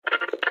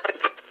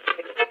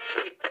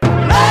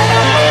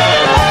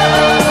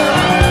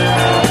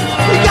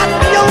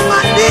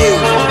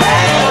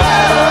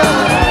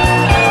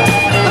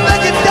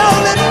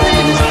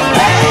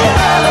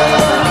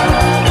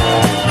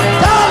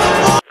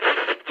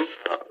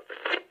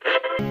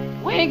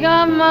Wake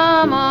up,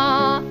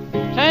 mama,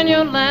 turn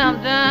your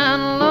lamp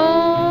down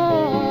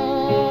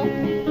low.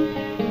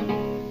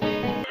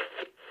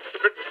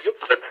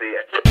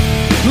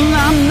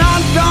 I'm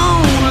not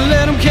gonna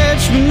let them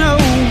catch me, no.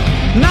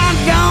 Not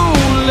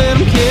gonna let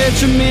them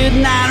catch a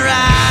midnight rider.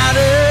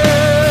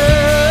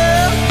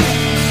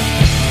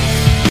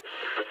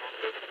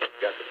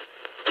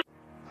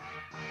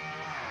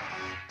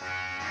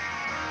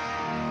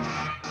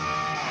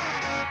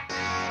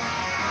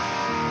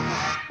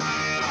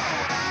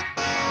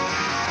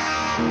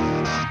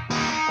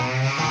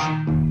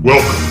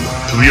 Welcome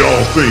to the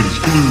All Things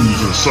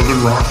Blues and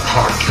Southern Rock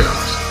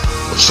podcast,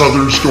 a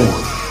southern storm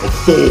of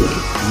bold,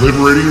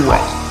 liberating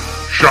rock,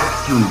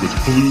 shot through with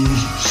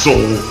blues,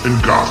 soul,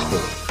 and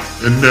gospel.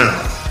 And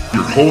now,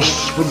 your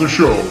hosts for the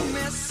show,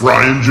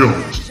 Brian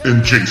Jones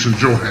and Jason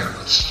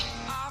Johannes.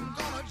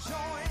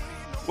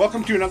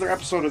 Welcome to another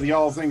episode of the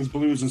All Things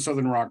Blues and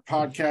Southern Rock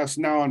podcast,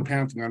 now on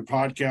Pantheon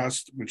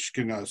Podcast, which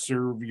can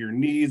serve your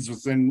needs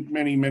within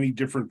many, many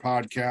different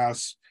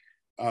podcasts.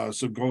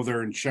 So go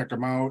there and check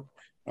them out.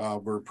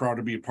 We're proud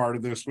to be a part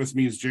of this. With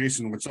me is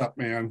Jason. What's up,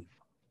 man?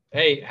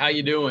 Hey, how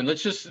you doing?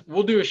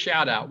 We'll do a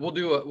shout out. We'll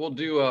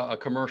do a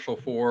commercial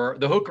for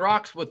the Hook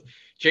Rocks with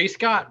Jay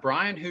Scott,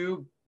 Brian,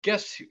 who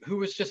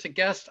was just a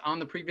guest on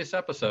the previous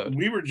episode.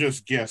 We were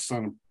just guests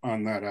on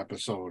that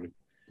episode.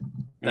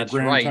 That's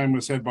grand right. Time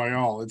was said by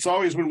all. It's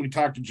always when we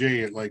talk to Jay,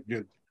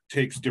 it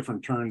takes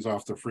different turns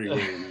off the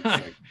freeway. And it's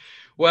like...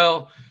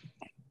 Well,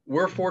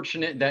 we're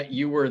fortunate that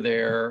you were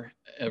there,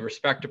 a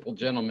respectable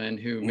gentleman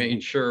who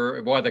made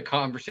sure, boy, the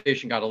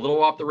conversation got a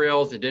little off the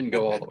rails. It didn't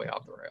go all the way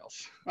off the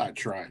rails. I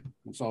tried.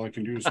 That's all I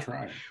can do is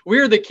try.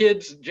 We're the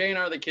kids, Jay and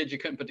I are the kids you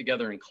couldn't put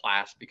together in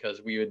class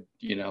because we would,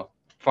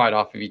 fight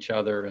off of each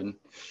other and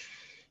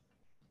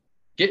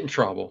get in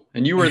trouble.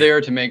 And you were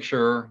there to make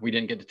sure we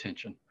didn't get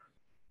detention.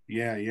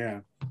 Yeah.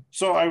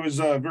 So I was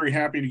very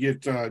happy to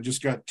get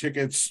just got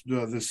tickets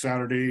this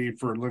Saturday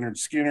for Lynyrd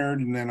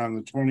Skynyrd, and then on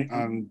the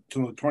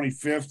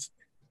 25th,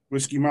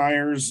 Whiskey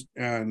Myers,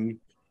 and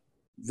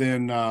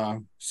then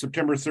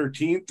September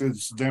 13th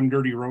is Them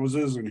Dirty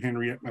Roses in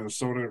Henriette,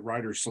 Minnesota at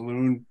Ryder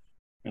Saloon.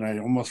 And I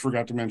almost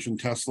forgot to mention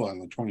Tesla on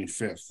the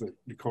 25th at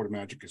Dakota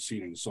Magic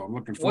Casino. So I'm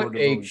looking forward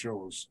to those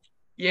shows.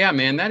 Yeah,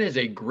 man, that is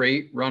a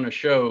great run of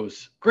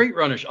shows.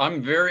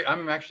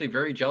 I'm actually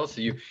very jealous of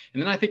you.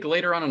 And then I think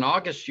later on in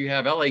August, you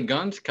have LA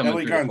Guns coming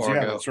through Fargo.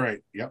 Yeah, that's right.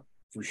 Yep,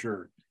 for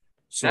sure.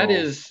 So that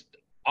is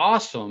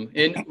awesome.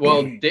 And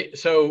well,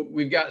 so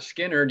we've got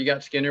Skynyrd. You got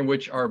Skynyrd,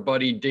 which our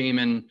buddy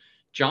Damon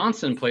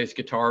Johnson plays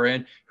guitar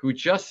in, who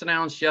just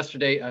announced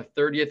yesterday a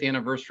 30th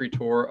anniversary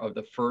tour of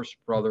the first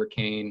Brother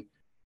Cane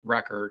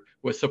record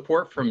with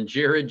support from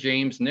Jared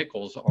James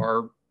Nichols,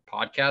 our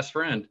podcast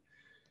friend.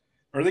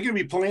 Are they going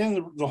to be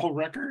playing the whole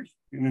record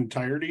in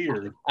entirety?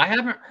 Or I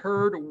haven't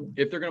heard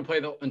if they're going to play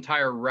the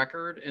entire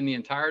record in the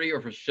entirety or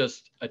if it's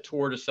just a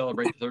tour to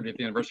celebrate the 30th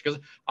anniversary. Because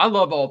I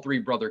love all three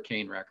Brother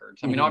Cane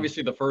records. I mean,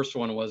 obviously the first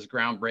one was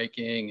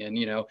groundbreaking and,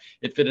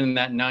 it fit in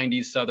that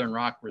 90s Southern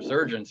rock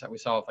resurgence that we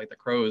saw with like the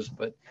Crows.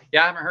 But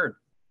yeah, I haven't heard.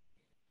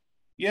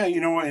 Yeah,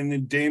 and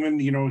then Damon,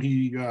 he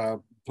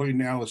played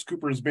in Alice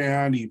Cooper's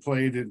band. He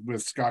played it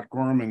with Scott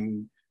Gorham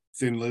and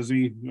Thin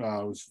Lizzy.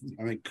 I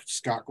think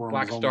Scott Gorham.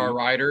 Black Star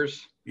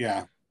Riders.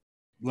 Yeah.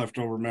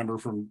 Leftover member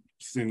from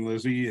Thin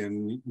Lizzy.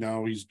 And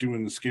now he's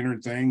doing the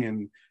Skynyrd thing.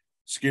 And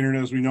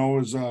Skynyrd, as we know,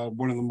 is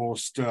one of the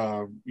most,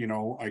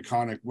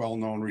 iconic,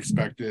 well-known,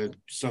 respected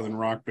Southern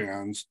rock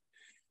bands,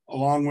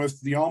 along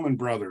with the Allman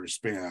Brothers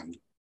band.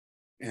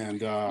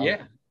 And what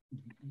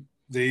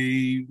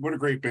a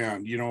great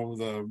band.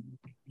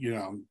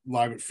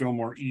 Live at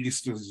Fillmore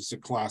East is a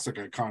classic,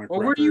 iconic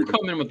record. Where do you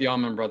come in with the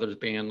Allman Brothers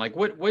band? Like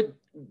what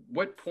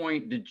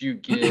point did you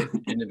get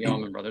into the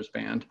Allman Brothers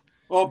band?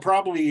 Well,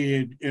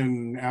 probably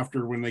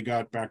after when they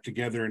got back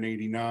together in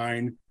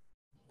 '89.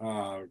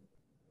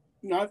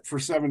 Not for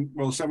Seven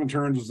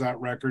Turns was that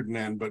record, and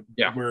then, but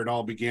where it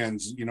all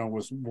begins,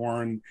 with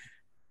Warren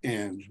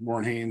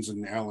Haynes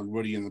and Alan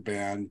Woody in the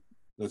band.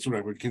 That's what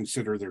I would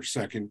consider their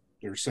second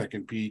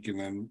peak, and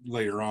then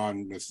later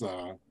on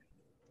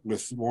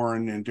with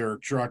Warren and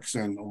Derek Trucks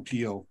and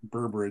O'Teal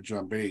Burbridge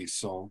on bass.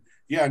 So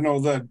the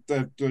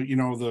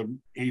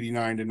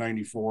 89 to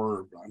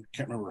 94, I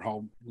can't remember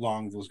how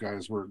long those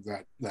guys were,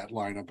 that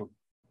lineup of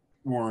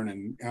Warren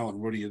and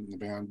Alan Woody in the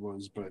band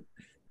was, but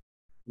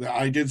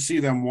I did see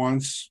them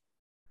once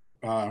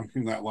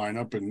in that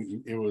lineup,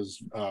 and it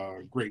was a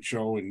great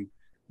show, and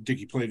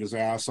Dickie played his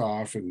ass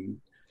off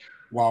and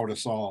wowed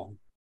us all.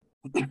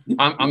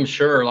 I'm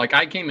sure. Like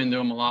I came into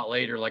them a lot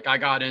later. Like I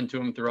got into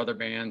them through other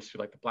bands, through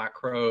like the Black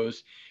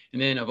Crows,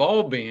 and then of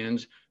all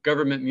bands,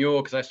 Government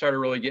Mule, because I started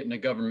really getting to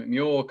Government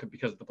Mule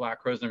because of the Black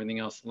Crows and everything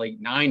else,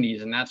 late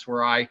 '90s, and that's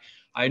where I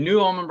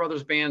knew Allman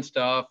Brothers band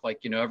stuff.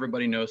 Like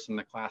everybody knows some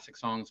of the classic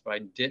songs, but I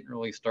didn't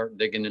really start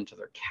digging into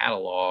their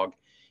catalog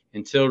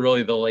until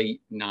really the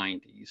late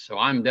 '90s. So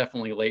I'm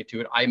definitely late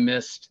to it. I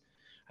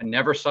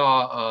never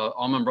saw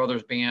Allman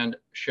Brothers band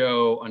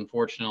show,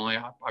 unfortunately.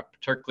 I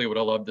particularly would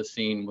have loved the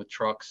scene with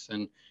Trucks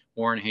and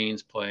Warren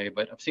Haynes play.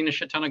 But I've seen a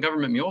shit ton of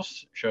Government Mule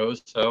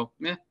shows, so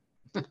yeah.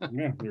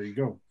 Yeah, there you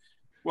go.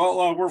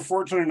 Well, we're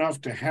fortunate enough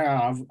to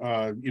have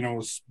a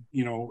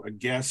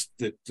guest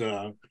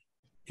that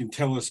can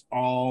tell us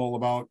all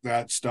about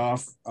that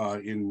stuff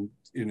in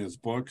his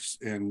books,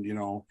 and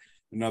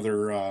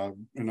another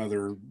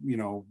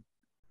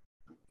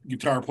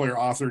guitar player,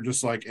 author,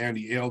 just like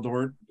Andy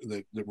Aildort,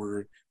 that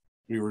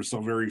we were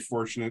so very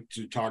fortunate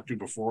to talk to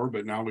before.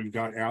 But now we've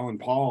got Alan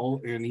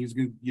Paul, and he's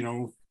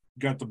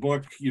got the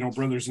book,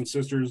 Brothers and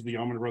Sisters, the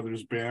Allman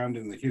Brothers Band,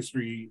 and the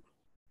history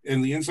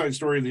and the inside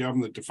story of the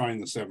album that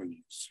defined the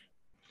 70s.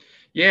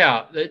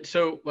 Yeah,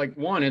 so like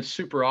it's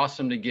super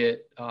awesome to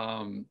get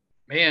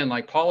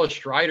like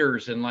polished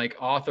writers and like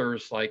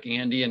authors like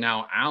Andy and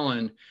now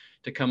Alan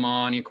to come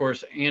on. Of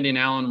course, Andy and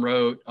Alan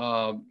wrote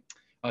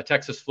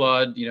Texas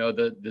Flood,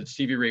 the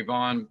Stevie Ray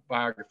Vaughan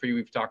biography.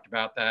 We've talked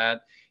about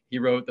that. He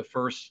wrote the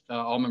first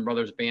Allman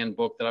Brothers Band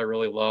book that I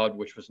really loved,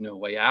 which was No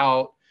Way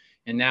Out.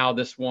 And now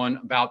this one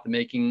about the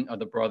making of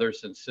the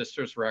Brothers and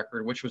Sisters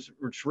record, which was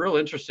real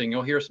interesting.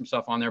 You'll hear some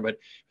stuff on there, but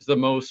it's the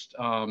most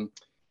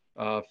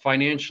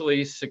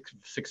financially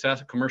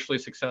commercially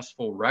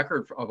successful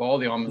record of all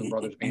the Allman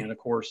Brothers Band. Of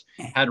course,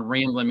 had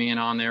Ramblin' Man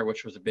on there,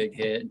 which was a big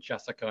hit, and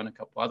Jessica and a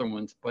couple other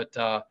ones. But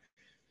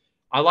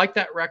I like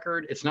that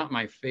record. It's not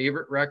my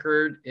favorite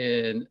record,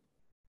 and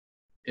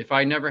if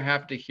I never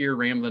have to hear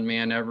Ramblin'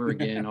 Man ever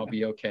again, I'll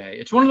be okay.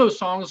 It's one of those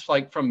songs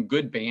like from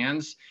good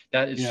bands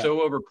that is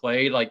so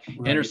overplayed, like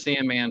Enter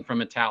Sandman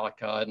from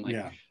Metallica,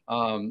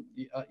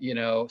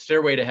 and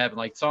Stairway to Heaven.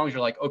 Like songs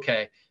are like,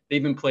 okay,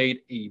 they've been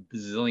played a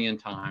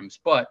bazillion times.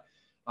 But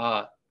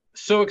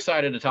so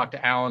excited to talk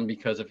to Alan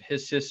because of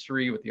his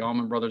history with the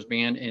Allman Brothers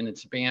Band, and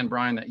it's a band,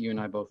 Brian, that you and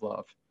I both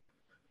love.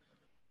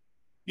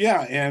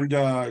 Yeah, and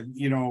I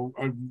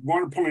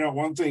want to point out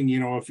one thing.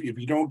 If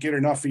you don't get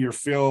enough of your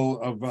fill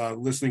of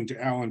listening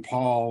to Alan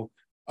Paul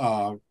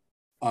on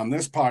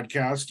this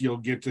podcast, you'll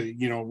get to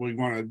we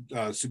want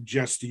to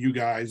suggest to you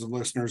guys, the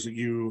listeners, that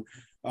you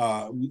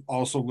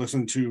also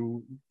listen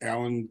to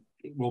Alan.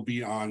 Will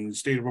be on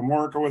State of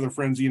America with our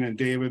friends Ian and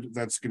David.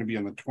 That's going to be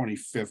on the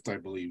 25th, I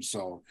believe.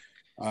 So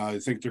I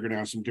think they're going to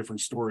have some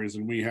different stories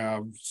than we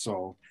have.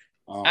 So.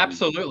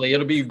 Absolutely.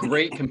 It'll be a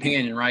great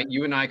companion, right?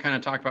 You and I kind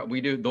of talked about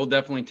they'll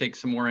definitely take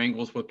some more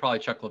angles with probably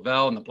Chuck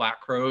Leavell and the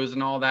Black Crowes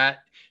and all that.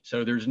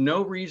 So there's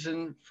no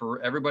reason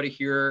for everybody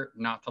here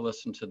not to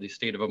listen to the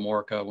State of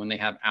America when they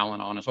have Alan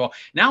on as well.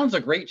 And Alan's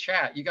a great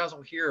chat. You guys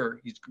will hear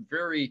he's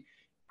very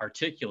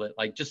articulate,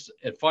 like just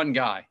a fun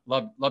guy.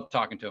 Love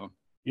talking to him.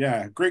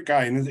 Yeah, great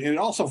guy. And it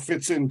also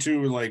fits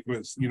into like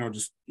with,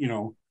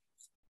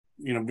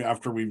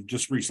 after we've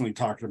just recently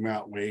talked to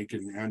Matt Wake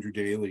and Andrew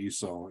Daly.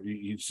 So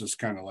he's just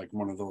kind of like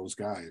one of those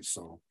guys.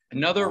 So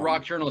another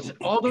rock journalist.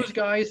 All those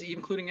guys,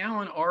 including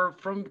Alan, are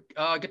from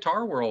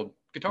Guitar World,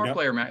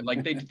 player, Matt.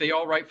 Like they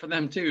all write for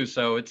them too.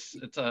 So it's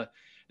a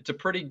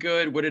pretty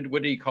good, what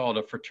did he call it?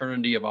 A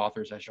fraternity of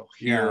authors, as you'll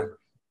hear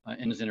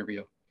in his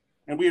interview.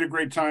 And we had a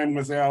great time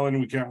with Alan.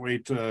 We can't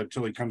wait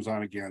till he comes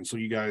on again. So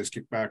you guys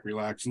kick back,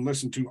 relax, and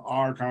listen to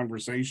our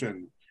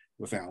conversation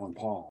with Alan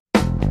Paul.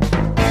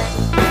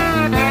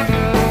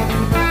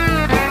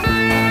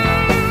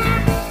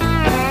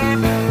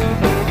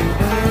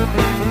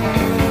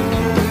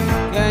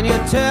 Can you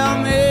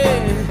tell me,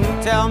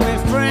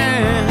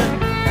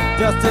 friend,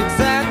 just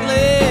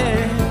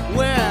exactly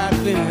where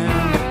I've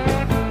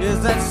been?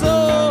 Is that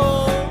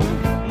so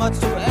much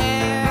to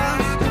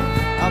ask?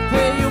 I'll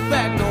pay you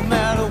back no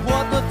matter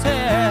what the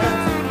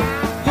test.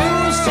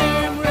 You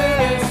seem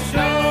really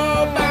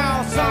sure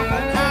about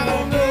something I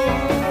don't know.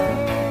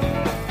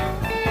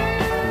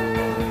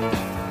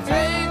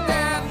 Take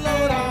that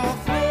load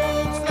off,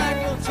 looks like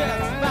your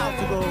chest's about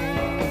to go.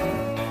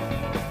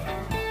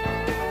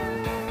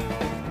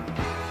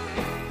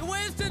 The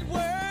wasted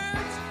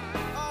words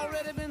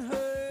already been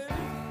heard.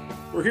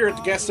 We're here at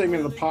the guest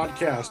segment of the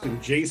podcast,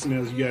 and Jason,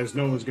 as you guys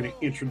know, is going to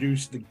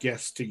introduce the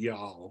guest to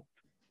y'all.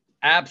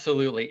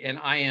 Absolutely. And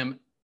I am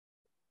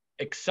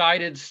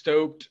excited,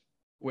 stoked,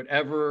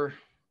 whatever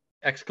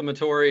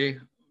exclamatory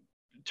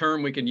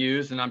term we can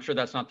use. And I'm sure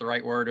that's not the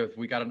right word. If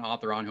we got an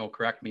author on, he'll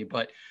correct me.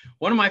 But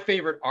one of my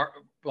favorite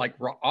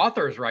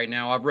authors right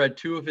now, I've read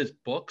two of his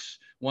books,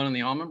 one on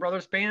the Allman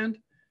Brothers Band,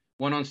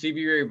 one on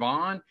Stevie Ray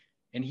Vaughan.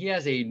 And he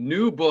has a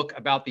new book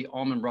about the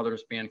Allman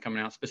Brothers Band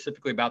coming out,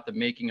 specifically about the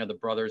making of the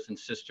Brothers and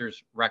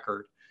Sisters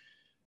record.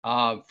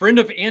 Friend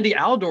of Andy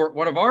Aildort,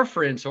 one of our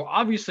friends. So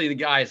obviously the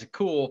guy is a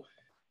cool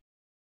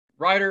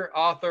writer,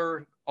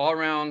 author, all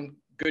around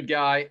good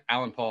guy,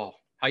 Alan Paul.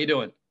 How you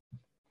doing?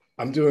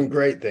 I'm doing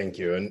great, thank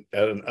you. And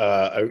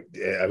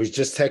I was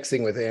just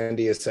texting with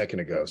Andy a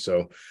second ago.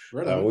 So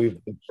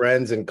we've been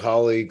friends and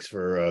colleagues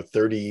for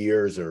 30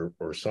 years or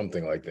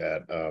something like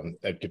that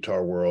at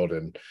Guitar World.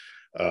 And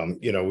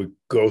we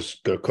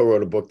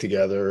co-wrote a book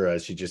together,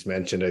 as you just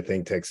mentioned, I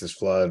think Texas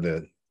Flood,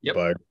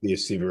 by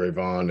Stevie Ray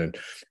Vaughan, and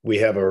we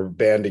have our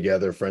band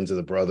together, Friends of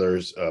the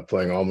Brothers,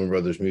 playing Allman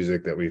Brothers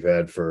music that we've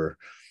had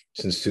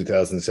since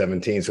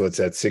 2017. So it's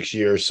at 6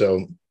 years.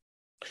 So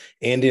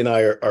Andy and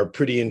I are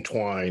pretty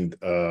entwined,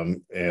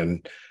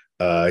 and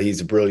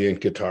He's a brilliant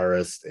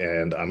guitarist,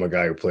 and I'm a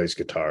guy who plays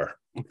guitar.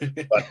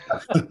 But,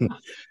 you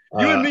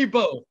and me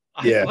both.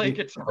 I play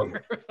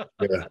guitar.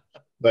 Yeah.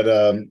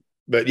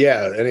 But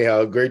yeah,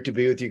 anyhow, great to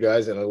be with you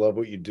guys, and I love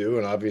what you do.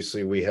 And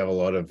obviously, we have a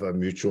lot of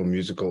mutual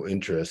musical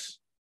interests.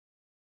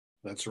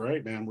 That's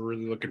right, man. We're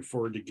really looking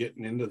forward to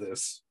getting into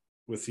this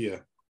with you.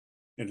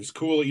 And it's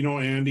cool, you know,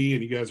 Andy,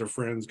 and you guys are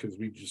friends because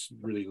we just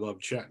really love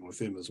chatting with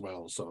him as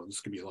well. So this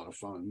could be a lot of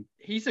fun.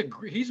 He's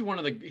one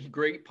of the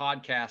great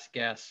podcast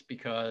guests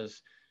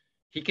because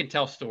he can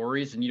tell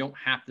stories, and you don't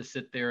have to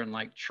sit there and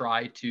like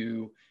try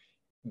to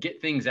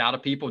get things out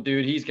of people.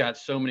 Dude, he's got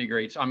so many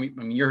greats. I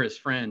mean, you're his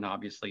friend,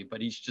 obviously,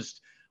 but he's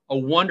just a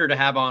wonder to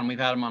have on. We've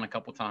had him on a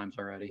couple times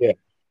already. Yeah.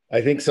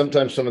 I think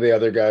sometimes some of the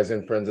other guys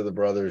and Friends of the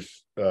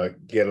Brothers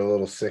get a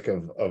little sick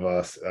of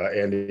us,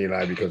 Andy and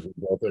I, because we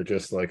both are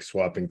just like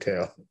swapping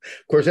tail.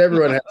 Of course,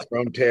 everyone has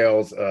their own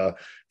tales. A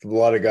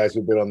lot of guys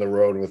who've been on the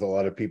road with a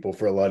lot of people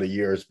for a lot of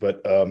years.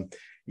 But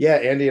yeah,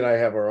 Andy and I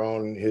have our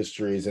own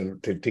histories,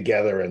 and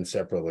together and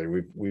separately.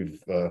 We've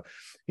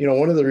you know,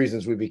 one of the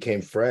reasons we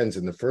became friends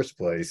in the first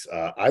place,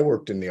 I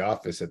worked in the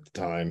office at the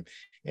time,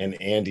 and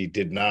Andy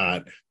did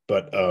not.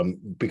 But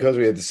because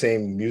we had the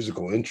same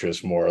musical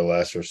interests, more or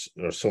less,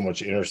 or so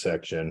much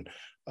intersection,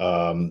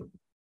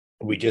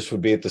 we just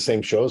would be at the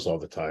same shows all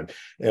the time.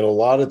 And a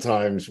lot of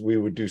times we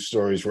would do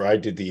stories where I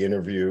did the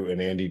interview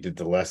and Andy did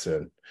the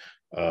lesson.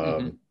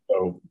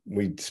 So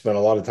we spent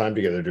a lot of time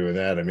together doing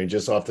that. I mean,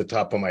 just off the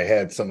top of my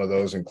head, some of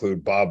those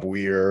include Bob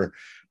Weir,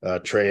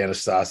 Trey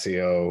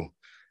Anastasio,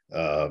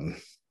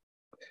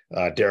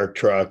 Derek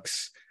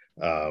Trucks,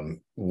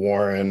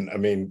 Warren. I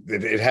mean,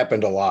 it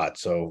happened a lot.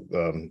 So,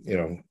 you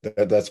know,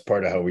 that's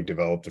part of how we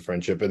developed the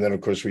friendship. And then,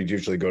 of course, we'd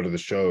usually go to the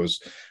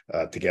shows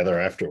together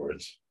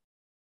afterwards.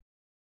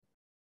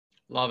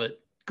 Love it.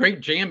 Great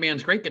jam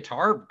bands, great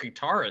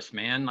guitarists,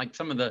 man. Like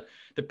some of the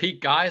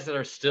peak guys that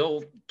are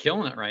still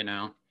killing it right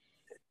now.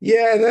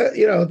 Yeah, that,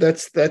 you know,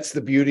 that's the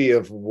beauty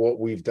of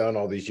what we've done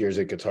all these years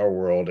at Guitar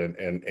World,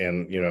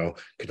 and you know,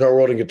 Guitar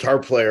World and Guitar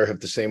Player have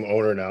the same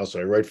owner now, so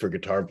I write for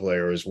Guitar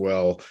Player as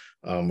well,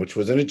 which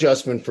was an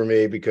adjustment for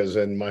me because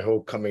in my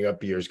whole coming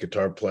up years,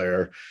 Guitar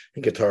Player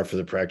and Guitar for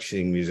the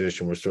Practicing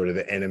Musician were sort of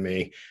the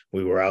enemy.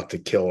 We were out to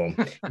kill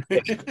them.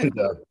 And,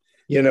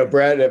 you know,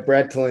 Brad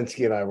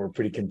Talinsky and I were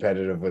pretty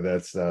competitive with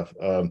that stuff.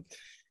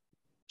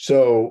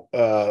 So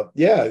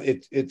yeah,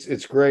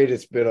 it's great.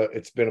 It's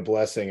been a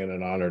blessing and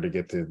an honor to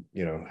get to,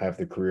 you know, have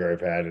the career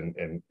I've had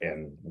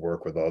and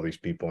work with all these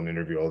people and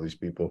interview all these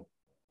people.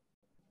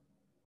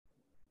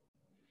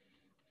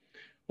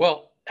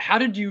 Well, how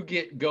did you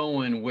get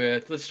going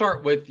with? Let's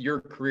start with your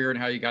career and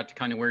how you got to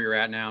kind of where you're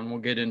at now, and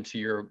we'll get into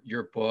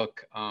your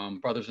book,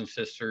 Brothers and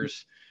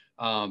Sisters.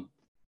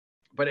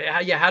 But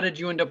yeah, how did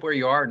you end up where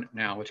you are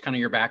now? What's kind of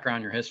your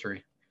background, your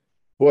history?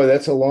 Boy,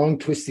 that's a long,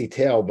 twisty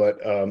tale, but.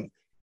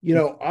 You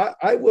know,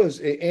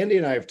 Andy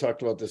and I have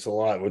talked about this a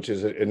lot, which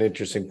is an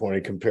interesting point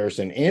of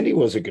comparison. Andy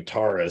was a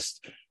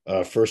guitarist,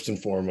 first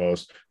and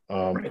foremost,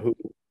 who,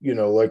 you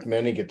know, like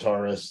many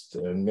guitarists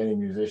and many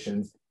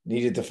musicians,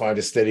 needed to find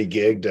a steady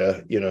gig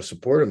to, you know,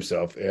 support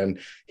himself. And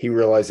he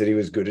realized that he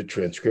was good at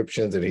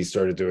transcriptions, and he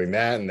started doing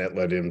that, and that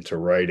led him to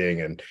writing,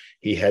 and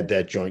he had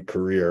that joint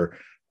career.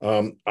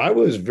 I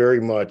was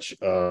very much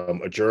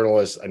a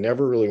journalist. I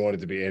never really wanted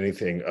to be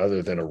anything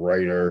other than a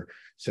writer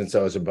since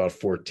I was about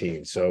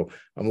 14. So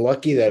I'm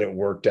lucky that it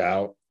worked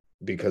out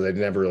because I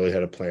never really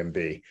had a plan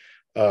B.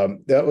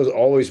 That was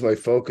always my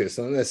focus,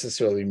 not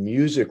necessarily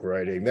music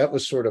writing. That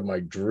was sort of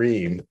my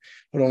dream.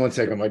 Hold on one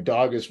second. My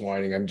dog is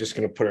whining. I'm just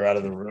going to put her out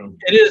of the room.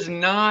 It is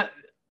not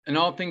an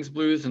All Things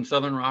Blues and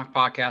Southern Rock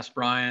podcast,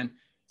 Brian,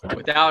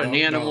 without an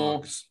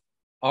animal,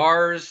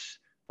 ours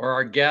or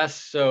our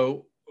guests.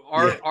 So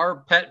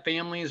our pet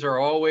families are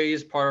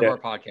always part of our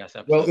podcast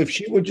episode. Well, if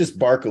she would just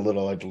bark a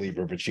little, I'd leave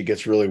her, but she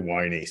gets really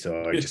whiny,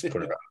 so I just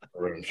put her out of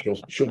the room.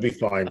 She'll be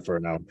fine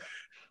for now.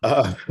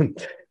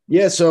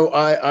 Yeah, so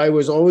I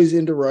was always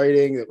into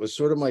writing. It was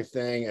sort of my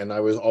thing, and I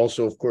was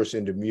also, of course,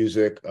 into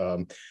music.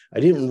 I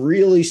didn't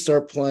really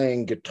start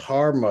playing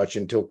guitar much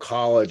until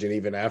college, and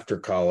even after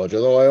college.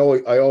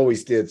 Although I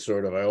always did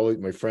sort of.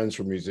 My friends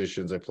were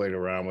musicians. I played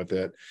around with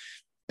it,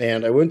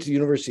 and I went to the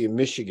University of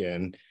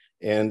Michigan.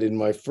 And in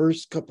my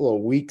first couple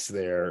of weeks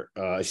there,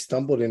 I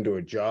stumbled into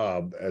a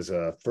job as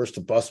first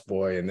a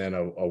busboy and then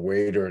a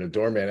waiter and a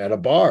doorman at a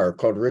bar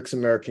called Rick's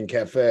American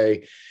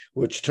Cafe,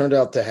 which turned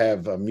out to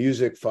have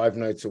music 5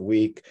 nights a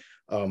week.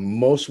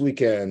 Most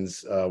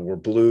weekends were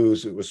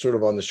blues. It was sort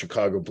of on the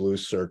Chicago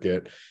blues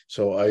circuit.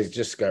 So I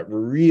just got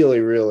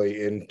really,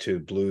 really into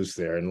blues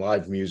there and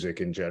live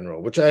music in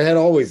general, which I had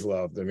always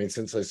loved. I mean,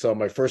 since I saw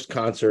my first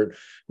concert,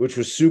 which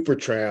was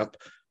Supertramp,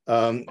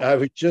 I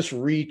was just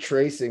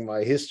retracing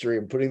my history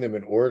and putting them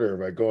in order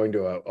by going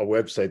to a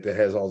website that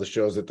has all the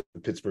shows at the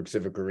Pittsburgh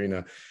Civic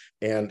Arena.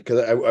 And because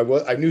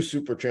I knew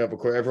Supertramp, of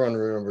course, everyone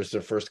remembers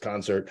their first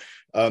concert.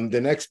 The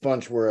next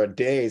bunch were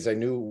days. I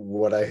knew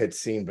what I had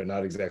seen, but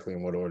not exactly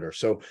in what order.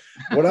 So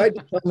what I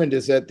determined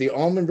is that the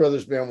Allman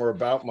Brothers Band were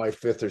about my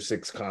 5th or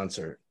 6th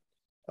concert,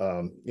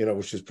 you know,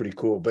 which is pretty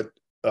cool. But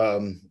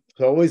so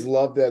So I always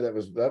loved that. That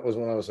was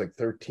when I was like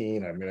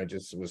 13. I mean, I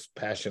just was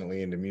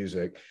passionately into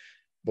music.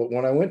 But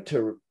when I went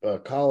to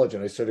college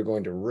and I started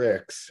going to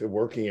Rick's,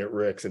 working at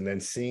Rick's, and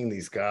then seeing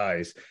these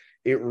guys,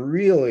 it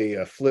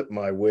really flipped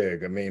my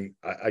wig. I mean,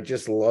 I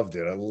just loved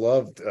it. I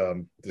loved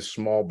the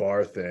small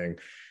bar thing.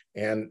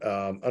 And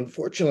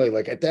unfortunately,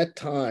 like at that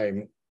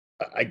time,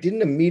 I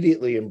didn't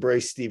immediately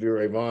embrace Stevie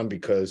Ray Vaughan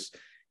because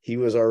he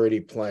was already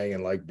playing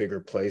in like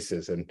bigger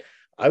places. And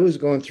I was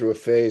going through a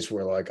phase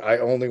where like I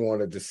only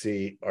wanted to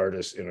see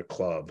artists in a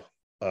club.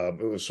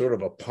 It was sort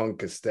of a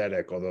punk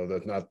aesthetic, although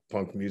that's not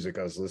punk music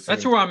I was listening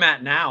That's where I'm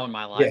at now in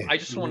my life. Yeah. I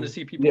just wanted to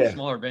see people in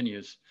smaller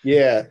venues.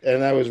 Yeah.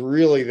 And I was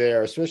really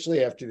there,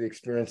 especially after the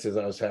experiences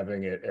I was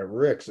having at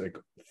Rick's, like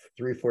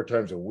 3-4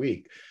 times a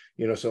week.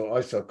 You know, so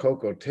I saw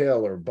Coco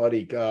Taylor,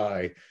 Buddy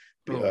Guy,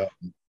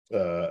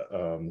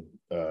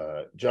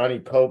 Johnny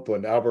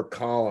Copeland, Albert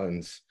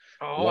Collins.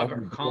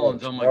 Albert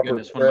Collins. Oh my Robert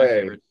goodness, Gray. one of my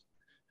favorites.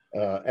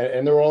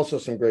 And there were also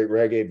some great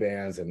reggae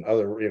bands and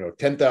other,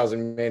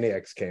 10,000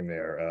 Maniacs came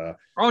there.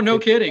 No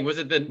kidding. Was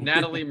it the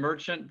Natalie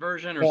Merchant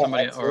version or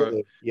somebody?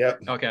 Absolutely. Yeah.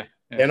 Okay.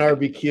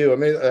 NRBQ. I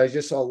mean, I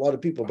just saw a lot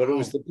of people, but it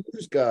was the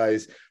blues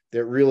guys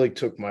that really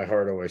took my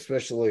heart away,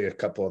 especially a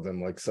couple of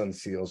them like Sun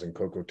Seals and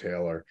Coco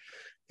Taylor.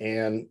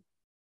 And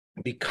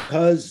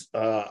because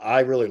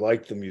I really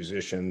liked the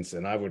musicians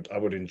and I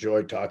would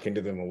enjoy talking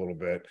to them a little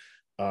bit.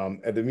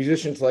 And the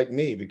musicians like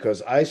me,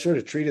 because I sort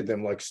of treated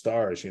them like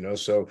stars,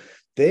 so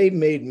they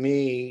made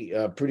me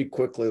pretty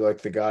quickly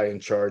like the guy in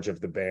charge of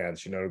the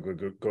bands,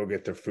 go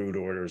get their food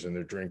orders and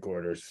their drink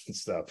orders and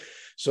stuff.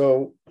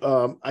 So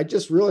I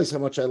just realized how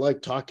much I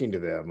liked talking to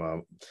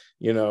them.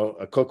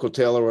 Coco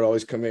Taylor would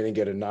always come in and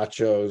get a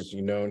nachos,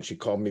 and she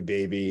called me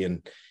baby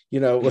and,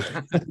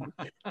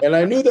 and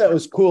I knew that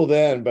was cool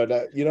then, but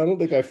I don't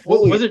think I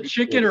fully. Was it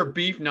chicken or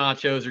beef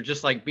nachos or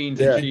just like beans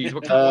and cheese?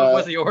 What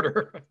was the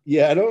order?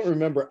 Yeah, I don't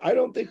remember. I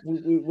don't think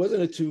it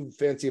wasn't a too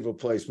fancy of a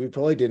place. We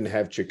probably didn't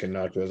have chicken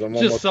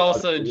nachos. Just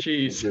salsa and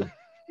cheese.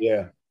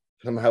 Yeah,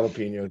 some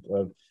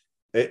jalapenos.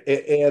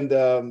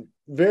 And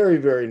very,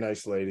 very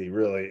nice lady,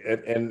 really.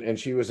 And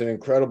she was an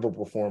incredible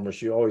performer.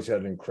 She always had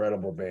an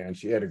incredible band.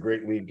 She had a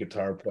great lead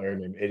guitar player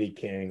named Eddie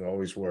King,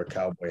 always wore a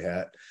cowboy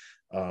hat.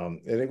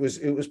 And it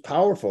was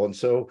powerful. And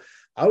so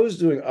I was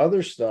doing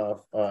other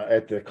stuff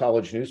at the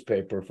college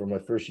newspaper for my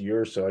first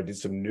year or so. I did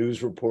some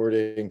news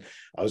reporting.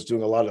 I was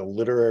doing a lot of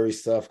literary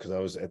stuff because I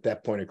was at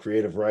that point a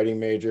creative writing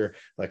major.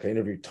 Like I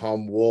interviewed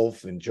Tom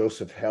Wolfe and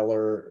Joseph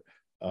Heller,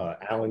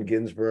 Allen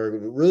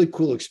Ginsberg, really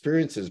cool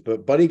experiences.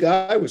 But Buddy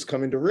Guy was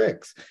coming to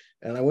Rick's.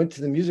 And I went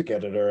to the music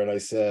editor and I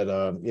said,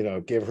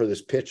 gave her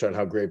this pitch on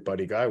how great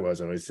Buddy Guy was.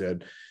 And I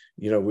said,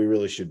 we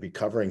really should be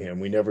covering him.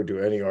 We never do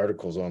any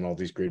articles on all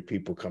these great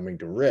people coming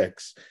to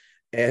Rick's.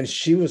 And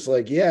she was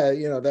like, yeah,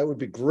 that would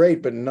be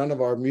great, but none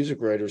of our music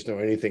writers know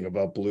anything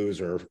about blues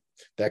or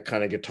that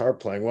kind of guitar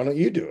playing. Why don't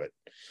you do it?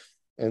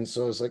 And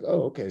so I was like,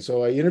 oh, okay.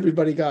 So I interviewed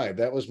Buddy Guy.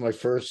 That was my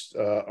first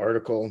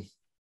article.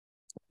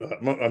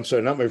 I'm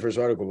sorry, not my first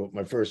article, but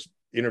my first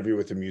interview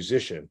with a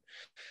musician.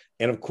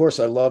 And of course,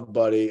 I loved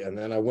Buddy. And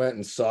then I went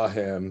and saw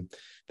him.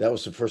 That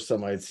was the first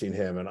time I had seen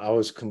him, and I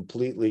was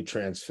completely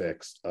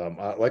transfixed.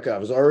 I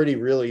was already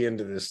really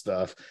into this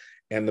stuff,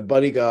 and the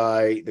Buddy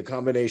Guy, the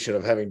combination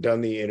of having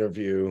done the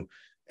interview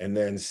and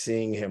then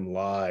seeing him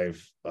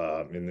live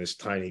in this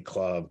tiny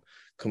club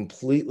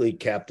completely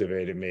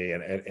captivated me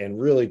and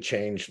really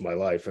changed my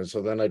life. And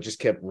so then I just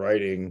kept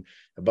writing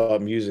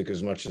about music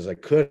as much as I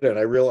could, and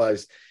I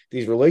realized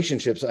these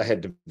relationships I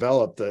had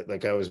developed, that,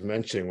 like I was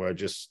mentioning, where I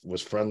just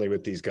was friendly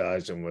with these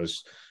guys and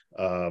was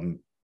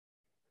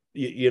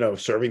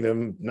serving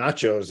them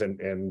nachos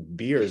and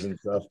beers and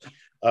stuff.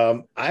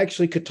 I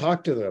actually could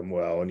talk to them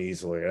well and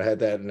easily. I had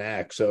that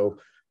knack. So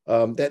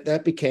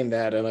that became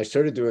that. And I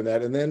started doing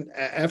that. And then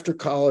after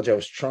college, I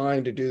was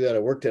trying to do that. I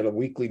worked at a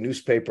weekly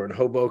newspaper in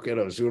Hoboken.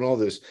 I was doing all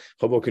this,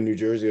 Hoboken, New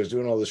Jersey. I was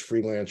doing all this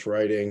freelance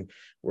writing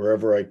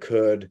wherever I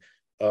could.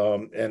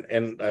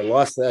 And I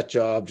lost that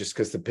job just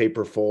because the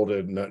paper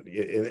folded.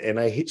 And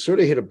I sort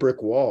of hit a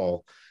brick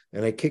wall.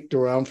 And I kicked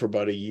around for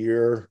about a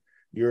year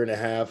and a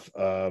half,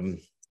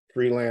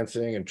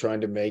 freelancing and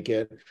trying to make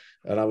it.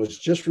 And I was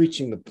just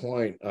reaching the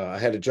point. I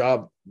had a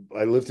job.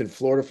 I lived in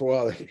Florida for a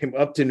while. I came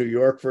up to New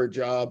York for a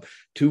job.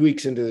 2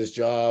 weeks into this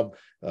job,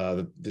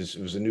 this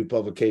was a new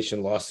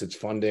publication, lost its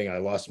funding. I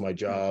lost my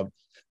job.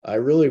 I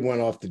really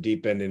went off the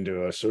deep end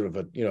into a sort of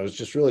I was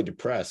just really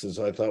depressed. And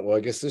so I thought, well, I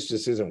guess this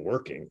just isn't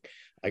working.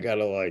 I got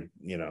to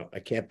I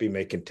can't be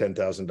making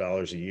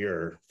 $10,000 a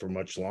year for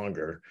much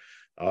longer.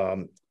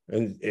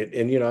 And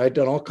I had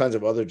done all kinds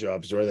of other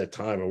jobs during that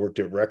time. I worked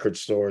at record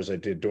stores. I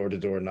did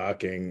door-to-door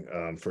knocking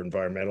for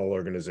environmental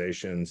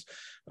organizations,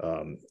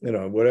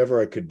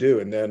 whatever I could do.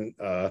 And then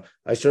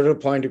I started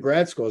applying to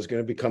grad school. I was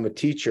going to become a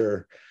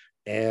teacher.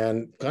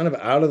 And kind of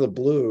out of the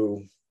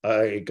blue,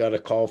 I got a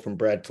call from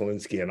Brad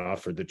Tolinsky and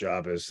offered the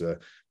job as the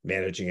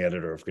managing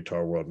editor of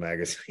Guitar World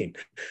magazine.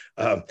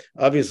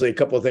 Obviously, a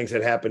couple of things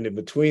had happened in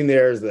between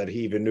there that he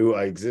even knew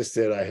I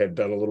existed. I had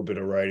done a little bit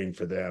of writing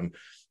for them.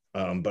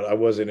 But I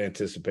wasn't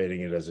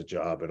anticipating it as a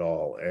job at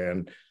all.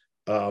 And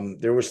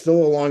There was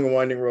still a long and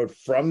winding road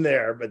from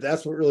there, but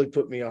that's what really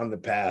put me on the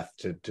path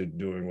to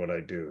doing what I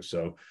do.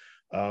 So,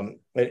 and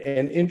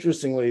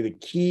interestingly, the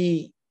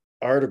key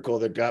article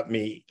that got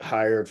me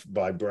hired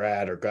by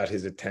Brad or got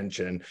his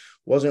attention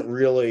wasn't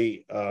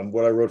really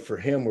what I wrote for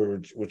him,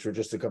 which were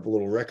just a couple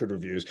little record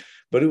reviews,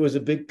 but it was a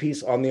big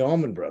piece on the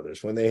Allman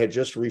Brothers when they had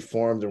just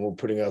reformed and were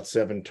putting out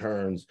 7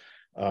 Turns.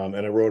 And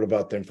I wrote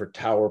about them for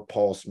Tower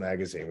Pulse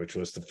magazine, which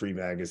was the free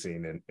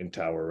magazine in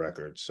Tower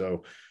Records.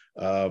 So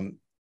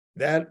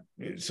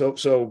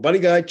so Buddy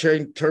Guy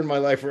turned my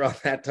life around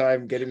that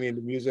time, getting me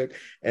into music.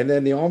 And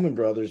then the Allman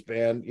Brothers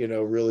band,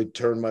 really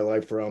turned my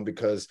life around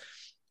because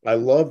I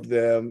loved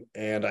them,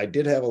 and I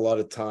did have a lot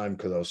of time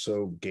because I was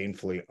so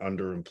gainfully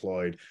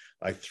underemployed.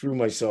 I threw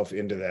myself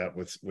into that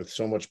with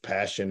so much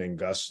passion and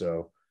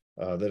gusto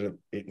that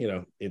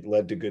it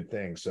led to good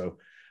things. So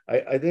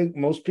I think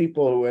most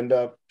people who end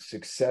up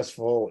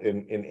successful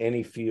in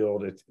any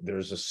field,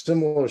 there's a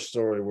similar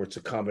story where it's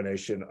a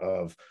combination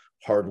of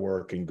hard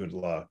work and good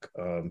luck.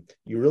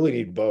 You really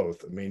need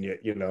both. I mean,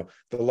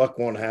 the luck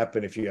won't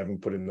happen if you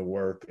haven't put in the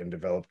work and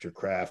developed your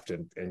craft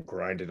and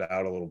grinded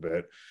out a little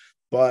bit.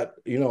 But,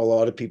 a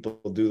lot of people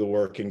do the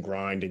work and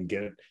grind and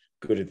get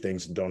good at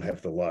things and don't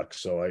have the luck.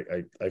 So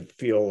I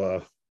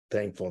feel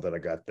thankful that I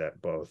got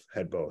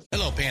had both.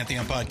 Hello,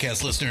 Pantheon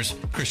podcast listeners.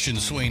 Christian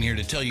Swain here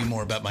to tell you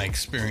more about my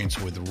experience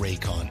with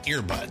Raycon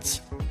earbuds.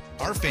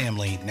 Our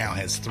family now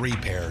has 3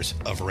 pairs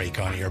of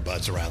Raycon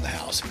earbuds around the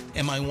house,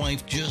 and my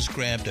wife just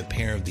grabbed a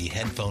pair of the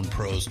Headphone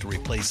Pros to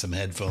replace some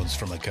headphones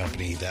from a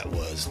company that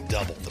was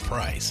double the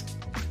price.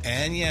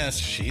 And yes,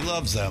 she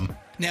loves them.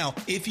 Now,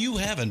 if you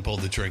haven't pulled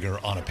the trigger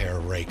on a pair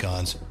of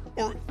Raycons,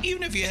 or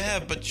even if you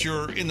have, but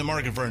you're in the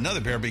market for another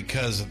pair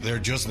because they're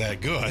just that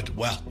good,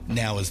 well,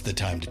 now is the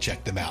time to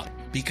check them out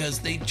because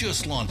they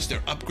just launched their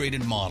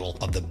upgraded model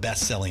of the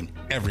best-selling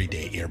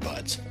everyday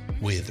earbuds.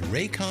 With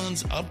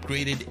Raycon's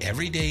upgraded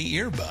everyday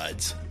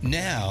earbuds,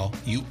 now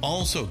you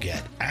also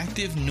get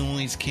active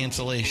noise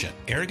cancellation,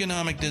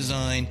 ergonomic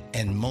design,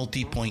 and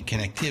multi-point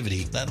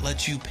connectivity that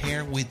lets you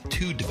pair with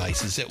 2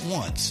 devices at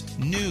once.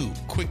 New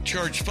quick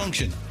charge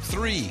function,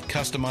 3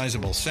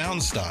 customizable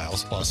sound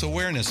styles, plus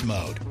awareness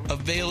mode.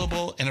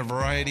 Available in a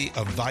variety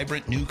of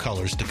vibrant new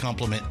colors to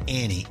complement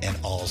any and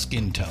all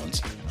skin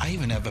tones. I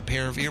even have a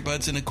pair of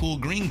earbuds in a cool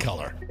green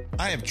color.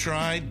 I have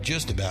tried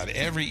just about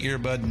every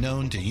earbud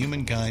known to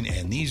humankind,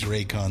 and these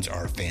Raycons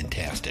are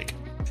fantastic.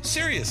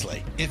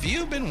 Seriously, if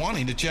you've been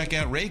wanting to check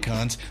out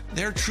Raycons,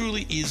 there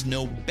truly is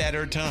no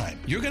better time.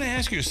 You're going to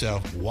ask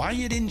yourself why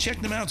you didn't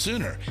check them out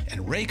sooner,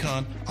 and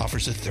Raycon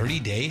offers a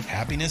 30-day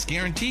happiness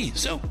guarantee.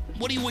 So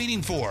what are you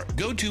waiting for?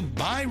 Go to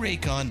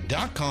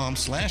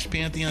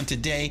buyraycon.com/Pantheon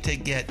today to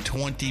get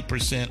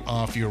 20%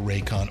 off your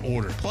Raycon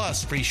order,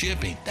 plus free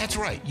shipping. That's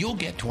right, you'll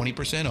get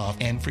 20% off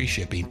and free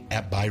shipping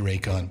at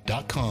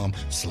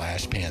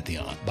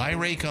buyraycon.com/Pantheon.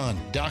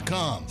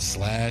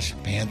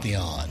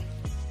 buyraycon.com/Pantheon.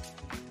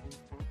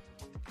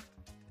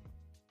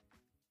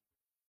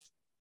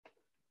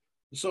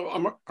 So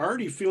I'm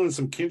already feeling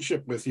some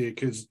kinship with you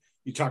because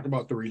you talk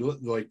about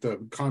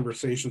the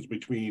conversations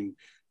between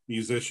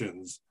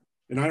musicians.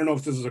 And I don't know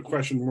if this is a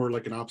question more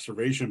like an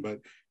observation,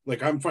 but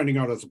like I'm finding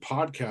out as a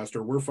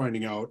podcaster, we're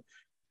finding out,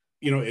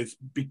 it's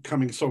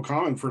becoming so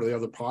common for the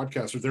other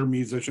podcasters. They're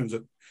musicians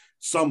at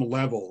some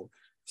level.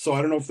 So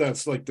I don't know if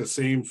that's like the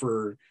same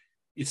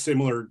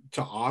similar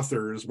to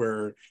authors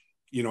where,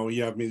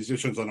 you have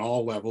musicians on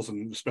all levels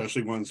and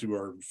especially ones who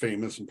are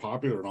famous and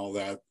popular and all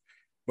that.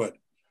 But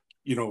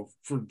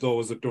for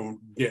those that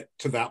don't get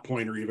to that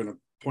point or even a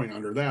point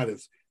under that,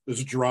 is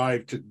this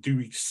drive to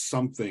do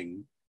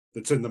something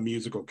that's in the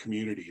musical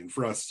community and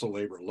for us to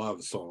labor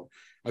love. So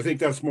I think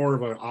that's more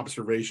of an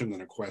observation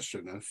than a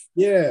question. If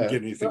you get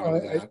anything out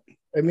of that.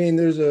 I mean,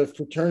 there's a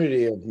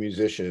fraternity of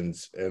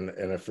musicians and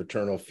a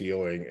fraternal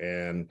feeling.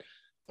 And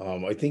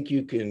I think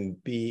you can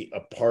be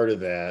a part of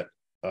that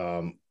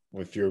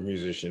if you're a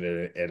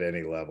musician at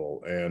any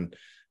level. And,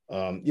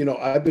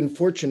 I've been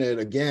fortunate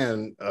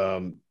again,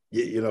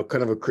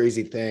 kind of a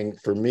crazy thing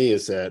for me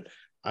is that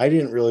I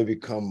didn't really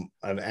become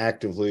an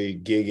actively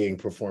gigging,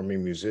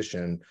 performing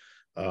musician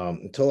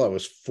until I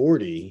was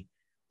 40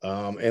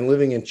 and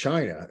living in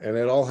China. And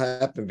it all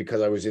happened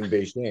because I was in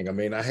Beijing. I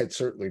mean, I had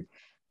certainly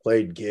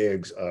played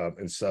gigs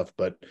and stuff,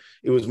 but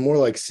it was more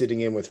like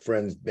sitting in with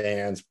friends'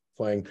 bands,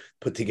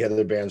 put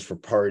together bands for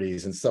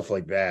parties and stuff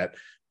like that.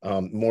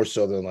 More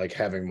so than like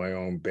having my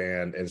own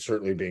band and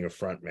certainly being a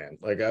front man.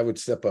 Like I would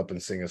step up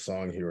and sing a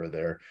song here or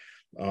there.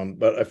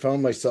 But I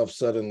found myself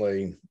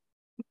suddenly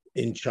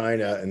in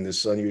China in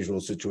this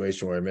unusual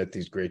situation where I met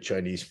these great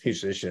Chinese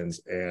musicians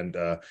and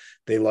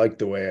they liked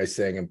the way I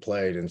sang and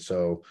played. And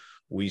so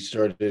we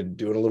started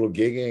doing a little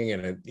gigging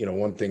and,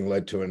 one thing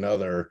led to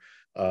another.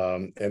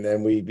 And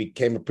then we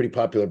became a pretty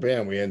popular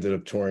band. We ended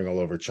up touring all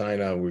over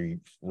China. We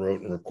wrote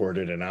and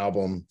recorded an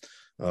album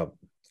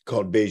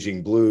called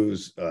Beijing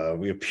Blues.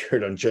 We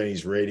appeared on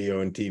Chinese radio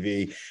and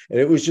TV, and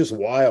it was just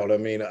wild. I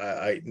mean,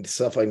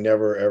 stuff I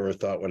never ever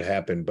thought would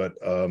happen. But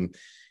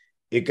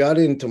it got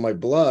into my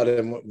blood.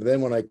 And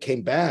then when I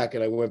came back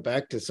and I went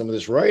back to some of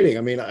this writing,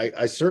 I mean,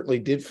 I certainly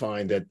did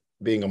find that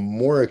being a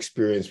more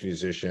experienced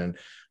musician,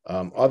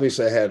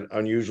 obviously I had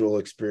unusual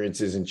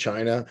experiences in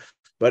China,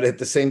 but at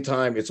the same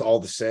time, it's all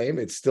the same.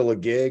 It's still a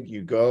gig.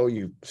 You go,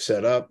 you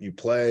set up, you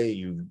play,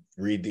 you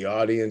read the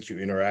audience, you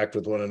interact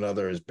with one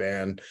another as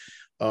band.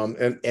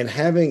 And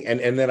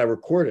then I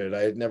recorded.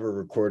 I had never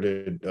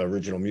recorded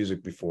original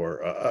music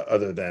before,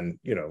 other than,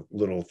 you know,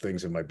 little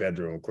things in my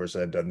bedroom. Of course,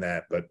 I had done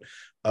that, but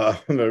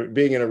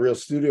being in a real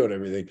studio and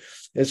everything,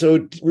 and so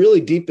it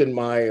really deepened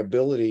my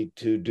ability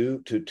to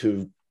do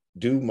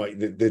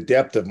the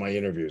depth of my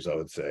interviews, I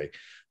would say.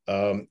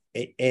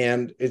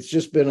 And it's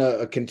just been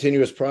a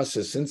continuous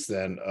process since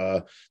then.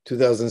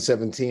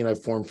 2017, I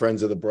formed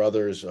Friends of the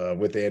Brothers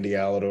with Andy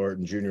Aladort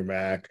and Junior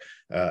Mack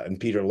and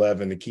Peter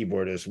Levin, the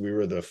keyboardist. We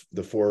were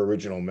the four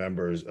original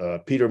members.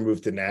 Peter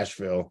moved to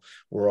Nashville.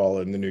 We're all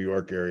in the New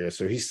York area,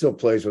 so he still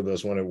plays with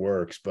us when it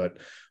works. But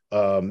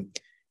I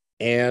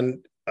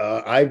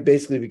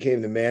basically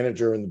became the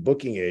manager and the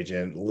booking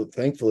agent.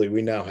 Thankfully,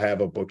 we now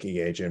have a booking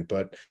agent,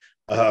 but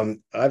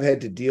I've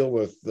had to deal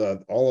with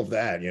all of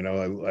that. You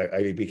know,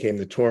 I became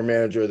the tour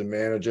manager, the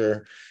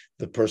manager,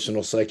 the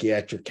personal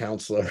psychiatric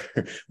counselor.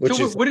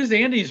 What is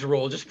Andy's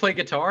role? Just play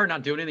guitar,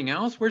 not do anything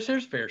else? Where's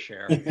his fair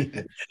share?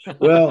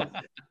 Well,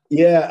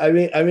 yeah, I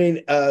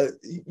mean,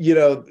 you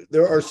know,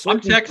 there are. I'm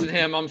texting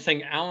him. I'm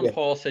saying Alan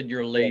Paul said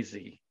you're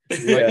lazy.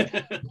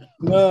 Yeah.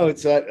 No,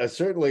 it's not.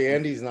 Certainly,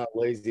 Andy's not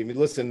lazy. I mean,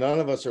 listen, none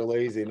of us are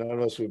lazy. None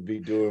of us would be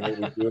doing what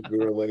we do if we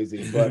were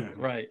lazy. But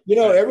right, you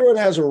know, everyone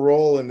has a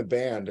role in the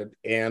band,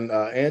 and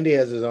Andy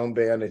has his own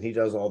band, and he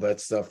does all that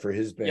stuff for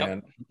his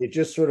band. Yep. It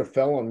just sort of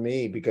fell on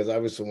me because I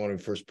was the one who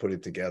first put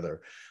it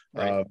together.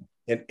 Right.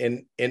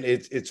 And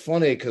it's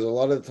funny because a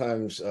lot of the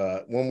times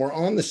when we're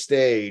on the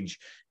stage,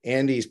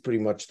 Andy's pretty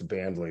much the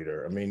band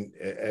leader. I mean,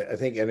 I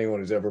think anyone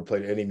who's ever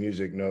played any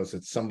music knows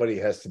that somebody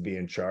has to be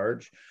in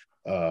charge.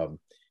 And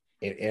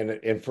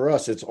for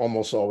us, it's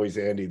almost always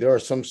Andy. There are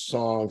some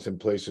songs and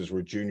places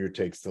where Junior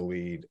takes the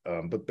lead,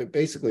 but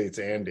basically it's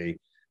Andy.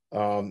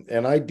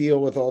 And I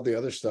deal with all the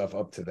other stuff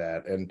up to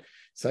that. And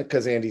it's not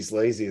because Andy's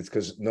lazy; it's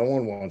because no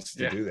one wants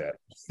to do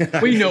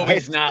that. We know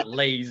he's not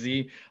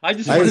lazy. I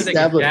just want to take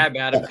a jab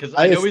at him because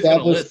I know he's going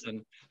to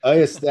listen. I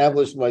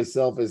established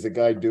myself as the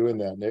guy doing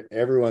that, and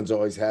everyone's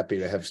always happy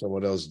to have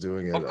someone else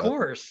doing it. Of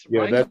course,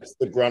 right? That's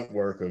the grunt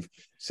work of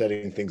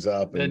setting things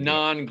up. The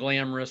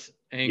non-glamorous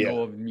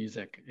angle of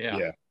music.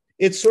 Yeah,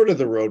 it's sort of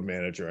the road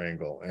manager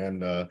angle,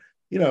 and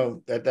you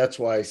know that's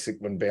why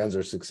when bands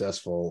are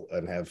successful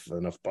and have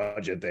enough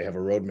budget, they have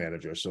a road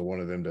manager, so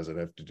one of them doesn't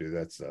have to do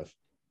that stuff.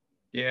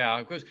 Yeah,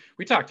 because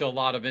we talked to a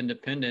lot of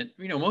independent,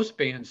 you know, most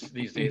bands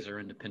these days are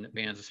independent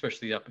bands,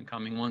 especially the up and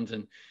coming ones,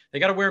 and they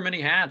got to wear many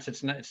hats.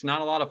 It's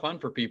not a lot of fun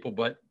for people,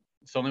 but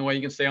it's the only way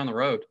you can stay on the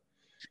road.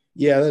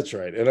 Yeah, that's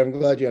right. And I'm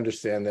glad you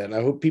understand that. And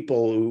I hope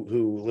people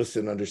who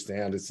listen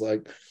understand. It's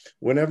like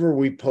whenever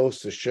we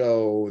post a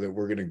show that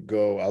we're going to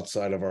go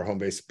outside of our home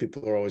base,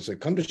 people are always like,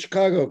 come to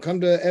Chicago,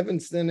 come to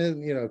Evanston,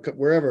 and, you know,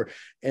 wherever.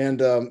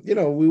 And, you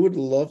know, we would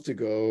love to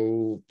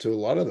go to a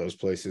lot of those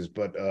places,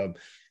 but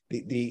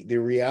the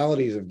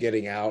realities of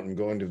getting out and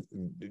going to,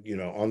 you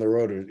know, on the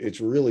road, it's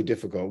really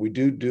difficult. We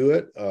do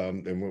it,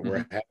 and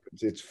we're happy.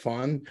 It's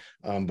fun,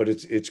 but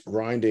it's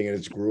grinding and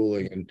it's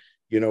grueling. And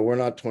you know, we're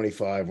not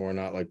 25. We're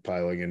not like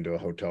piling into a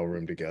hotel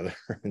room together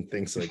and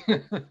things like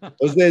that.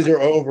 Those days are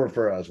over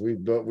for us.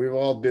 We've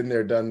all been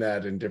there, done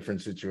that in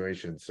different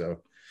situations.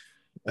 So.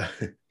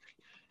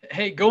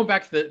 Hey, going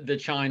back to the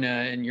China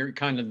and your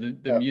kind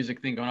of the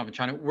music thing going on in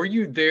China, were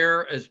you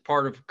there as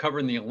part of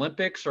covering the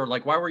Olympics, or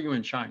like why were you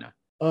in China?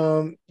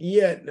 No.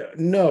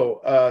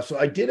 So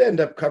I did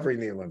end up covering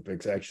the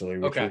Olympics actually,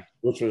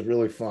 which was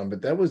really fun.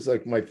 But that was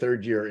like my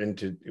third year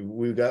into.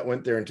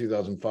 Went there in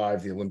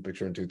 2005. The Olympics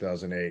were in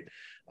 2008,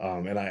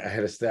 and I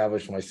had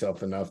established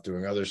myself enough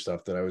doing other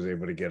stuff that I was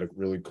able to get a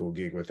really cool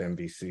gig with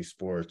NBC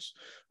Sports,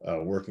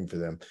 working for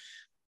them.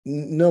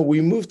 No, we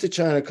moved to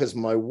China because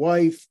my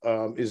wife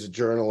is a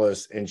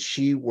journalist, and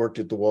she worked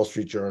at the Wall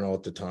Street Journal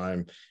at the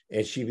time,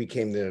 and she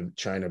became the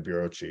China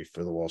bureau chief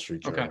for the Wall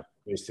Street Journal,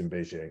 based in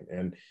Beijing.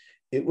 And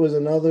it was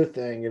another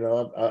thing, you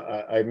know,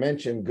 I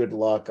mentioned good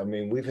luck. I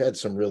mean, we've had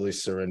some really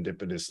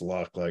serendipitous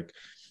luck, like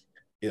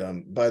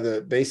by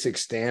the basic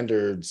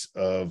standards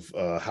of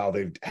how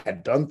they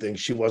had done things,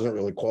 she wasn't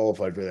really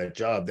qualified for that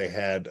job. They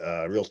had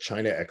real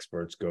China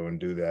experts go and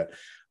do that.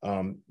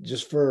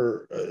 Just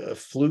for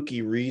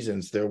fluky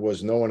reasons, there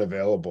was no one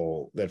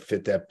available that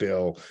fit that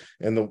bill,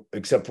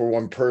 except for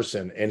one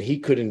person, and he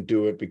couldn't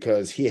do it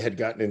because he had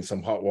gotten in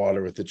some hot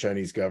water with the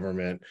Chinese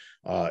government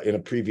in a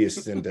previous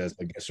stint as,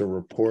 I guess, a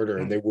reporter,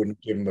 and they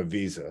wouldn't give him a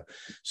visa.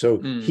 So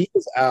he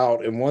was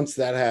out, and once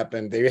that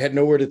happened, they had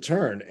nowhere to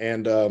turn,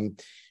 and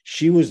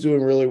she was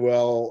doing really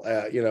well,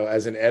 you know,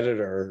 as an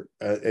editor,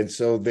 and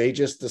so they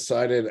just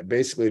decided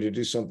basically to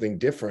do something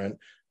different.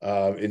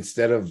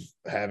 Instead of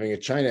having a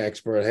China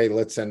expert, hey,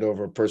 let's send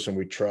over a person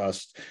we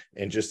trust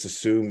and just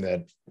assume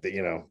that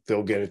you know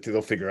they'll get it,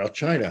 they'll figure out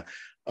China.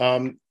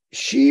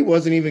 she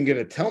wasn't even going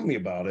to tell me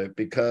about it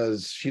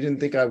because she didn't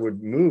think I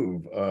would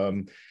move.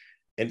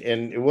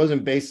 And it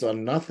wasn't based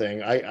on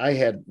nothing. I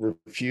had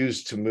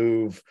refused to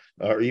move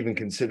or even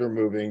consider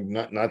moving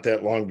not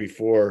that long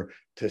before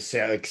to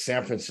San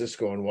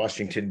Francisco and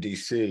Washington,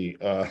 D.C.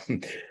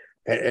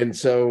 And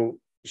so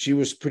she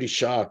was pretty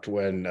shocked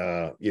when,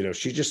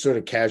 she just sort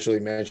of casually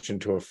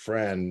mentioned to a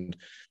friend,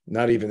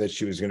 not even that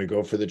she was going to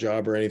go for the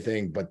job or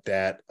anything, but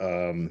that,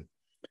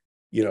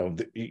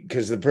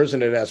 because the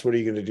person had asked, what are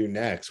you going to do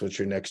next? What's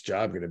your next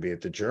job going to be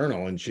at the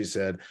Journal? And she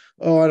said,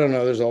 oh, I don't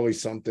know. There's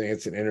always something.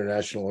 It's an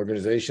international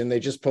organization. They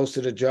just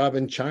posted a job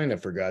in China,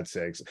 for God's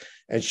sakes.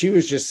 And she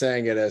was just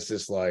saying it as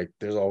this, like,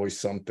 there's always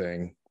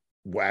something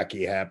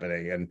wacky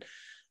happening. And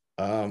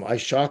I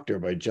shocked her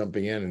by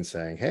jumping in and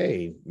saying,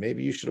 hey,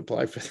 maybe you should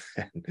apply for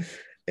that.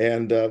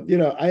 And,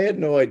 I had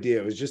no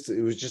idea. It was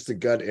just a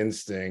gut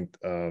instinct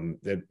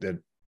that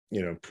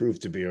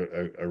proved to be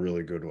a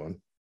really good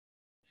one.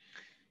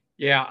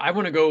 Yeah, I'm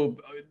going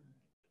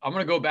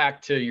to go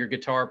back to your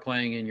guitar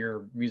playing and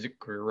your music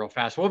career real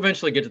fast. We'll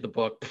eventually get to the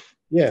book.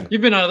 Yeah.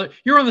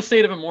 You're on the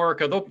State of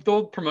Amorica.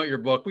 They'll promote your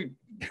book. You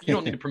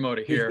don't need to promote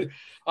it here.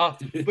 But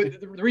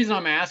the reason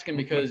I'm asking,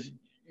 because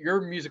your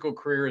musical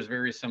career is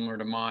very similar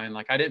to mine.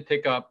 Like, I didn't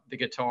pick up the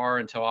guitar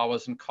until I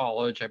was in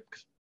college. I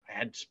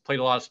had played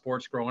a lot of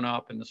sports growing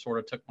up, and this sort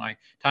of took my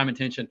time and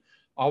attention.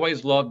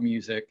 Always loved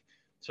music.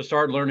 So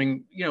started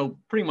learning,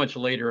 pretty much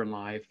later in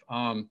life.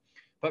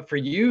 But for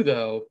you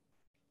though,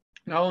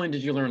 not only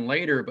did you learn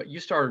later, but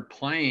you started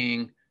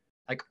playing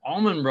like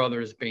Allman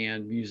Brothers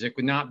band music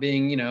with not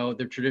being,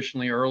 the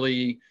traditionally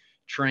early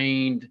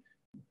trained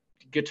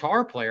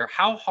guitar player.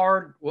 How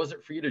hard was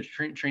it for you to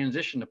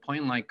transition to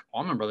playing like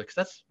Allman Brothers? Because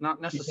that's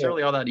not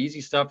necessarily all that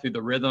easy stuff through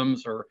the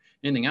rhythms or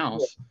anything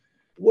else.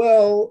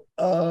 Well,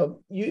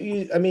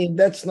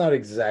 that's not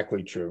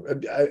exactly true.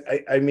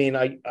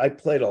 I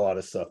played a lot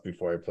of stuff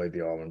before I played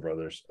the Allman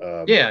Brothers.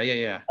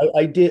 Yeah.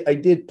 I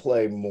did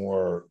play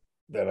more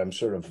that I'm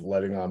sort of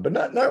letting on, but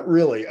not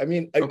really.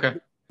 Okay.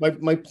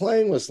 My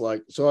playing was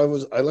like I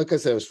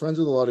said, I was friends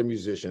with a lot of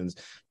musicians.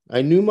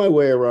 I knew my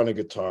way around a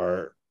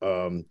guitar,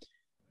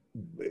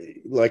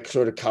 like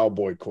sort of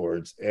cowboy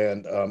chords,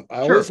 and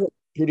I always had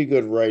pretty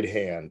good right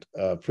hand,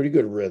 pretty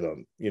good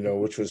rhythm,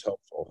 which was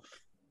helpful.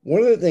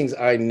 One of the things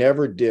I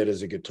never did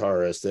as a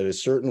guitarist that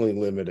is certainly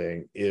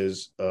limiting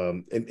is,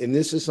 and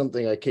this is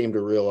something I came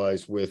to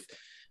realize with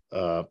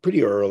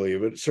pretty early,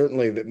 but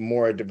certainly the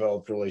more I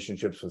developed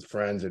relationships with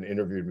friends and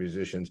interviewed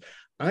musicians,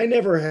 I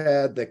never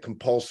had that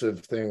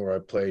compulsive thing where I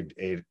played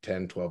 8,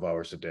 10, 12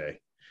 hours a day.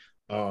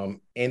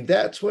 And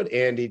that's what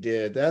Andy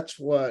did. That's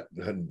what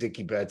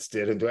Dickie Betts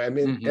did. And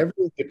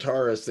every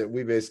guitarist that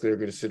we basically are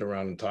going to sit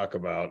around and talk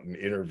about and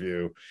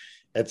interview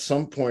at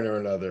some point or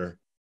another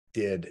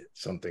did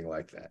something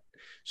like that.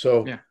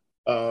 So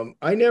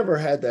I never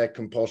had that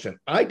compulsion.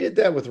 I did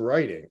that with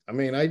writing.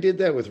 I did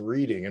that with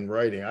reading and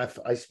writing.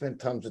 I spent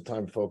tons of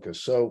time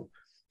focused. So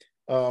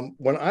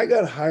when I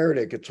got hired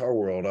at Guitar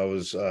World, I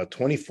was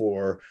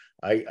 24.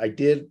 I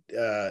did,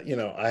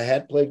 I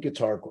had played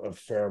guitar a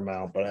fair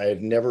amount, but I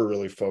had never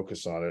really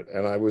focused on it.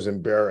 And I was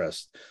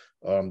embarrassed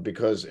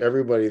because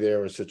everybody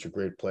there was such a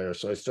great player.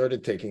 So I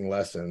started taking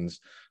lessons.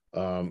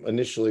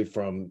 Initially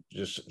from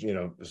just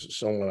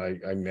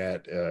someone I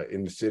met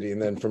in the city, and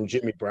then from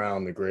Jimmy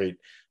Brown, the great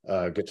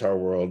Guitar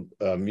World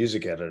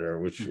music editor,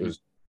 which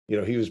was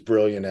he was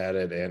brilliant at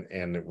it,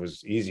 and it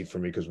was easy for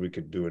me because we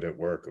could do it at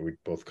work, or we'd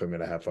both come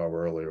in a half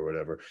hour early or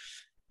whatever.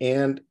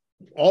 And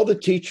all the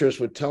teachers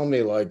would tell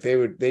me, like,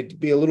 they'd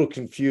be a little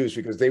confused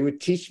because they would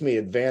teach me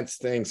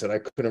advanced things that I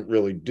couldn't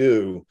really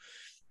do,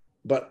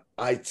 but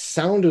I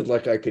sounded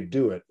like I could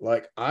do it.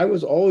 Like, I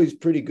was always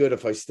pretty good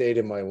if I stayed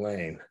in my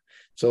lane.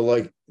 So,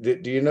 like,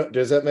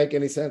 does that make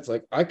any sense?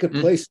 Like, I could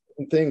play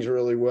some things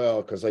really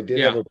well because I did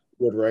have a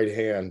good right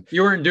hand.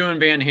 You weren't doing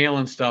Van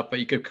Halen stuff, but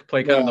you could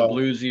play kind of the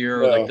bluesier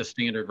or like the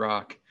standard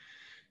rock.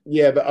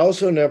 Yeah, but I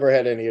also never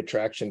had any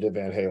attraction to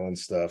Van Halen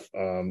stuff.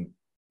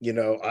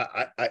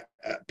 I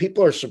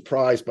people are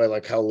surprised by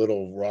like how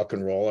little rock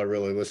and roll I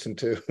really listen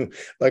to.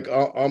 Like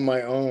on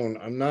my own,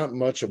 I'm not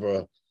much of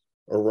a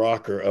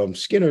rocker.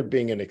 Skynyrd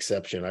being an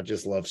exception. I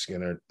just love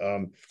Skynyrd.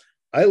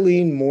 I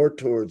lean more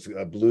towards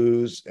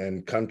blues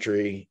and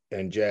country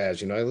and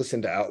jazz. I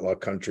listen to outlaw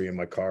country in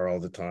my car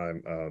all the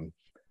time.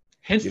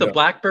 Hence the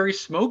Blackberry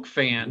Smoke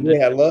fan.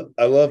 Yeah,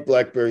 I love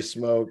Blackberry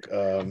Smoke.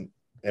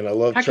 And I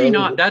love How can you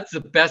not? That's the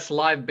best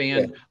live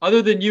band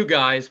other than you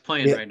guys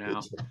playing right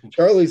now.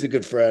 Charlie's a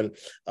good friend.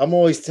 I'm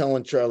always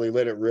telling Charlie,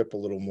 let it rip a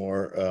little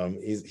more.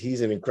 He's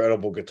an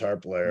incredible guitar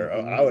player.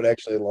 I would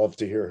actually love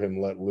to hear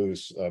him let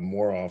loose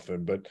more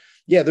often. But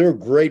yeah, they're a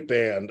great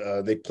band.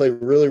 They play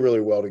really,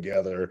 really well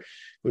together,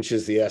 which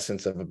is the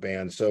essence of a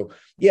band. So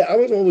yeah, I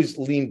would always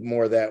lean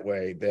more that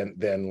way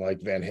than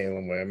like Van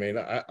Halen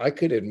way. I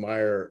could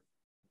admire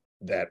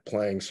that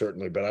playing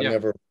certainly, but I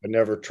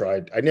never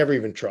tried. I never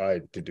even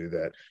tried to do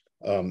that.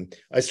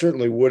 I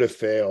certainly would have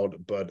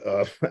failed, but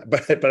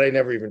I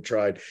never even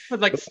tried. But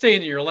like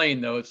staying in your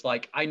lane though, it's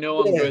like I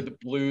know I'm good at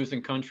blues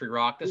and country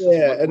rock. This is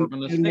what we're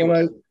going to stay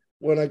with.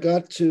 when I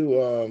got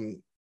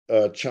to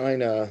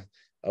China,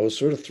 I was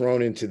sort of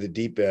thrown into the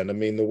deep end. I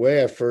mean, the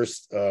way I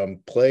first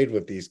played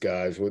with these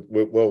guys,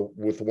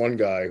 with one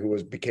guy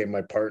who became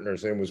my partner,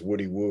 his name was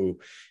Woody Wu.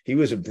 He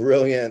was a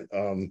brilliant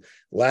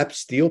lap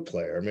steel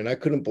player. I mean, I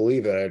couldn't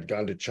believe it. I had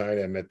gone to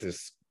China and met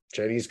this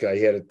Chinese guy.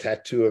 He had a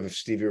tattoo of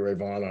Stevie Ray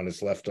Vaughan on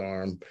his left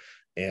arm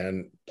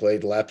and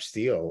played lap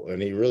steel,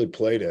 and he really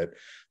played it.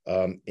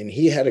 And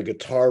he had a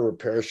guitar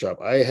repair shop.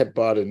 I had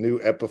bought a new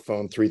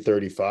Epiphone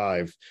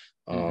 335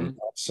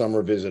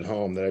 summer visit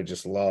home that I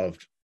just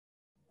loved.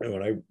 And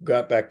when I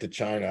got back to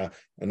China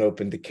and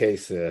opened the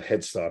case, the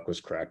headstock was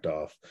cracked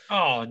off.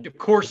 Oh, of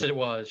course it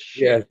was.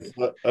 Shit.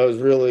 Yeah, I was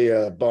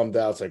really bummed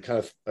out. So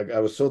I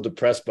was so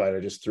depressed by it. I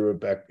just threw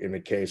it back in the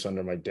case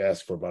under my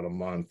desk for about a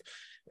month.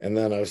 And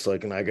then I was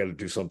like, and I got to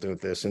do something with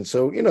this. And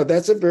so,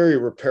 that's a very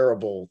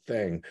repairable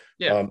thing.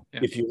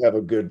 If you have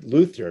a good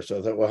luthier. So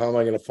I thought, well, how am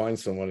I going to find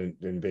someone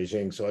in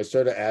Beijing? So I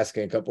started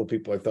asking a couple of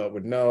people I thought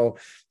would know.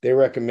 They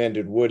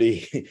recommended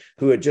Woody,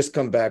 who had just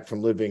come back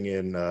from living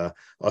in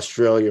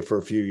Australia for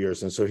a few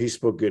years. And so he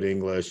spoke good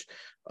English.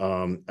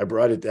 I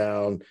brought it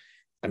down.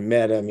 I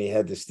met him. He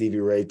had the Stevie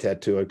Ray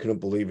tattoo. I couldn't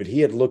believe it. He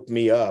had looked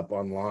me up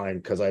online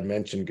because I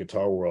mentioned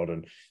Guitar World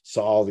and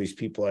saw all these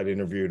people I'd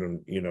interviewed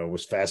and,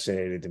 was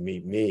fascinated to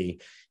meet me.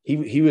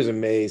 He was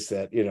amazed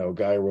that, a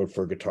guy wrote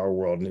for Guitar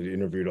World and had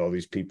interviewed all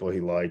these people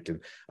he liked.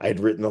 And I had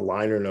written the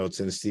liner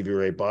notes in the Stevie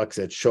Ray box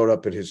that showed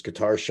up at his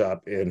guitar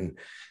shop in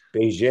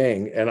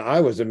Beijing. And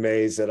I was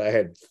amazed that I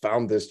had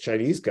found this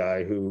Chinese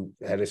guy who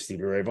had a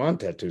Stevie Ray Vaughan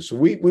tattoo. So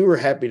we were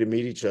happy to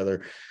meet each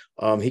other.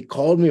 He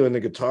called me when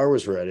the guitar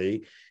was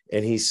ready.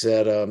 And he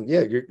said,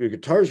 your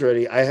guitar's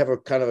ready. I have a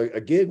kind of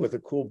a gig with a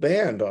cool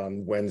band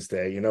on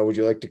Wednesday. Would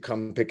you like to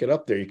come pick it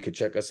up there? You could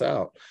check us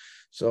out.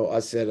 So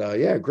I said,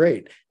 yeah,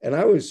 great. And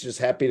I was just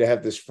happy to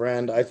have this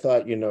friend. I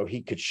thought,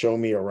 he could show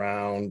me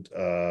around,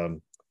 the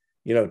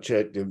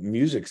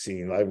music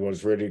scene. I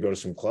was ready to go to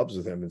some clubs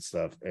with him and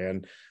stuff.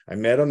 And I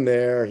met him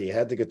there. He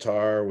had the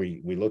guitar.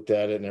 We looked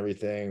at it and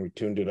everything. We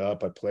tuned it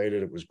up. I played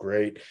it. It was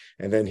great.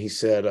 And then he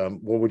said,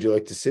 well, would you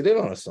like to sit in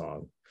on a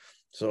song?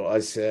 So I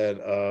said,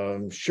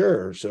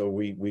 sure. So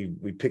we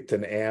picked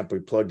an amp, we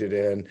plugged it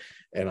in,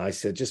 and I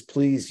said, just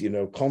please,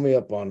 call me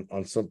up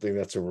on something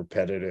that's a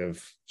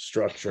repetitive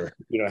structure,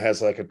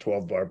 has like a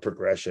 12-bar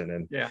progression,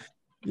 and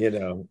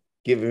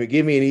give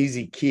me an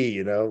easy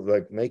key,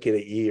 like make it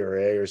an E or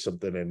A or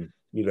something, and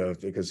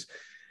because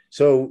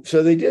so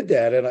they did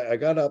that, and I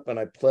got up and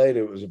I played.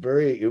 It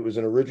was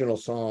an original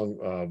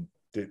song.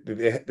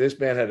 This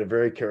band had a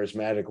very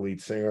charismatic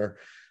lead singer.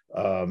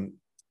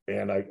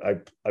 And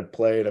I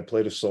played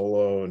a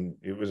solo, and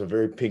it was a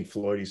very Pink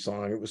Floyd-y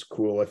song. It was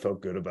cool. I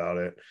felt good about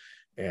it,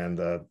 and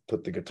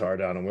put the guitar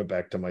down and went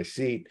back to my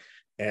seat.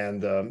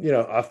 And,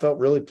 I felt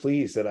really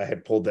pleased that I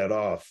had pulled that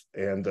off.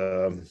 And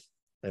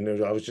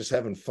I was just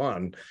having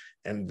fun.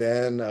 And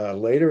then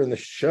later in the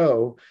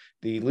show,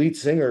 the lead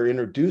singer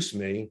introduced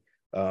me.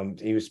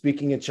 He was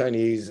speaking in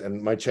Chinese,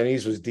 and my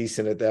Chinese was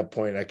decent at that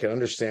point. I could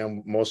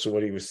understand most of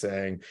what he was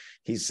saying.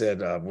 He said,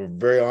 we're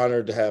very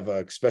honored to have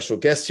a special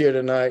guest here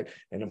tonight,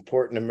 an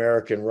important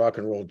American rock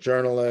and roll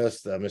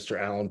journalist,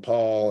 Mr. Alan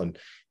Paul. And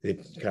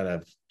they kind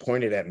of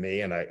pointed at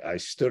me, and I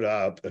stood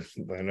up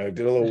and I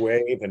did a little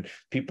wave, and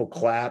people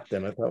clapped.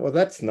 And I thought, well,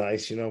 that's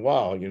nice.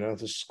 Wow,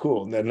 this is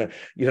cool. And then,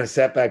 I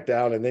sat back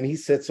down, and then he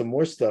said some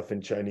more stuff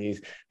in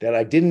Chinese that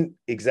I didn't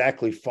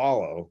exactly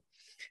follow.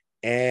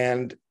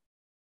 And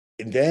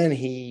then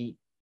he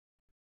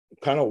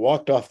kind of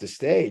walked off the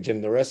stage,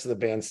 and the rest of the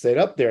band stayed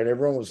up there, and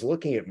everyone was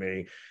looking at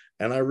me.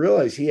 And I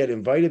realized he had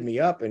invited me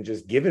up and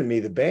just given me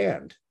the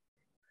band.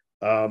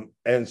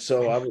 And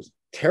so I was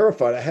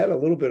terrified. I had a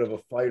little bit of a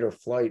fight or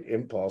flight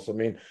impulse. I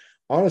mean,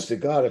 honest to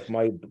God, if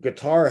my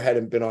guitar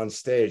hadn't been on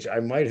stage, I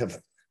might have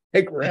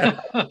ran.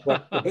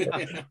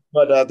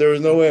 But there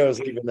was no way I was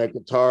leaving that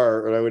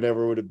guitar, and I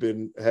would have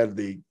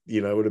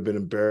been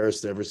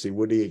embarrassed to ever see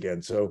Woody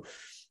again. So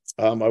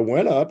I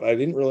went up. I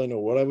didn't really know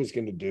what I was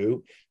going to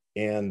do.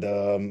 And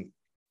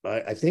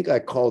I think I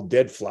called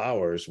Dead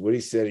Flowers. Woody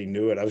said he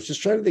knew it. I was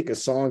just trying to think of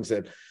songs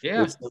that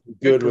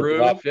good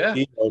groove,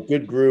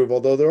 good groove.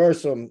 Although there are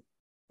some,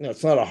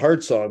 it's not a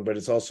hard song, but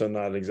it's also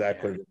not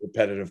exactly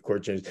repetitive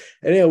chord changes.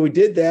 Anyhow, we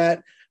did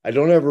that. I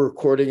don't have a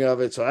recording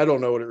of it, so I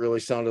don't know what it really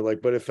sounded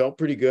like, but it felt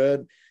pretty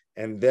good.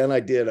 And then I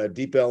did a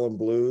Deep Ellum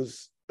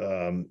Blues,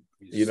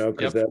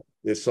 because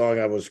this song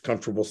I was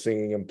comfortable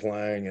singing and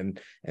playing. And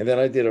then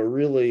I did a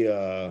really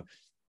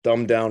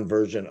dumbed down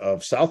version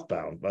of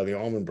Southbound by the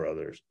Allman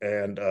Brothers.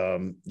 And,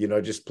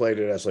 I just played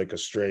it as like a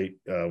straight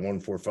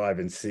 1-4-5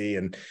 in C.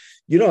 And,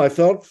 I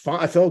felt fine.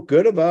 I felt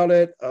good about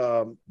it.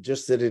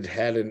 Just that it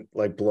hadn't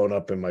like blown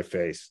up in my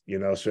face,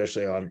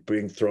 especially on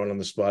being thrown on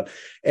the spot.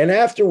 And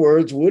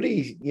afterwards,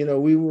 Woody,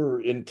 we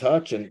were in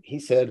touch, and he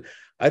said,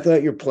 I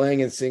thought your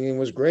playing and singing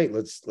was great.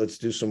 Let's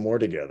do some more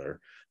together.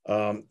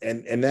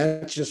 And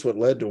that's just what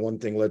led to one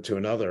thing led to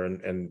another.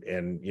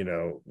 And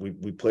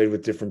we played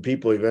with different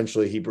people.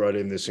 Eventually he brought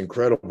in this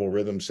incredible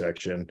rhythm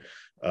section.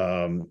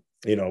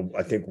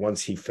 I think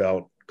once he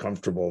felt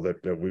comfortable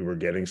that we were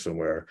getting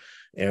somewhere,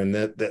 and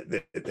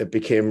that it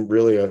became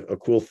really a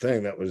cool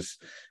thing that was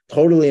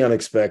totally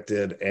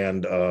unexpected.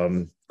 And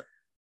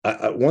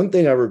one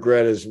thing I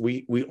regret is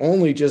we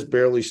only just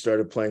barely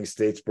started playing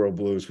Statesboro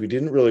Blues. We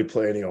didn't really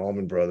play any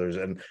Allman Brothers,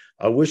 and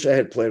I wish I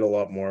had played a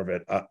lot more of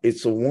it.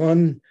 It's the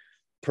one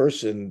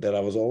person that I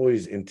was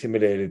always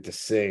intimidated to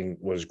sing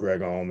was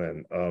Greg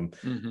Allman. I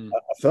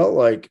felt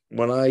like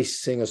when I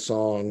sing a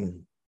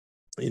song,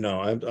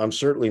 I'm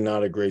certainly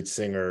not a great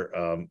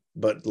singer,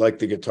 but like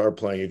the guitar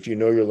playing, if you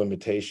know your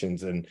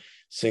limitations and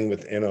sing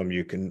within them,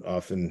 you can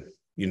often,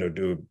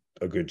 do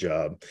a good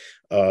job,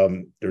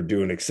 or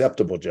do an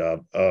acceptable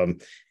job. But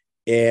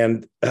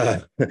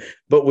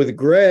with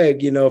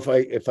Greg,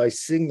 if I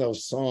sing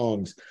those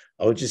songs,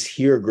 I would just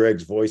hear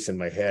Greg's voice in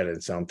my head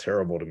and sound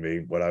terrible to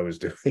me what I was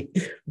doing.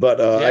 But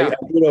I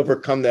did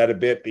overcome that a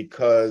bit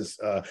because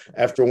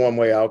after One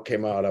Way Out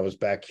came out, I was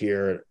back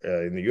here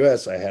in the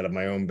US. I had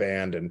my own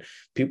band, and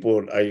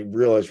people I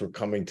realized were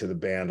coming to the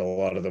band. A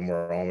lot of them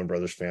were Allman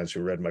Brothers fans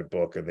who read my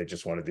book, and they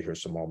just wanted to hear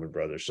some Allman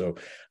Brothers. So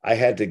I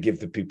had to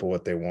give the people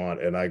what they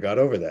want, and I got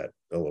over that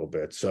a little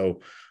bit. So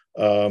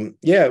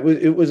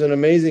it was an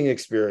amazing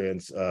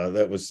experience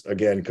that was,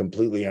 again,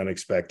 completely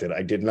unexpected.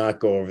 I did not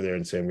go over there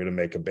and say I'm going to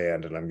make a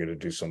band and I'm going to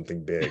do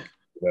something big.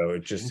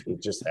 It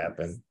just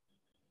happened.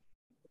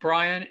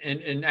 Brian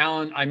and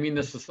Alan, I mean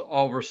this with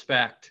all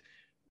respect.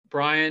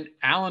 Brian,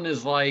 Alan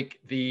is like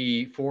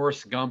the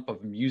Forrest Gump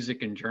of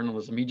music and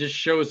journalism. He just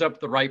shows up at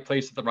the right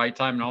place at the right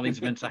time, and all these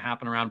events that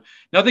happen around.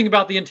 Nothing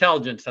about the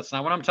intelligence. That's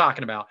not what I'm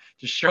talking about.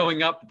 Just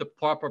showing up at the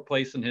proper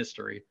place in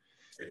history.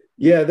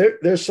 Yeah,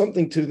 there's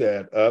something to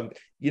that.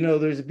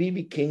 There's a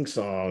B.B. King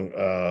song,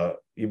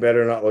 You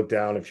Better Not Look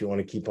Down If You Want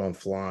to Keep on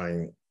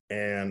Flying.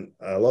 And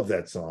I love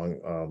that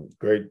song.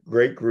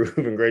 Great groove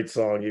and great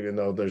song, even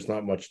though there's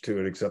not much to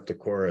it except the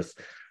chorus.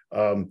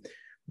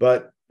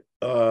 But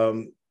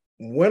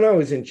when I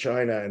was in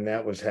China and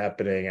that was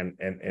happening,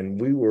 and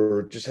we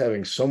were just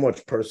having so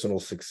much personal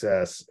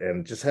success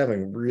and just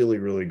having really,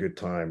 really good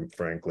time,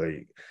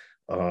 frankly,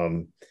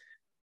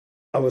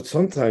 I would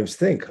sometimes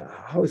think,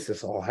 how is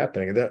this all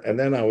happening? And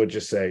then I would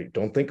just say,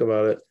 don't think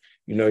about it.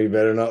 You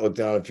better not look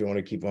down if you want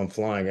to keep on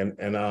flying.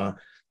 And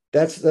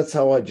that's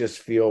how I just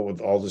feel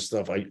with all this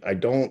stuff. I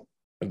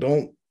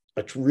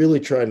really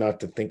try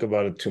not to think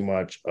about it too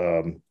much.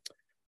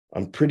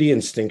 I'm pretty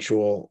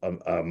instinctual.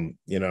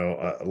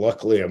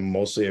 Luckily, I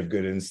mostly have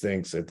good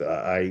instincts.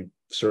 I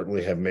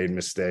certainly have made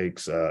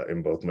mistakes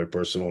in both my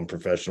personal and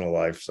professional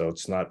life, so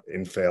it's not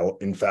infallible.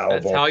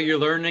 That's how you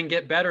learn and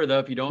get better, though.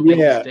 If you don't make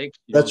mistakes,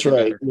 that's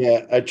right.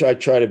 Yeah, I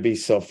try to be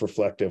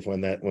self-reflective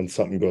when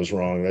something goes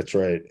wrong. That's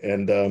right.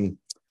 And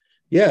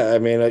I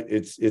mean,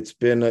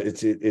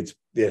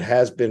 it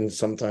has been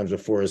sometimes a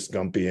Forrest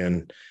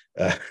Gumpian.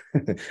 I'm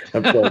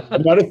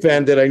not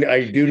offended.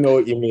 I do know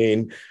what you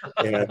mean,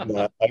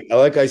 and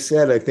like I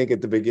said, I think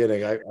at the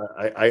beginning,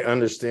 I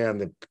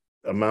understand the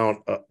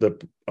amount, the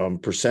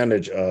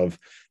percentage of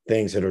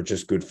things that are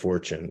just good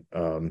fortune,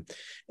 and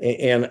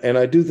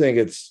I do think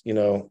it's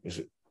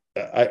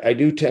I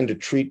do tend to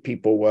treat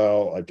people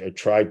well. I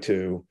try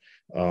to,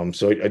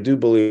 so I do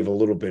believe a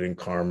little bit in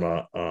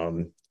karma.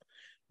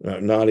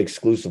 Not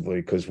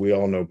exclusively, because we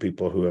all know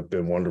people who have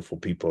been wonderful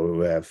people who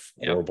have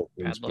horrible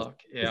things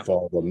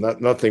befall them.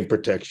 Nothing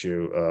protects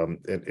you,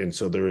 and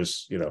so there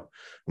is,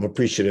 I'm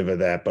appreciative of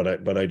that,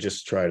 but I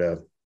just try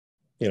to,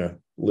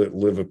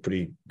 live a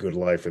pretty good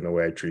life in the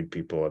way I treat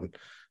people, and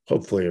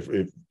hopefully,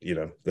 if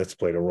that's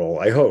played a role.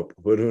 I hope,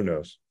 but who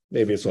knows?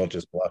 Maybe it's all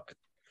just luck.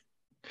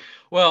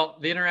 Well,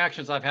 the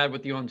interactions I've had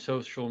with you on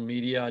social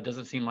media, it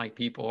doesn't seem like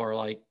people are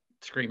like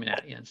screaming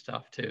at you and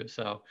stuff too.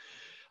 So.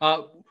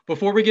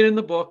 Before we get in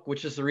the book,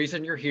 which is the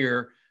reason you're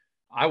here,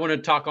 I want to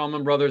talk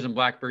Allman Brothers and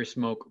Blackberry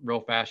Smoke real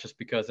fast, just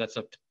because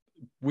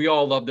we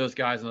all love those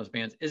guys and those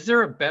bands. Is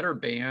there a better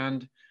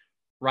band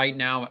right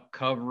now at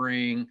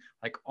covering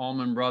like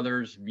Allman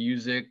Brothers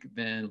music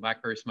than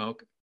Blackberry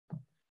Smoke?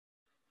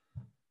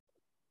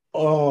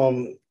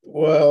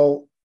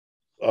 Well,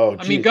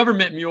 I mean,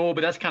 Government Mule, but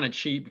that's kind of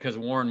cheap because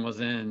Warren was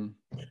in.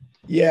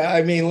 Yeah,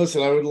 I mean,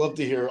 listen, I would like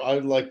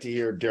to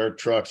hear Derek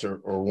Trucks or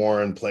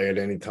Warren play at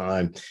any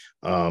time.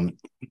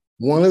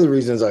 One of the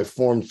reasons I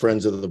formed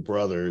Friends of the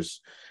Brothers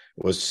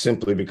was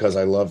simply because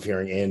I love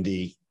hearing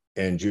Andy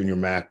and Junior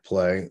Mac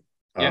play.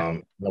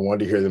 I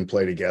wanted to hear them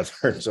play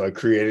together. So I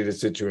created a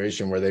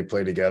situation where they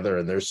play together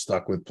and they're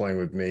stuck with playing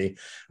with me.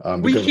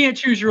 We can't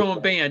choose your own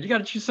band. You got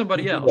to choose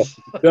somebody else.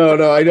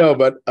 No, I know,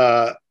 but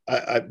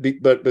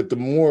but the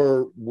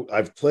more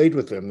I've played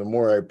with them, the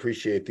more I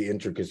appreciate the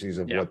intricacies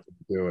of what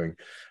they're doing.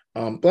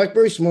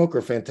 Blackberry Smoke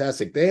are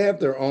fantastic. They have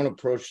their own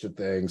approach to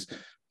things,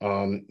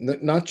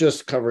 not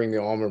just covering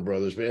the Allman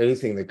Brothers, but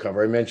anything they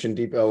cover. I mentioned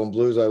Deep Ellum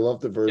Blues. I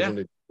love the version of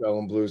Deep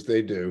Ellum Blues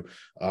they do.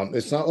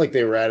 It's not like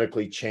they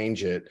radically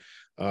change it,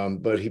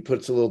 but he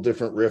puts a little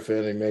different riff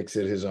in and makes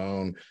it his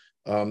own.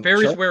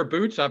 Fairies Wear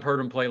Boots, I've heard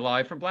him play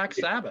live from Black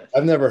Sabbath.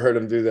 I've never heard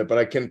him do that, but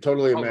I can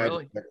totally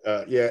imagine.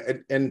 Really? Yeah,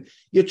 and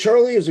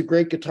Charlie is a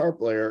great guitar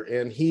player,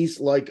 and he's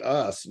like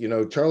us.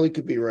 Charlie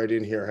could be right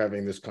in here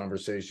having this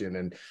conversation,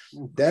 and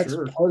that's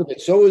part of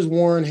it. So is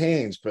Warren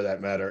Haynes, for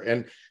that matter.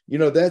 And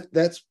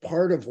that's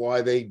part of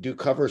why they do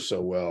cover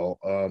so well.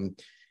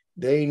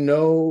 They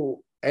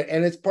know.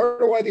 And it's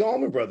part of why the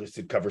Allman Brothers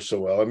did cover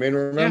so well. I mean,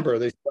 remember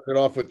they started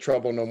off with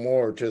 "Trouble No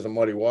More," which is a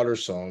Muddy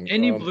Waters song.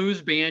 Any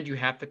blues band, you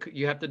have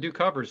to do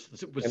covers.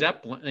 With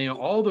Zeppelin,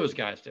 all those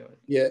guys do it.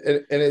 Yeah,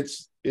 and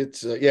it's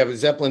but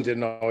Zeppelin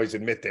didn't always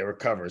admit they were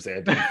covers.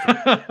 They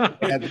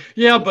had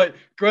yeah, but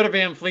Greta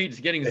Van Fleet's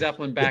getting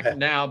Zeppelin back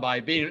now by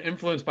being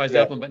influenced by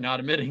Zeppelin, but not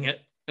admitting it.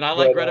 And I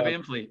like Greta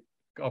Van Fleet.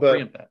 I'll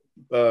preempt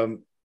that.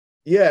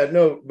 Yeah,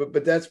 no,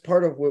 but that's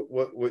part of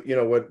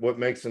what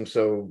makes them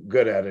so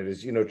good at it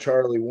is,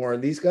 Charlie,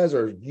 Warren, these guys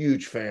are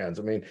huge fans.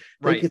 I mean,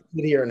 they can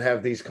sit here and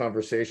have these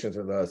conversations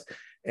with us,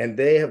 and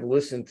they have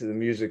listened to the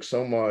music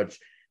so much,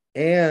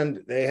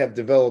 and they have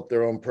developed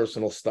their own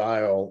personal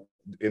style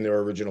in their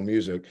original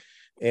music.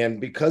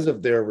 And because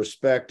of their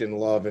respect and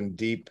love and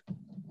deep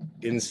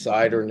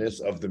insiderness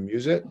of the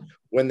music,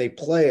 when they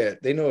play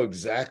it, they know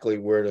exactly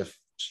where to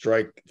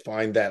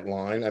find that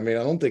line. I mean,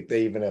 I don't think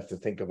they even have to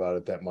think about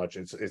it that much.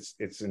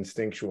 It's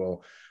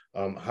instinctual,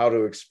 how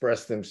to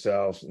express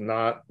themselves,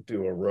 not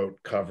do a rote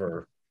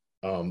cover,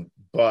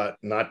 but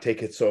not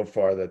take it so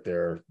far that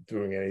they're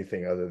doing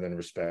anything other than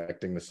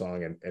respecting the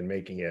song and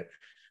making it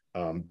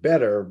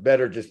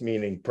better just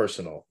meaning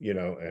personal,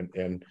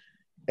 and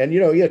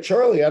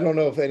Charlie, I don't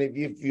know if any of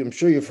you, I'm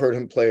sure you've heard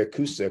him play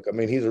acoustic. I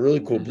mean, he's a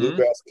really cool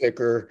bluegrass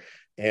kicker.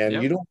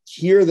 And you don't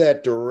hear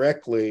that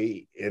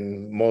directly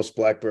in most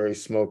Blackberry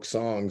Smoke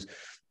songs,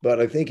 but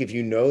I think if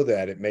you know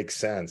that, it makes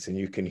sense and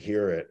you can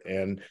hear it.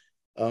 And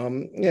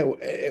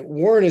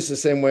Warren is the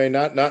same way,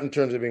 not in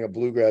terms of being a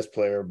bluegrass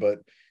player, but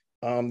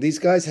these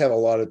guys have a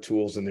lot of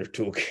tools in their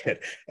toolkit,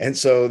 and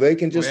so they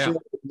can just throw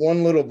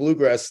one little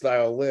bluegrass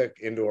style lick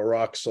into a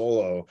rock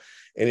solo.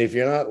 And if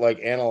you're not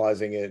like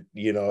analyzing it,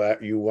 you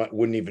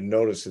wouldn't even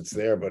notice it's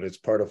there, but it's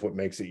part of what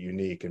makes it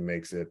unique and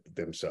makes it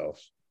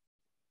themselves.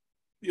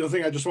 The other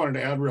thing I just wanted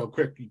to add real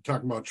quick, you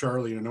talking about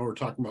Charlie, I know we're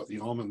talking about the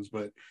Allmans,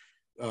 but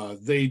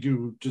they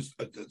do just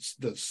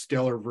the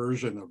stellar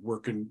version of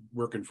working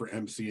for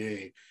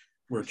MCA,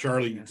 where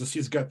Charlie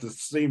he's got the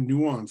same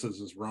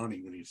nuances as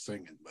Ronnie when he's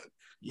singing. But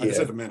I just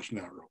had to mention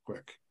that real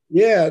quick.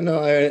 Yeah,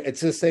 no,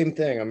 it's the same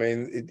thing. I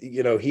mean,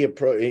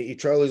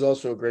 Charlie's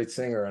also a great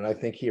singer, and I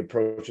think he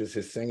approaches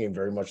his singing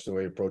very much the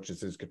way he approaches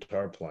his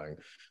guitar playing,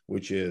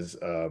 which is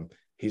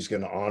he's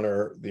going to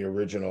honor the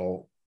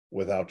original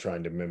without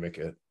trying to mimic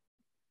it.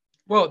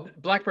 Well,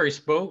 Blackberry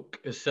Smoke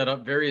is set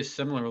up very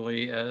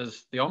similarly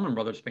as the Allman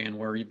Brothers Band,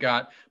 where you've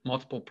got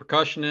multiple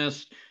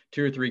percussionists,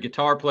 2 or 3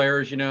 guitar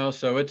players,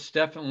 so it's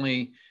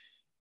definitely,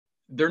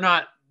 they're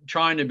not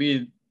trying to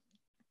be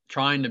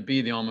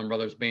the Allman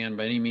Brothers Band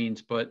by any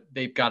means, but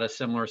they've got a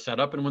similar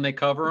setup. And when they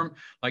cover them,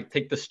 like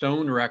take the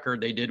Stone record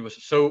they did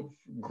was so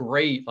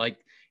great, like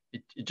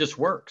it just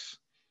works.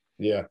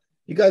 Yeah.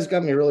 You guys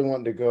got me really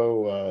wanting to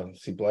go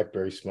see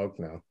Blackberry Smoke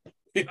now.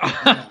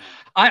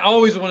 I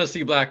always want to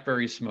see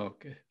Blackberry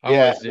Smoke. I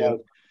always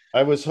do.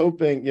 I was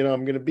hoping,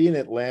 I'm going to be in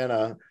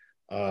Atlanta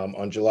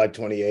on July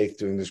 28th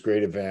doing this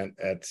great event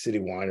at City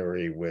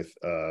Winery with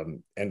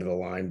End of the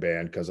Line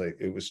band, because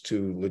it was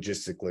too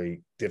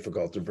logistically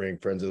difficult to bring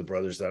Friends of the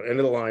Brothers down. End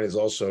of the Line is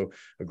also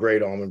a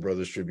great Allman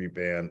Brothers tribute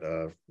band.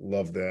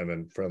 Love them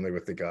and friendly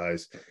with the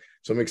guys.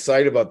 So I'm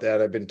excited about that.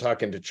 I've been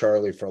talking to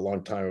Charlie for a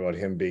long time about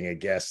him being a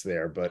guest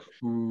there, but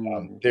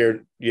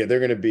they're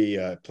going to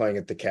be playing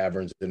at the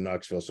Caverns in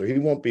Knoxville, so he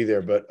won't be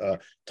there. But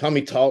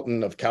Tommy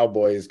Talton of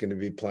Cowboy is going to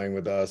be playing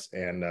with us,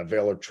 and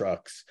Valor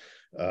Trucks,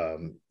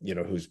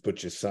 who's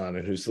Butch's son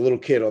and who's the little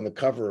kid on the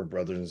cover of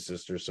Brothers and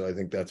Sisters. So I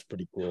think that's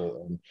pretty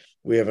cool. And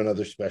we have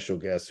another special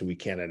guest who we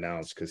can't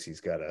announce because he's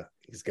got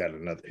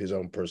his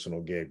own personal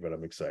gig, but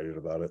I'm excited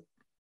about it.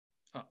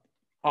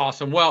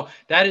 Awesome. Well,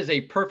 that is a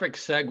perfect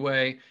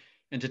segue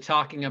into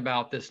talking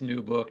about this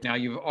new book. Now,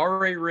 you've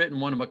already written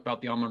one book about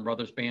the Allman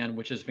Brothers Band,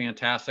 which is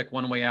fantastic.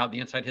 One Way Out,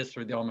 the Inside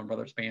History of the Allman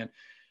Brothers Band.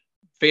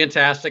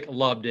 Fantastic.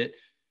 Loved it.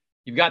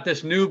 You've got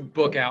this new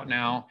book out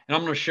now, and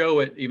I'm going to show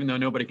it, even though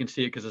nobody can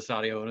see it because it's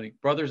audio.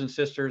 Brothers and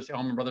Sisters, the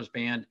Allman Brothers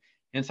Band,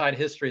 Inside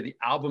History, the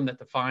album that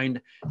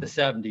defined the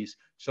 70s.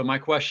 So my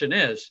question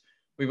is,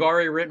 we've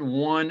already written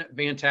one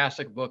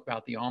fantastic book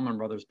about the Allman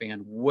Brothers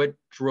Band. What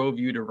drove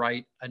you to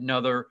write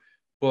another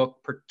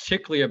book,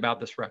 particularly about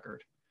this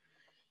record?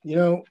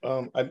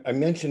 I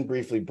mentioned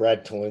briefly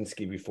Brad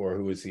Tolinski before,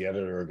 who was the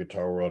editor of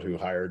Guitar World, who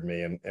hired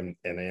me, and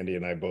Andy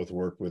and I both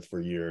worked with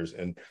for years.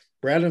 And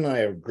Brad and I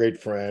are great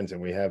friends,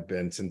 and we have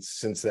been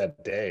since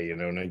that day,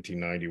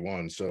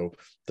 1991. So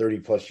 30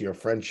 plus year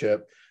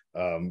friendship,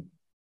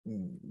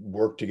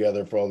 worked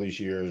together for all these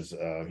years.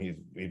 We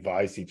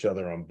advised each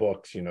other on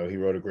books. He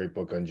wrote a great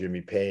book on Jimmy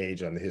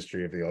Page, on the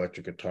history of the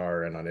electric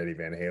guitar, and on Eddie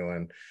Van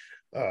Halen.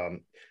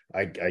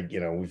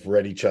 We've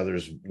read each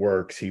other's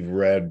works. He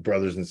read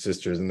Brothers and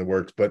Sisters in the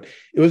works, but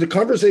it was a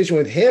conversation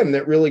with him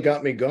that really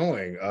got me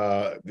going.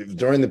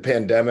 During the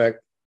pandemic,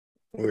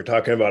 we were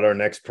talking about our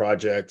next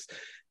projects,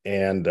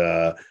 and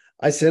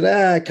I said,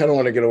 I kind of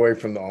want to get away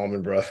from the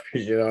Allman Brothers.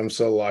 I'm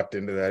so locked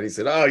into that. He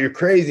said, oh, you're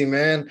crazy,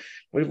 man.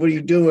 What are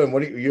you doing?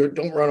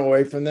 Don't run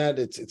away from that.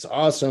 It's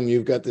awesome.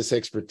 You've got this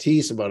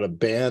expertise about a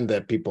band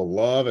that people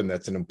love, and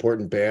that's an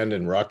important band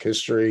in rock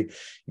history.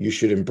 You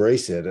should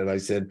embrace it. And I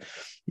said,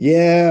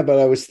 yeah, but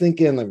I was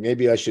thinking like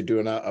maybe I should do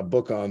a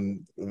book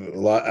on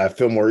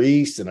Fillmore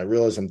East, and I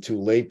realized I'm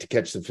too late to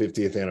catch the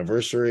 50th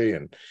anniversary.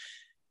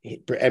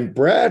 And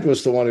Brad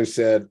was the one who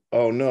said,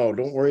 oh, no,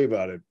 don't worry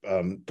about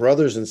it.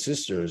 Brothers and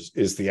Sisters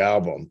is the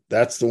album.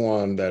 That's the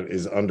one that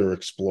is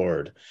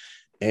underexplored.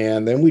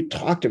 And then we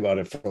talked about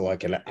it for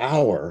like an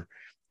hour.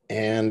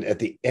 And at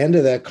the end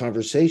of that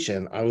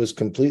conversation, I was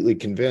completely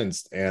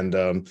convinced.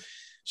 And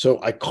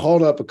so I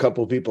called up a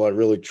couple of people I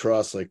really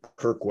trust, like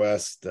Kirk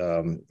West,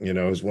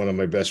 who's one of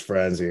my best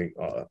friends, a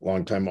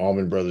longtime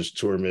Allman Brothers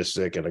tour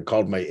mystic. And I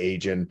called my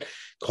agent,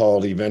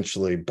 called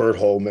eventually Bert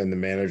Holman, the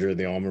manager of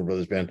the Allman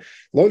Brothers band.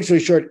 Long story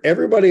short,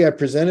 everybody I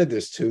presented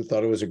this to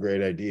thought it was a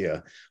great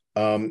idea.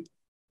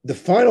 The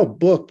final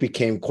book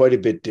became quite a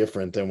bit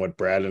different than what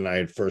Brad and I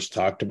had first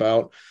talked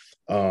about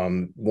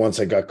once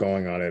I got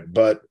going on it.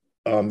 But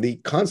the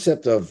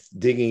concept of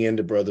digging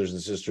into Brothers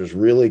and Sisters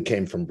really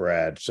came from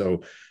Brad.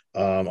 So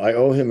I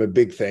owe him a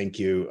big thank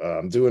you.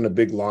 I'm doing a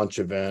big launch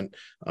event.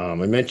 I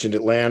mentioned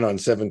Atlanta on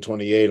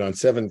 7/28. On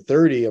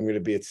 7/30, I'm going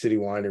to be at City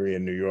Winery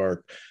in New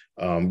York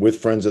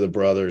with Friends of the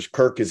Brothers.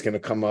 Kirk is going to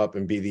come up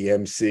and be the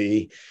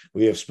MC.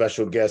 We have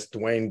special guest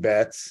Dwayne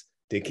Betts,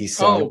 Dickie's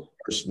son,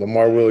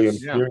 Lamar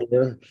Williams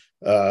Jr.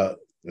 I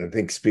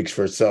think speaks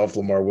for itself.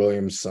 Lamar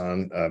Williams'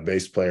 son,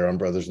 bass player on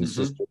Brothers and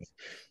Sisters.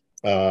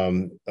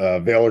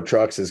 Baylor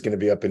Trucks is going to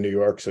be up in New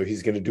York, so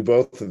he's going to do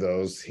both of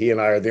those. He and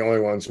I are the only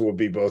ones who will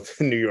be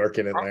both in New York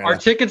and Atlanta. Are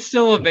tickets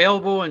still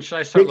available? And should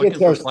I start looking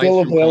for flights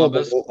from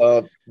Columbus?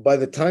 By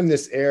the time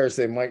this airs,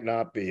 they might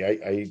not be.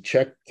 I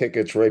checked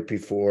tickets right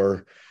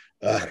before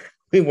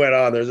we went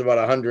on. There's about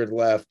 100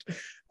 left,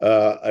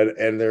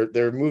 and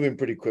they're moving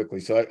pretty quickly.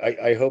 So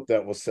I hope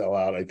that will sell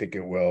out. I think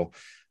it will.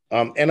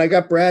 And I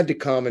got Brad to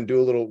come and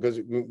do a little, because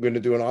we're going to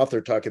do an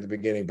author talk at the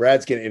beginning.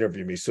 Brad's going to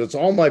interview me. So it's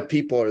all my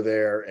people are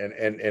there.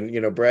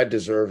 And Brad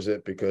deserves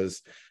it,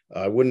 because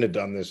I wouldn't have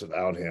done this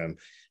without him.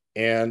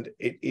 And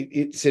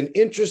it's an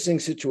interesting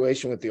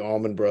situation with the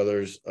Allman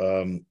Brothers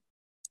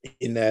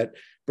in that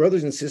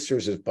Brothers and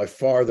Sisters is by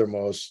far their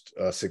most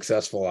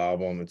successful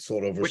album. It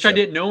sold over. Which I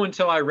didn't know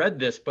until I read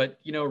this, but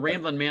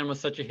Ramblin' Man was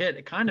such a hit.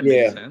 It kind of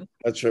made sense.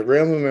 That's right.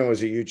 Ramblin' Man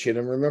was a huge hit.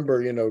 And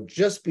remember,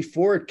 just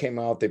before it came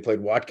out, they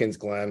played Watkins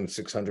Glen,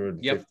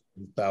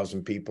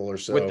 650,000 people or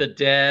so. With the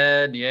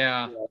Dead,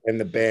 and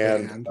the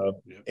band,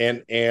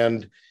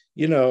 and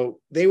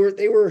they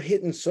were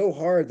hitting so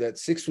hard that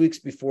 6 weeks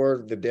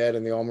before the Dead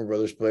and the Allman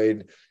Brothers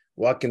played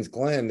Watkins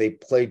Glen, they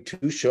played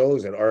 2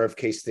 shows at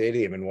RFK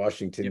Stadium in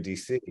Washington,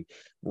 D.C.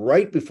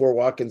 Right before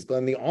Watkins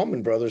Glen, the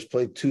Allman Brothers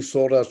played 2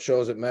 sold-out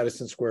shows at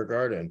Madison Square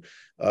Garden.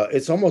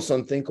 It's almost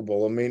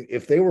unthinkable. I mean,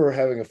 if they were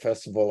having a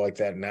festival like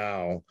that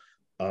now,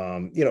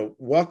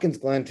 Watkins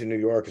Glen to New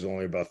York is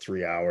only about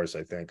 3 hours,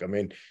 I think. I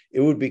mean, it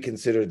would be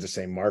considered the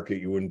same market.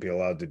 You wouldn't be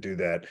allowed to do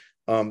that.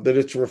 But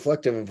it's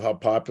reflective of how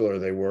popular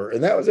they were.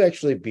 And that was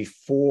actually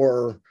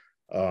before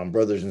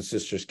Brothers and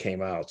Sisters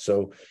came out.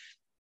 So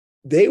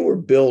they were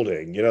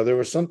building, there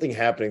was something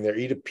happening there.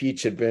 Eat a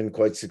Peach had been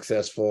quite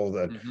successful.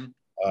 That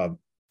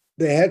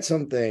they had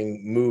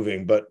something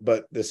moving, but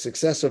the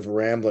success of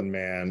Ramblin'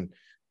 Man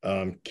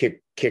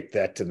kicked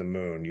that to the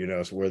moon,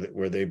 so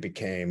where they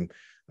became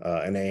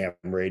an AM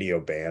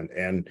radio band.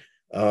 And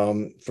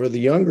for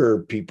the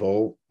younger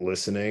people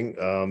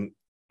listening,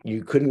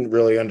 you couldn't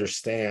really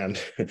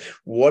understand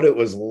what it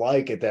was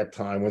like at that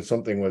time when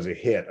something was a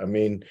hit. I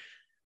mean,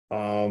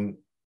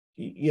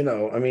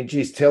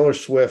 geez, Taylor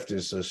Swift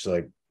is just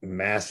like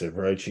massive,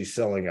 right? She's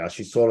selling out.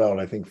 She sold out,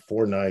 I think,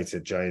 4 nights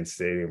at Giant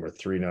Stadium or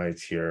 3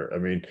 nights here. I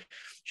mean,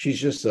 she's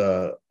just,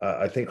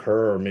 I think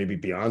her or maybe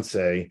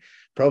Beyonce,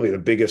 probably the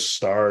biggest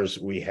stars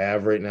we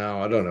have right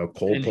now. I don't know,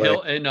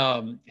 Coldplay.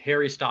 And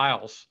Harry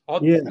Styles.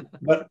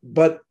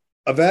 But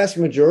a vast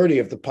majority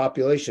of the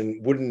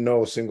population wouldn't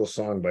know a single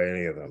song by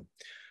any of them.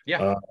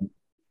 Yeah.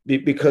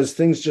 Because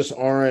things just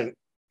aren't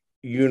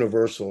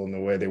universal in the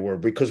way they were,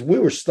 because we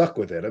were stuck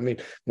with it. I mean,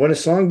 when a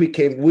song we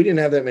didn't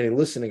have that many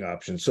listening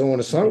options. So when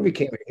a song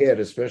became a hit,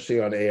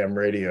 especially on AM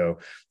radio,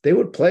 they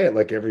would play it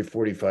like every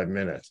 45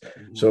 minutes.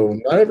 So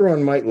not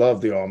everyone might love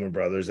the Allman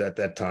Brothers at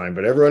that time,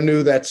 but everyone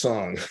knew that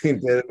song.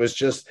 It was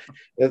just,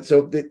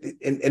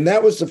 and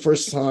that was the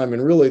first time,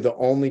 and really the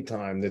only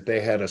time, that they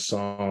had a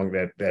song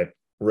that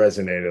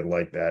resonated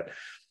like that.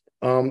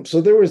 So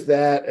there was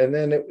that, and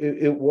then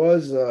it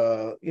was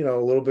a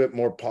little bit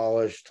more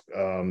polished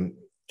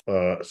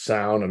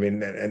sound. I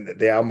mean, and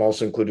the album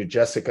also included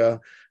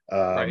Jessica,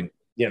 right.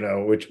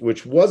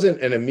 Which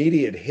wasn't an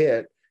immediate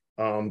hit,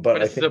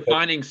 But I it's a think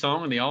defining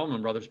song in the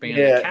Allman Brothers Band,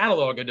 yeah, a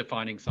catalog of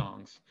defining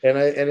songs. and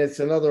it's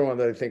another one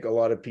that I think a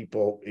lot of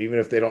people, even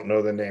if they don't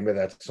know the name of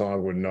that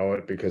song, would know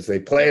it because they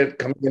play it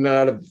coming in and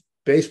out of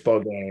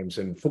baseball games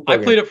and football I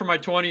games. played it for my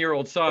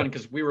 20-year-old son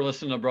because we were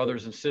listening to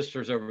Brothers and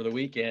Sisters over the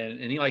weekend,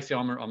 and he likes the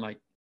Allman. I'm like,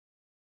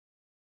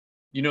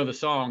 you know the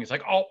song? He's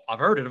like, oh, I've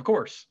heard it, of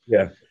course.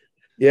 Yeah.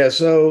 Yeah,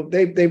 so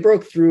they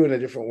broke through in a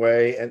different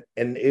way,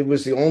 and it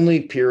was the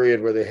only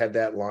period where they had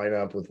that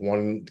lineup with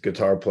one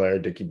guitar player,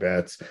 Dickie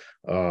Betts,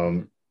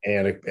 and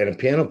a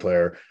piano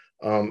player.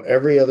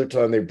 Every other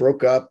time they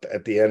broke up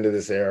at the end of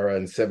this era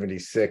in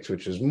 '76,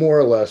 which is more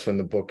or less when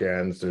the book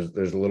ends.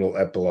 There's a little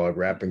epilogue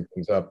wrapping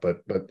things up,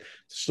 but the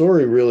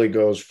story really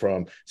goes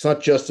from, it's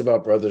not just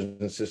about brothers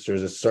and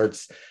sisters. It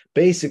starts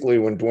basically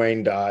when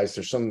Duane dies.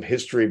 There's some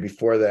history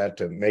before that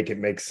to make it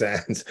make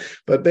sense,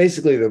 but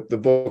basically the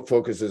book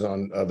focuses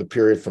on the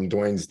period from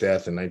Duane's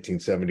death in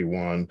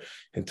 1971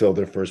 until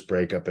their first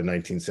breakup in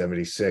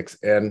 1976.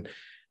 And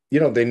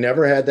they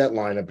never had that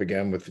lineup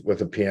again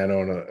with a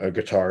piano and a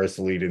guitar as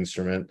the lead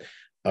instrument.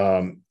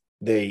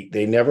 They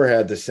never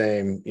had the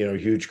same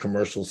huge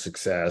commercial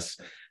success,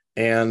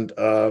 and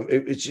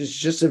it's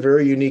just a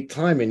very unique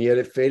time, and yet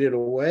it faded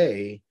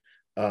away.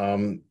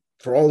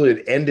 For all that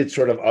it ended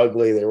sort of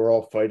ugly, they were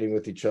all fighting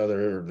with each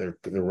other.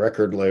 The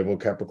record label,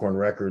 Capricorn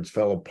Records,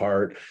 fell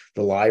apart.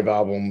 The live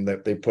album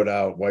that they put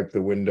out, Wipe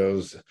the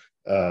Windows,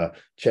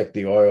 Check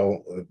the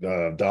Oil,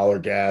 Dollar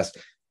Gas,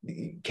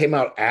 came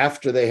out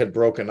after they had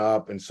broken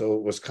up, and so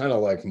it was kind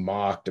of like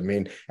mocked. I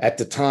mean, at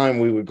the time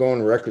we would go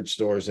in record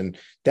stores, and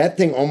that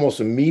thing almost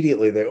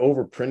immediately they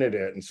overprinted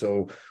it, and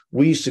so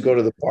we used to go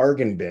to the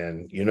bargain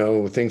bin.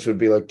 Things would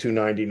be like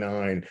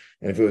 $2.99, and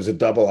if it was a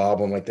double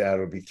album like that, it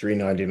would be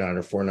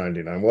 $3.99 or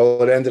 $4.99.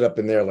 Well, it ended up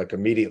in there like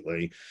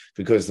immediately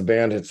because the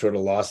band had sort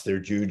of lost their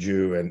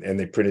juju, and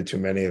they printed too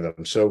many of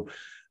them. So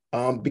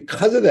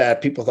because of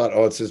that, people thought,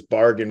 oh, it's this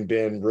bargain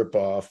bin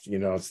ripoff.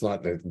 It's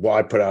not that.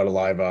 Why put out a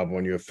live album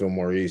when you have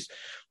Fillmore East?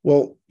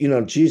 Well,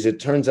 geez, it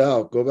turns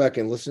out, go back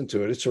and listen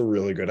to it. It's a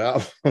really good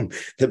album.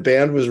 The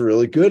band was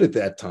really good at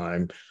that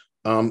time.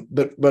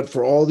 But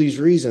for all these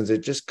reasons, it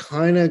just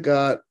kind of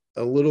got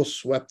a little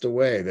swept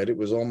away, that it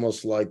was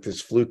almost like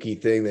this fluky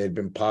thing. They had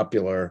been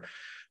popular.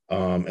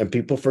 And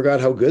people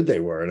forgot how good they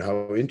were and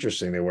how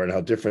interesting they were and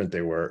how different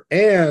they were.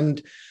 And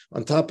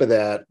on top of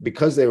that,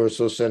 because they were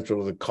so central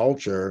to the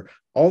culture,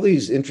 all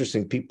these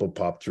interesting people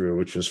popped through,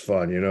 which was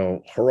fun.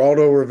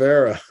 Geraldo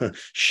Rivera,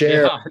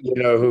 Cher,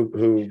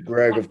 who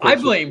Greg, of course.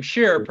 I blame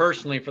Cher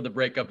personally for the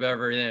breakup of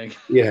everything.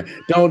 Yeah,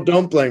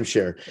 don't blame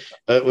Cher.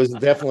 It was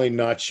definitely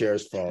not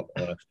Cher's fault.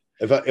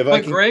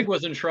 Greg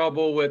was in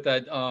trouble with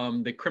that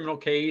the criminal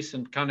case,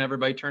 and kind of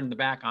everybody turned the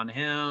back on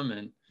him.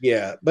 And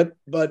yeah, but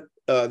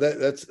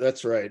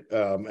that's right.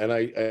 And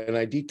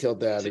I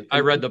detailed that. I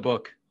read the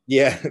book.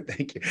 Yeah,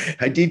 thank you.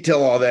 I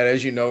detail all that,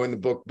 as you know, in the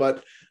book.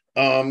 But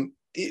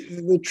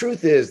the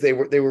truth is, they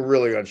were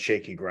really on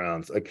shaky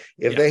grounds. Like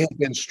if they had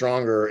been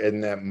stronger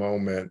in that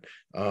moment,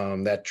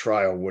 that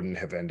trial wouldn't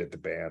have ended the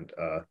band.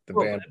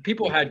 Band.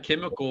 People had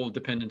chemical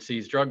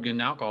dependencies, drug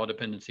and alcohol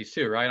dependencies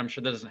too, right? I'm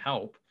sure that doesn't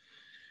help.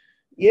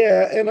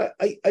 Yeah, and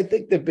I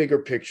think the bigger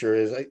picture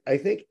is I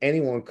think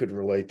anyone could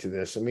relate to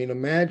this. I mean,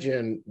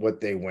 imagine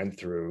what they went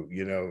through.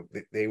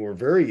 They were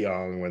very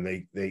young when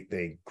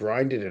they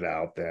grinded it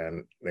out.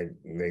 Then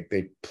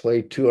they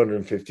played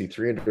 250,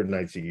 300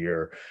 nights a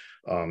year.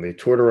 They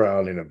toured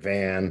around in a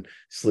van,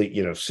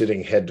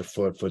 sitting head to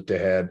foot, foot to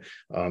head.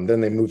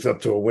 Then they moved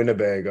up to a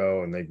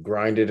Winnebago and they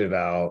grinded it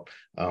out.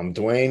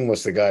 Duane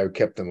was the guy who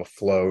kept them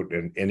afloat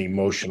and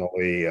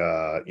emotionally,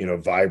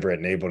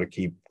 vibrant and able to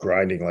keep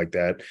grinding like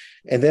that.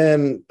 And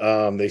then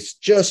they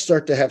just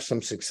start to have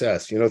some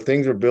success.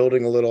 Things are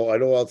building a little. I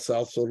know Out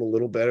South sold a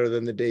little better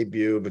than the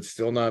debut, but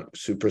still not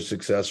super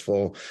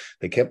successful.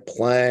 They kept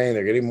playing.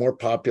 They're getting more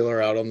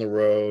popular out on the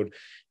road.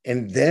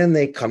 And then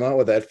they come out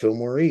with that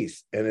Fillmore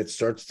East, and it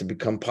starts to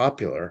become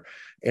popular.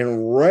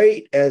 And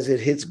right as it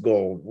hits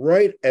gold,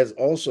 right as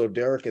also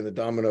Derek and the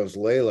Dominoes'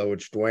 Layla,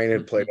 which Duane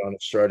had played on,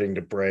 is starting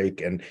to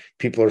break, and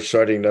people are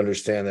starting to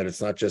understand that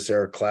it's not just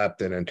Eric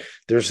Clapton. And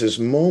there's this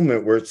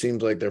moment where it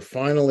seems like they're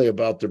finally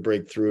about to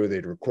break through.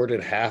 They'd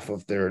recorded half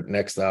of their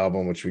next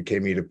album, which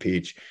became Eat a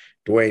Peach.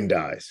 Duane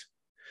dies.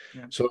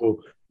 Yeah.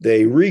 So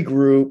they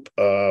regroup.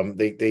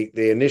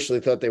 They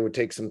initially thought they would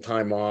take some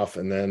time off,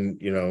 and then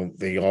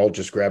they all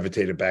just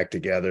gravitated back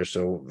together.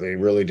 So they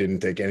really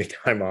didn't take any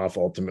time off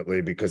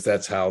ultimately, because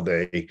that's how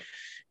they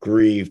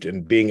grieved.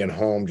 And being at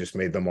home just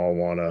made them all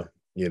want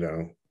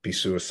to be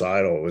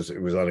suicidal.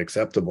 It was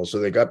unacceptable. So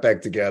they got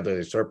back together.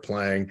 They start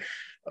playing.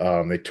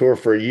 They tour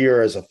for a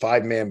year as a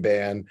 5-man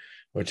band,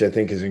 which I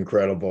think is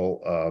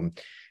incredible.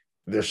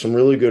 There's some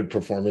really good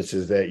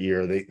performances that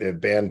year. The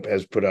band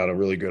has put out a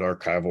really good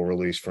archival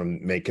release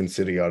from Macon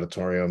City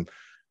Auditorium.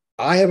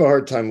 I have a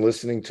hard time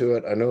listening to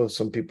it. I know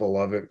some people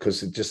love it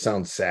because it just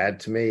sounds sad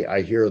to me.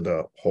 I hear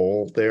the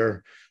hole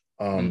there.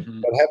 But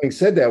having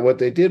said that, what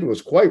they did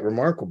was quite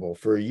remarkable.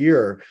 For a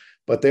year,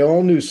 but they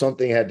all knew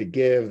something had to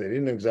give. They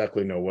didn't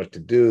exactly know what to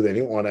do. They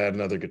didn't want to add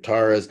another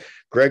guitarist.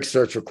 Greg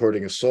starts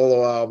recording a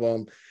solo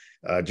album.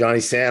 Johnny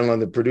Sandlin,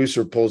 the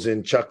producer, pulls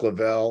in Chuck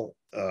Leavell,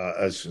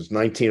 as his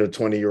 19 or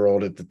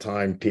 20-year-old at the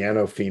time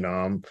piano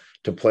phenom,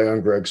 to play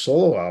on Greg's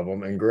solo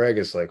album. And Greg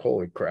is like,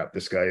 holy crap,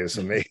 this guy is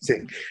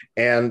amazing.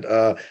 And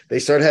they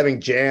start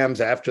having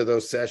jams after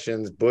those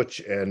sessions.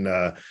 Butch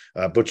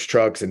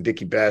Trucks and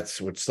Dickie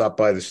Betts would stop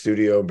by the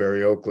studio.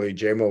 Barry Oakley,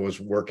 J-Mo was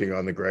working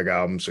on the Greg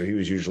album, so he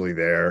was usually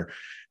there.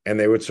 And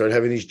they would start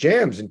having these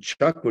jams, and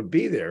Chuck would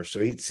be there. So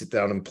he'd sit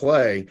down and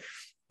play.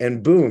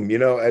 And boom,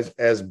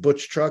 as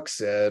Butch Trucks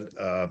said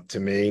to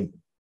me,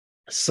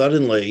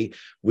 suddenly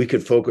we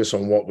could focus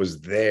on what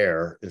was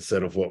there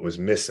instead of what was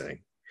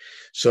missing.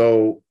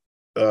 So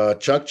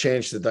Chuck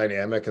changed the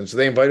dynamic, and so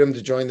they invite him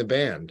to join the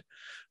band.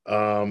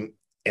 And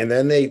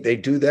then they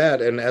do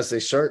that, and as they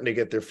starting to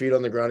get their feet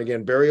on the ground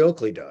again, Barry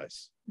Oakley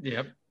dies.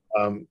 Yep.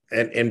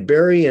 And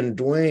Barry and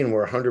Duane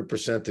were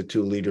 100% the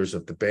two leaders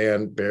of the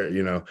band. Barry,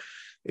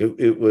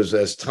 it was,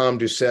 as Tom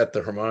Doucette,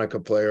 the harmonica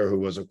player who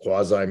was a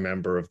quasi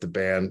member of the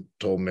band,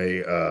 told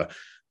me,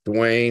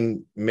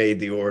 Duane made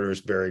the orders,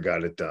 Barry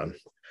got it done.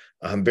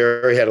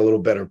 Barry had a little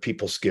better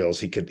people skills.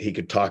 He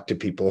could talk to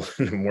people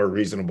in a more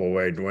reasonable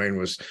way. Duane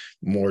was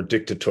more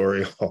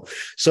dictatorial.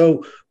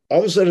 So all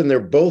of a sudden they're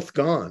both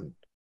gone.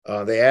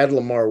 They add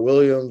Lamar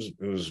Williams,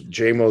 who's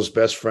J-Mo's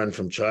best friend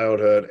from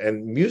childhood,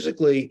 and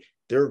musically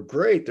they're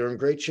great. They're in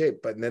great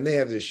shape. But then they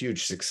have this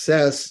huge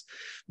success.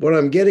 What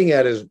I'm getting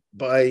at is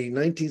by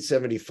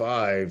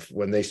 1975,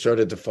 when they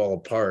started to fall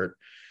apart,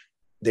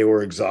 they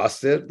were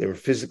exhausted. They were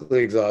physically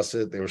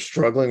exhausted. They were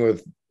struggling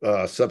with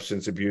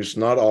substance abuse,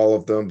 not all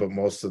of them, but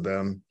most of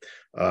them,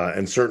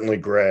 and certainly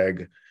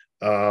Greg.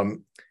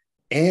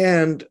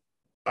 And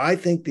I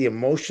think the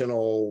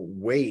emotional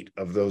weight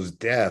of those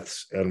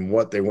deaths and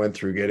what they went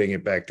through getting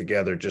it back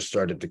together just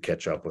started to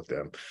catch up with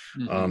them.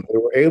 Mm-hmm. They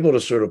were able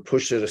to sort of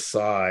push it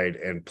aside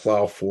and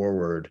plow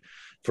forward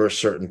for a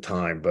certain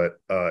time, but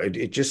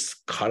it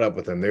just caught up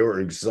with them. They were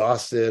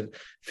exhausted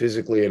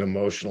physically and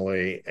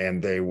emotionally,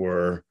 and they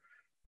were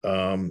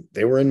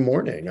in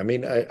mourning. I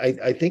mean,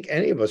 I think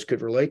any of us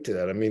could relate to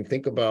that. I mean,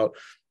 think about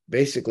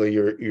basically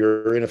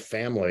you're in a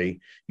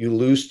family, you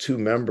lose two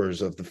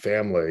members of the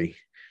family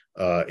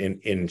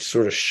in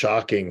sort of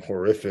shocking,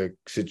 horrific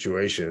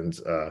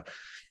situations.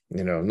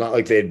 Not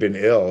like they'd been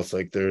ill. It's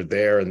like they're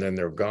there and then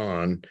they're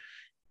gone.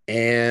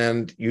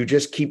 And you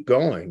just keep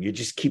going. You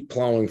just keep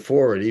plowing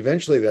forward.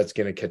 Eventually that's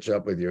going to catch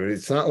up with you.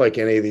 It's not like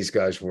any of these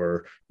guys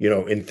were,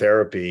 in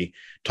therapy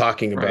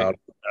talking about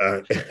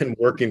and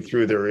working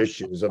through their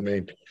issues. I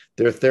mean,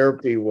 their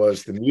therapy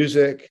was the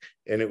music,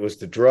 and it was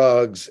the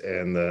drugs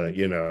and the,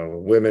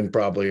 women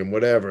probably, and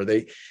whatever.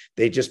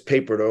 They just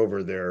papered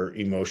over their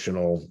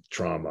emotional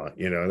trauma.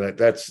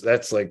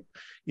 That's like,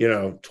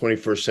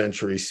 21st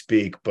century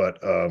speak,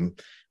 but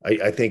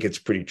I think it's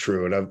pretty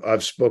true. And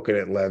I've spoken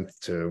at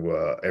length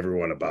to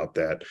everyone about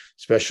that,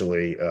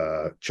 especially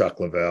Chuck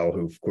Leavell,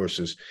 who of course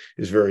is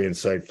very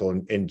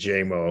insightful, and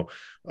J-Mo.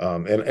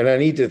 And I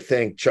need to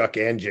thank Chuck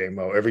and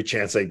J-Mo every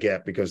chance I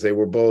get, because they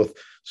were both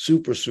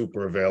super,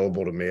 super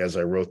available to me as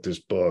I wrote this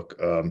book.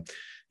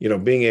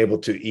 Being able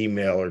to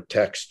email or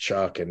text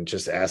Chuck and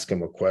just ask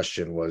him a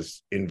question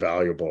was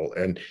invaluable.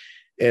 And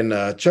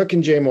Chuck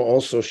and J-Mo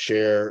also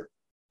share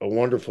a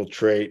wonderful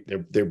trait.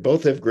 They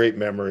both have great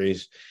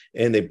memories,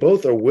 and they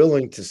both are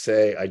willing to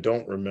say, I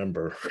don't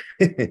remember.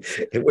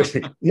 It was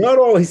not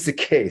always the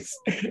case.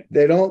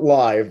 They don't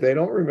lie. If they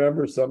don't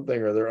remember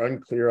something or they're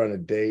unclear on a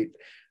date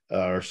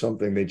or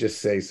something, they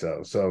just say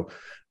so. So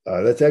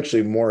that's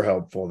actually more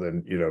helpful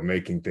than,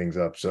 making things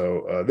up.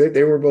 So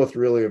they were both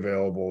really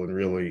available and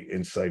really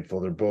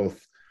insightful. They're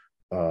both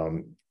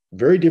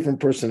very different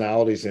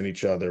personalities in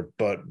each other,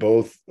 but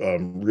both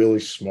really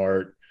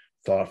smart,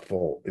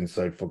 thoughtful,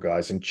 insightful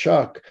guys. And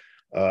Chuck,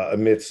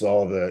 amidst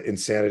all the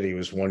insanity,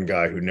 was one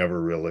guy who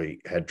never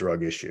really had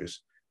drug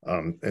issues.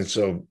 And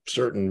so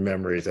certain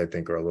memories, I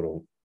think, are a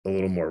little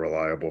more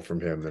reliable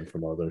from him than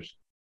from others.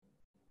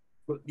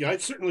 Well, yeah, I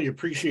certainly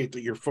appreciate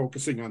that you're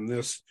focusing on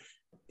this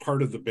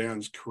part of the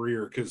band's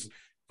career, because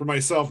for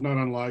myself, not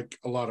unlike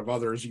a lot of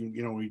others,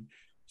 we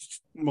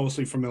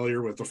mostly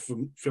familiar with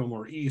the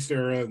Fillmore East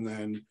era, and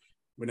then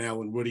when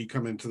Alan Woody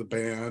come into the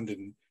band,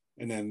 and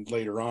then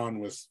later on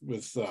with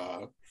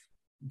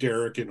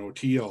Derek and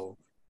Oteil.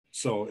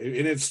 So,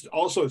 and it's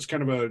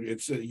kind of a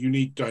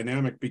unique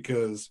dynamic,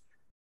 because,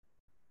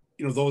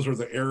 those are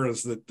the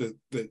eras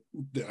that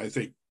I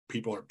think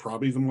people are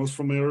probably the most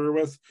familiar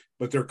with,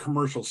 but their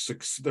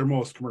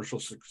most commercial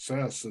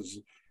success is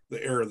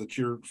the era that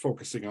you're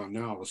focusing on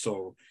now.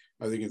 So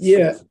I think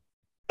it's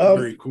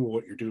very cool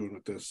what you're doing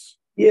with this.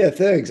 Yeah,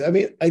 thanks. I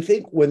mean, I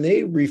think when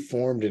they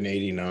reformed in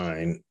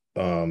 '89,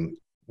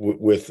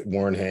 with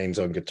Warren Haynes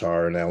on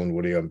guitar and Alan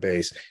Woody on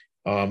bass,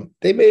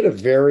 they made a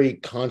very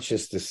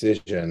conscious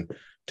decision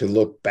to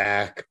look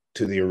back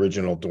to the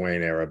original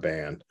Duane era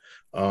band.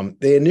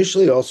 They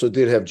initially also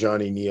did have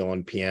Johnny Neal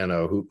on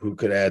piano, who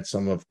could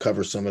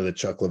cover some of the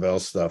Chuck Leavell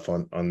stuff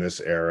on this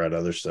era and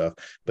other stuff,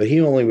 but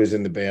he only was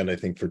in the band, I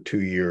think, for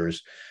 2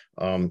 years.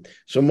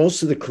 So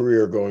most of the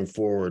career going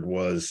forward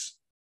was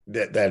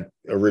that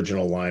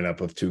original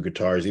lineup of two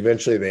guitars.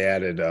 Eventually they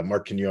added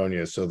Mark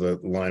Quinones, so the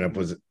lineup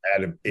was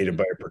aided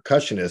by a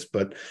percussionist.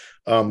 But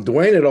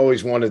Duane had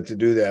always wanted to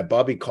do that.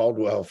 Bobby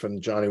Caldwell from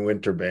the Johnny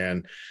Winter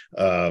Band,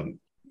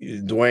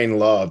 Duane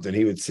loved, and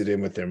he would sit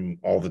in with him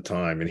all the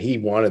time, and he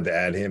wanted to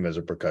add him as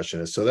a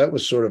percussionist. So that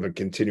was sort of a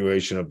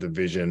continuation of the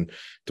vision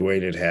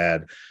Duane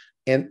had.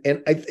 And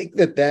I think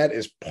that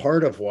is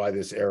part of why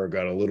this era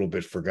got a little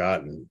bit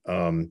forgotten.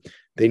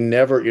 They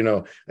never,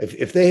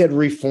 if they had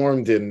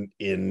reformed in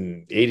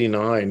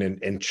 89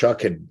 and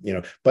Chuck had,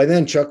 by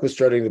then Chuck was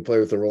starting to play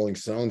with the Rolling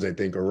Stones, I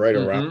think, or right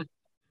around,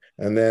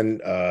 and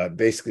then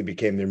basically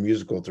became their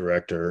musical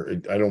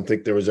director. I don't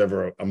think there was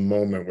ever a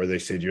moment where they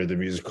said, you're the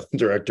musical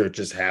director. It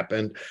just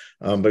happened.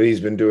 But he's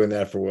been doing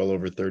that for well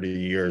over 30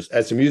 years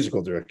as a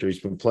musical director.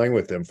 He's been playing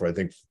with them for, I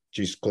think,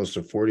 close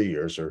to 40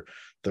 years or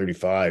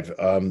 35.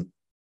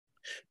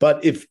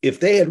 But if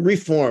they had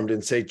reformed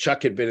and say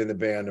Chuck had been in the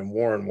band and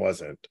Warren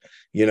wasn't,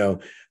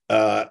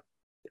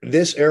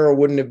 this era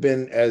wouldn't have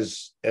been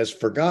as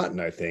forgotten,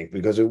 I think,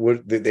 because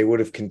they would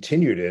have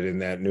continued it in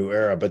that new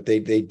era, but they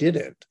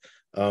didn't.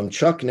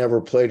 Chuck never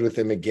played with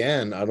them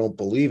again, I don't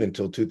believe,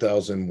 until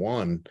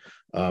 2001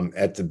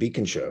 at the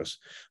Beacon shows,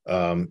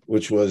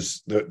 which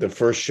was the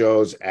first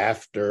shows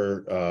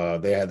after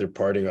they had their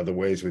parting of the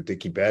ways with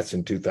Dickie Betts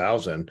in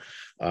 2000.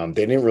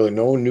 They didn't really,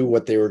 no one knew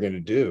what they were going to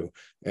do.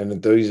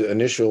 And those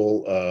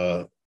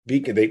initial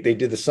Beacon, they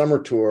did the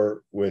summer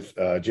tour with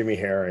Jimmy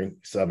Herring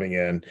subbing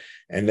in,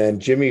 and then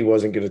Jimmy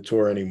wasn't going to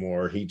tour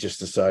anymore. He just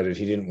decided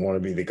he didn't want to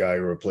be the guy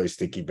who replaced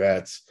Dickie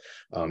Betts.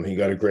 He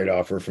got a great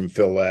offer from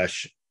Phil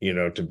Lesh,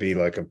 to be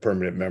like a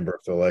permanent member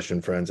of Phil Lesh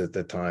and Friends at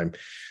the time.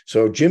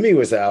 So Jimmy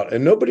was out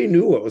and nobody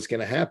knew what was going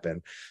to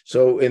happen.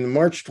 So in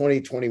March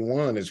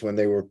 2021 is when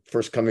they were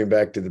first coming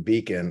back to the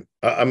Beacon.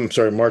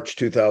 March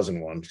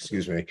 2001,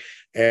 excuse me.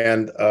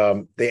 And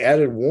they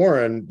added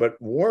Warren,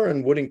 but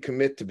Warren wouldn't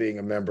commit to being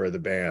a member of the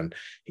band.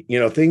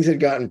 Things had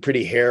gotten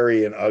pretty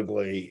hairy and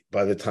ugly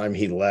by the time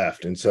he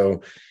left. And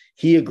so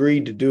he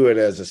agreed to do it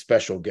as a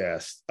special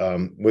guest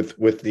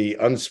with the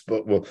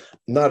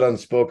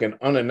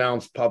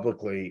unannounced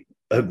publicly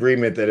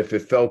agreement that if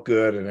it felt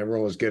good and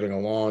everyone was getting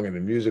along and the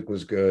music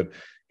was good,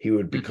 he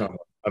would become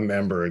a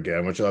member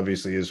again, which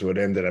obviously is what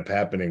ended up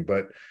happening.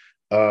 But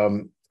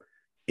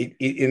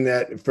in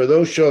that, for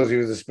those shows, he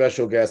was a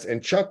special guest,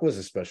 and Chuck was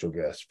a special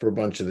guest for a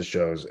bunch of the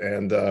shows.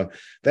 And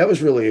that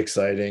was really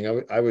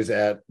exciting. I was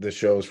at the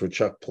shows where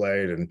Chuck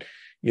played, and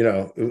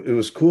it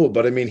was cool.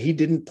 But I mean, he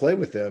didn't play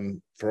with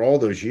them for all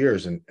those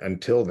years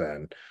until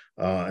then.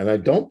 And I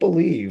don't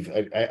believe,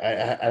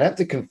 I'd have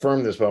to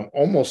confirm this, but I'm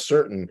almost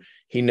certain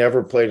he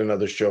never played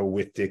another show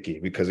with Dickie,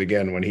 because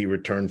again, when he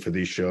returned for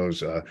these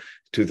shows,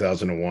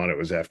 2001, it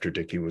was after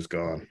Dickie was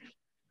gone.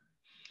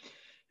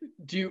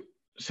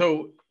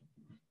 So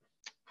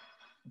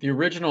the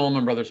original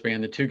Allman Brothers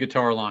Band, the two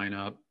guitar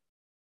lineup,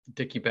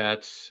 Dickie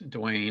Betts,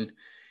 Duane,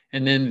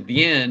 and then at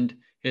the end,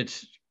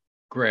 it's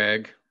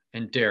Greg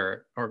and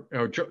Derek.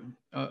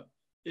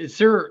 Is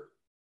there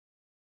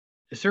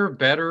a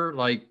better,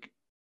 like,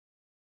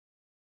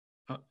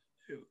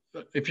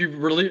 if you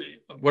really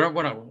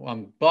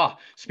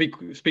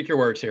speak your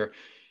words here.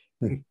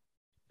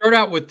 Start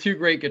out with two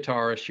great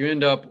guitarists, you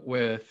end up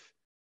with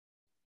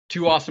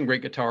two awesome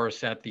great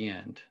guitarists at the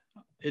end.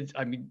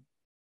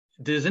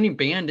 Does any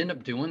band end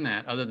up doing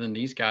that other than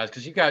these guys?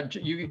 Because you got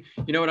you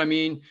know what I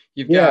mean?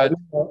 You've got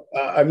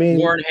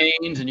Warren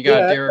Haynes and you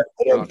got Derek.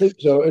 I don't think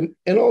so. And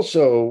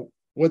also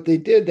what they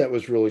did that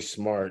was really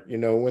smart,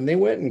 when they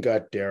went and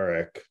got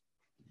Derek,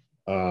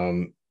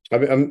 I'm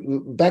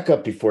back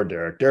up before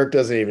Derek. Derek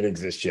doesn't even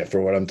exist yet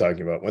for what I'm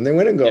talking about. When they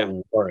went and got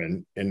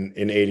Warren in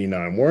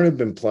 89, Warren had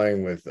been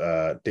playing with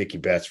Dickie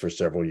Betts for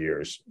several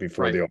years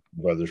before the Allman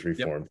Brothers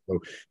reformed. So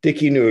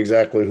Dickie knew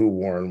exactly who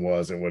Warren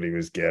was and what he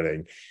was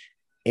getting.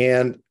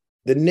 And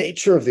the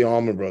nature of the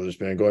Allman Brothers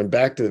Band, going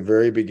back to the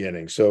very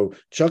beginning. So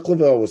Chuck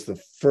Leavell was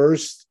the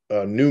first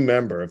new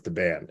member of the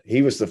band.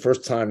 He was the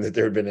first time that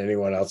there had been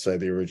anyone outside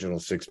the original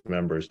six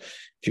members.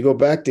 If you go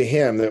back to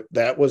him,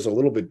 that was a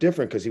little bit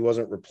different because he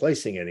wasn't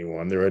replacing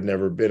anyone. There had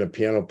never been a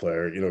piano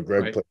player.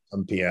 Greg played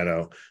some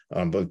piano,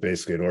 but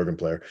basically an organ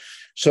player.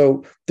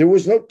 So there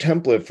was no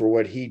template for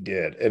what he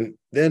did. And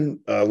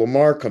then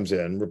Lamar comes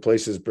in,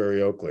 replaces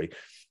Barry Oakley.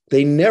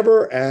 They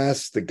never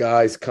asked the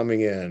guys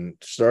coming in,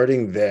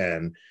 starting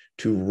then,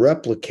 to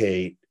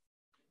replicate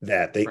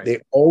that. They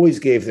always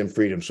gave them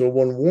freedom. So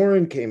when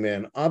Warren came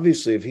in,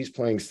 obviously, if he's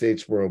playing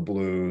Statesboro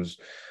Blues,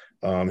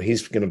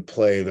 he's going to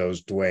play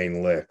those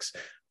Duane licks,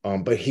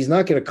 but he's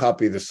not going to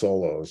copy the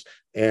solos.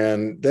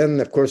 And then,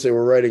 of course, they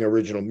were writing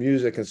original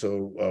music, and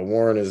so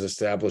Warren is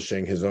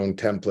establishing his own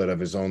template of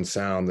his own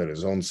sound and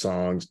his own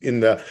songs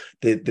in the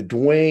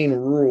Duane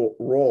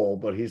role,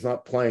 but he's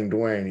not playing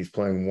Duane; he's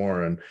playing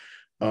Warren.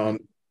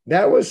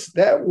 That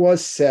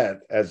was set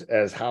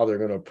as how they're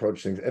going to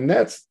approach things, and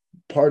that's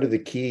part of the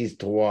keys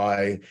to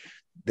why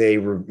they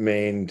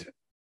remained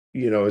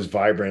as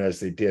vibrant as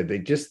they did. They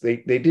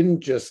didn't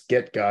just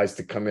get guys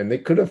to come in. They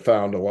could have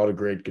found a lot of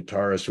great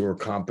guitarists who were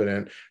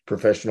competent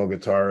professional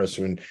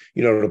guitarists and,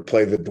 to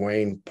play the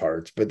Duane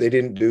parts, but they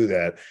didn't do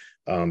that.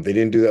 They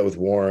didn't do that with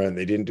Warren.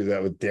 They didn't do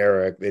that with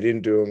Derek. They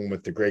didn't do them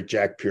with the great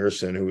Jack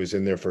Pearson, who was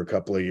in there for a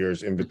couple of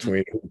years in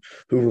between,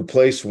 who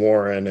replaced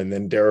Warren, and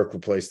then Derek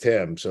replaced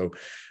him. So,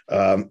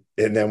 and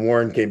then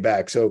Warren came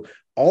back. So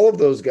all of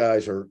those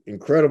guys are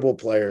incredible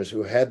players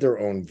who had their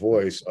own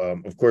voice.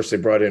 Of course, they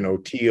brought in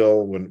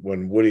O'Teal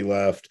when Woody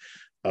left,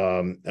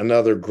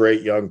 another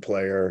great young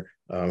player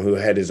who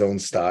had his own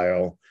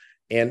style.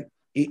 And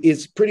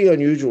it's pretty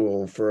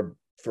unusual for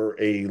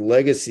a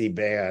legacy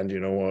band.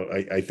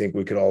 I think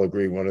we could all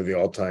agree one of the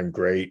all-time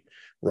great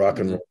rock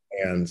and roll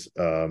bands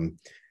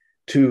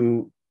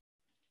to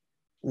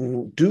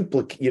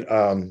duplicate,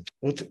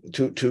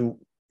 to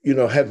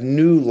have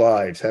new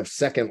lives, have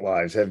second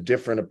lives, have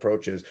different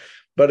approaches.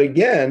 But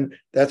again,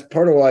 that's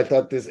part of why I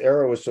thought this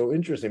era was so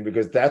interesting,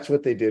 because that's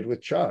what they did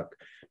with Chuck.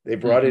 They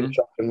brought in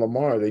Chuck and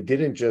Lamar. They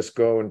didn't just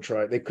go and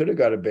try. They could have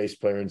got a bass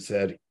player and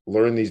said,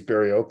 learn these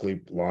Barry Oakley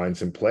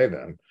lines and play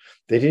them.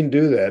 They didn't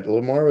do that.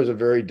 Lamar was a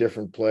very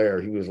different player.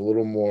 He was a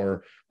little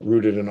more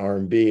rooted in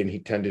R&B, and he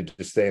tended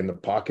to stay in the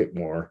pocket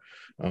more,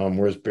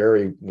 whereas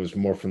Barry was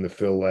more from the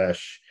Phil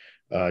Lesh,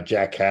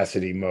 Jack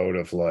Cassidy mode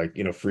of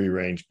free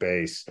range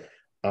bass.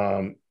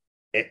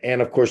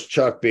 And of course,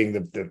 Chuck being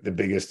the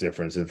biggest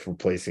difference of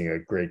replacing a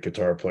great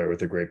guitar player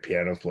with a great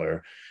piano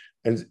player.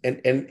 And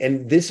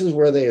this is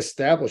where they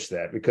established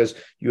that, because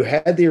you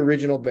had the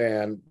original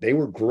band. They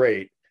were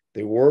great.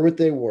 They were what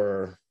they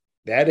were.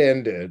 That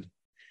ended.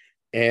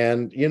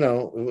 And, it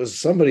was,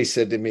 somebody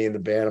said to me in the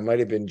band, it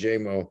might've been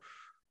J-Mo,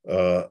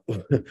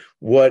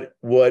 what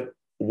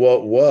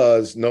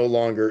was no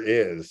longer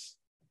is.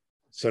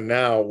 So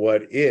now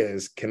what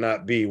is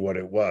cannot be what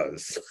it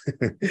was.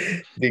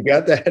 You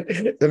got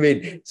that? I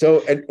mean,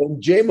 so,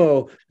 and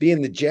J-Mo,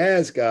 being the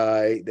jazz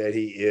guy that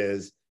he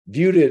is,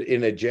 viewed it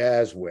in a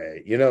jazz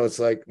way. It's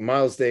like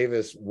Miles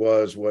Davis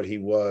was what he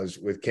was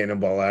with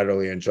Cannonball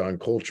Adderley and John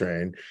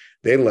Coltrane.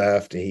 They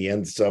left, and he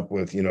ends up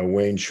with,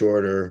 Wayne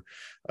Shorter,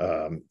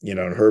 and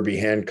Herbie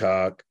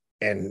Hancock,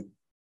 and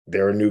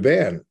they're a new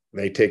band.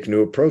 They take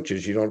new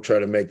approaches. You don't try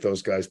to make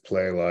those guys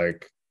play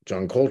like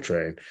John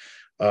Coltrane.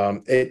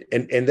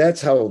 And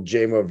that's how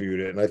J-Mo viewed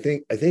it. And I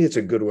think it's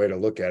a good way to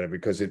look at it,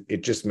 because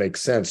it just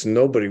makes sense.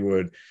 Nobody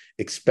would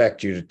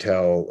expect you to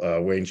tell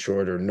Wayne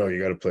Shorter, no,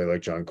 you got to play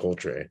like John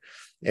Coltrane.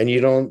 And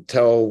you don't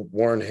tell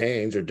Warren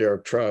Haynes or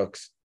Derek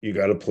Trucks, you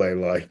got to play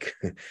like,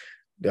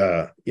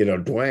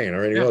 Duane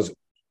or anyone else.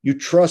 You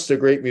trust a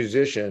great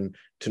musician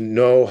to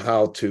know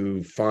how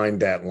to find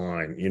that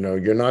line.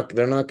 They're not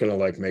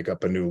going to make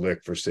up a new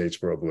lick for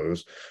Statesboro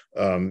Blues.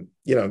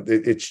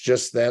 It's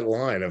just that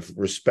line of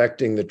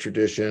respecting the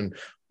tradition,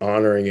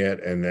 honoring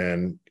it, and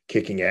then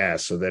kicking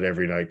ass so that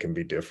every night can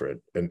be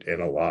different and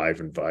alive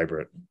and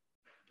vibrant.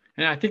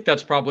 And I think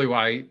that's probably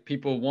why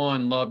people,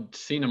 one, loved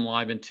seeing them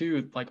live, and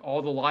two,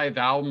 all the live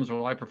albums or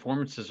live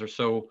performances are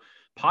so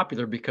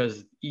popular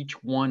because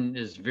each one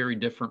is very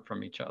different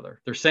from each other.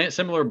 They're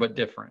similar but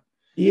different.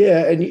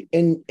 Yeah,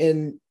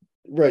 and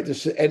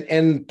right.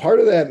 And part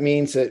of that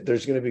means that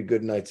there's going to be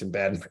good nights and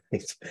bad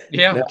nights.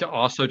 Yeah, now,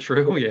 also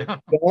true. Yeah,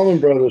 the Allman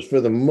Brothers,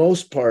 for the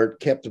most part,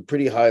 kept a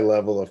pretty high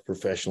level of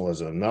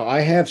professionalism. Now, I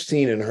have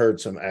seen and heard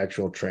some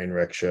actual train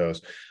wreck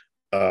shows,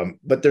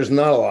 but there's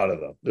not a lot of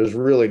them. There's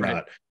really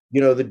not.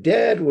 The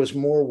Dead was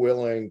more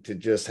willing to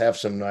just have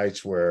some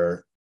nights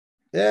where,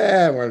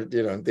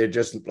 they're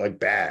just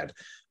bad.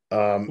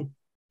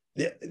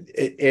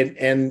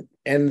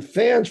 And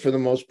fans, for the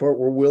most part,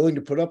 were willing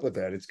to put up with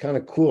that. It's kind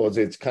of cool.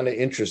 It's kind of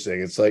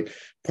interesting. It's like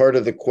part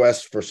of the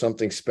quest for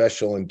something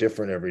special and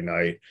different every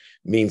night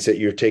means that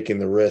you're taking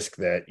the risk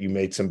that you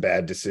made some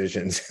bad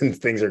decisions and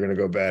things are going to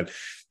go bad.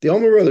 The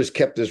Allman Brothers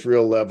kept this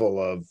real level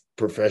of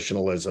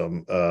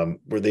professionalism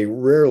where they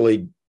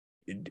rarely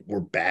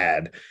were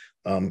bad.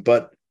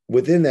 But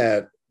within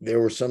that, there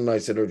were some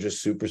nights that are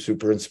just super,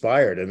 super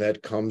inspired. And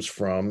that comes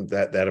from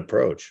that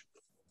approach.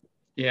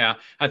 Yeah,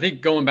 I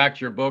think going back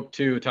to your book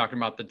too, talking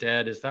about the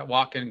Dead, is that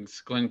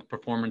Watkins Glen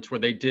performance where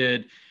they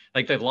did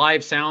the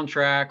live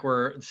soundtrack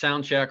or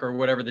sound check or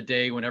whatever the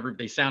day, whenever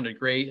they sounded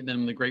great, and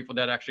then the Grateful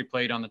Dead actually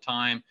played on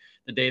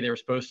the day they were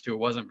supposed to. It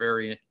wasn't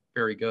very,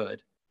 very good.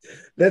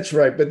 That's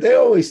right, but they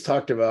always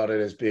talked about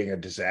it as being a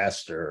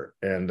disaster,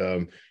 and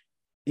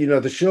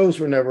the shows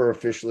were never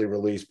officially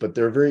released, but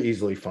they're very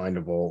easily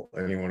findable.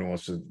 Anyone who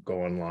wants to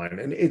go online,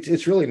 and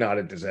it's really not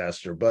a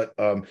disaster, but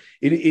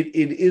it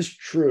is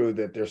true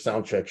that their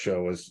soundcheck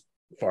show was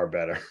far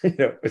better.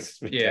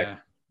 Yeah.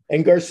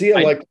 And Garcia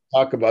liked to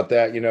talk about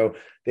that.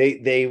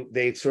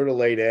 They sort of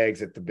laid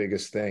eggs at the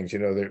biggest things.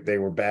 They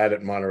were bad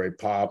at Monterey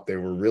Pop. They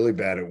were really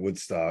bad at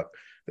Woodstock.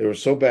 They were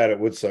so bad at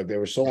Woodstock. They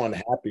were so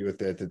unhappy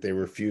with it that they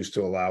refused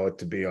to allow it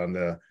to be on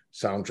the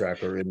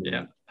soundtrack or in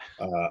the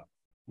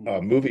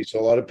movie. So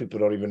a lot of people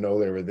don't even know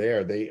they were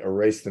there. They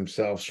erased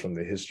themselves from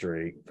the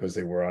history because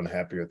they were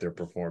unhappy with their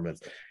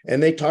performance.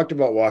 And they talked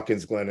about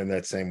Watkins Glen in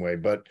that same way,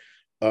 but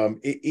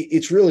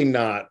it's really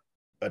not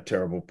a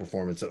terrible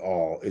performance at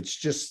all. It's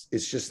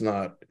just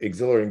not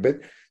exhilarating.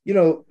 But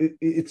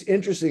it's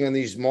interesting on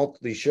these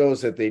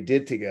shows that they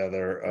did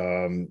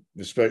together,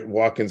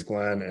 Watkins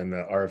Glen and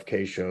the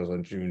RFK shows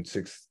on June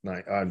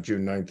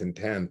 9th and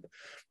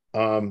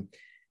 10th.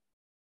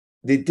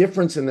 The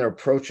difference in their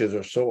approaches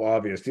are so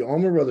obvious. The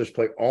Allman Brothers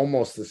play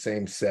almost the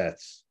same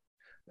sets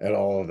at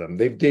all of them.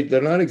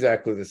 They're not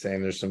exactly the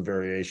same. There's some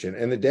variation,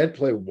 and the Dead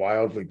play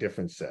wildly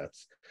different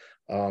sets.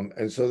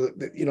 And so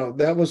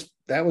that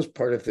was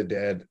part of the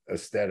Dead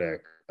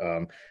aesthetic,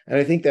 and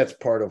I think that's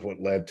part of what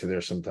led to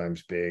their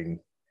sometimes being,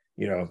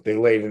 they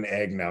laid an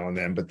egg now and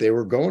then, but they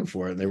were going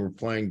for it and they were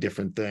playing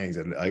different things.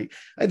 And I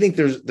think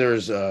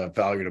there's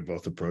value to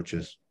both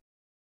approaches.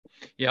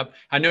 Yep.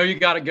 I know you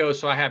got to go.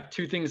 So I have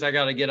two things I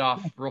got to get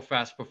off real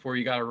fast before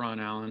you got to run,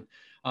 Alan.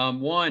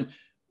 One,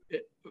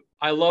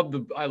 I love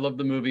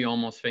the movie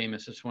Almost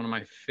Famous. It's one of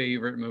my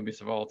favorite movies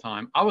of all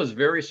time. I was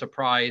very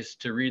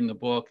surprised to read in the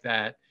book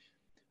that,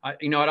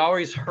 I'd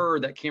always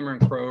heard that Cameron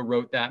Crowe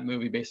wrote that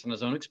movie based on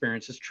his own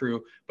experience. It's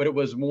true, but it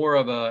was more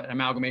of an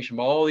amalgamation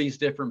of all these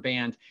different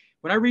bands.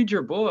 When I read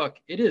your book,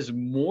 it is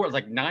more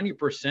like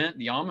 90%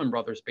 the Allman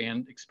Brothers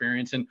band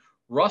experience. And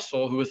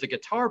Russell, who was the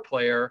guitar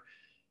player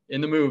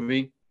in the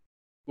movie,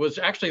 was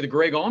actually the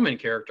Greg Allman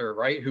character,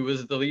 right? Who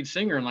was the lead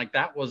singer. And like,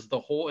 that was the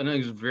whole, and it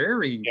was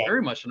very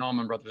much an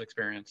Allman Brothers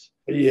experience.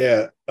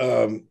 Yeah.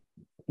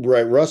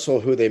 Right. Russell,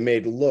 who they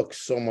made look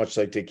so much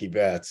like Dickie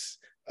Betts,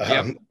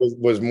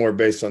 was more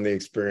based on the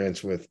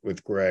experience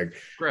with Greg.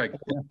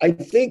 I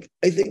think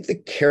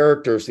the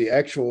characters, the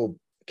actual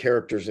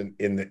characters in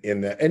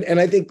the and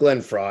I think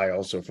Glenn Frey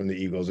also from the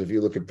Eagles, if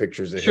you look at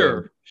pictures of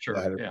him,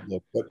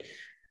 but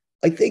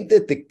I think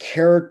that the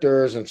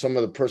characters and some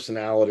of the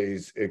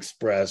personalities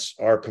expressed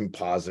are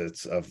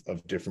composites of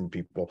different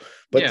people,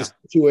 but the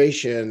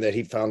situation that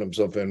he found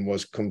himself in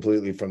was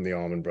completely from the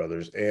Allman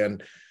Brothers.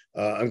 And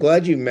I'm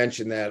glad you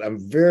mentioned that.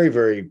 I'm very,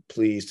 very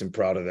pleased and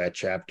proud of that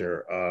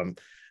chapter.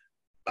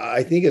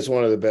 I think it's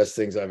one of the best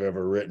things I've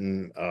ever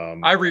written.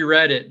 I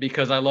reread it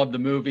because I love the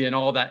movie and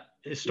all that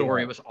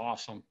story. It was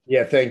awesome.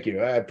 Yeah, thank you.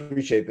 I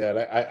appreciate that.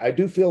 I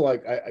do feel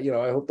like I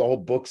hope the whole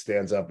book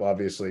stands up,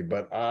 obviously,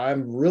 but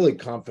I'm really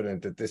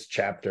confident that this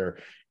chapter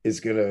is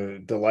going to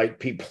delight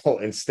people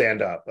and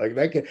stand up.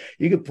 Like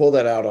you could pull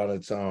that out on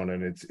its own,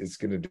 and it's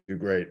going to do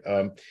great.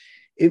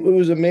 It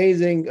was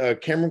amazing.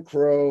 Cameron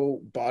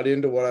Crowe bought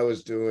into what I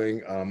was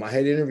doing. I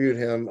had interviewed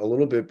him a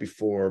little bit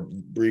before,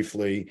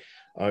 briefly.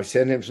 I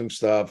sent him some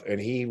stuff, and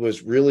he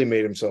really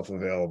made himself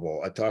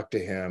available. I talked to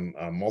him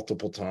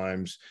multiple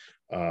times.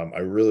 I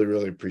really,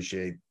 really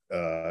appreciate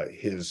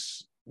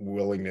his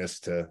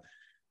willingness to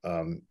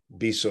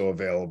be so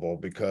available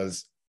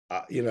because,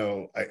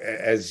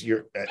 as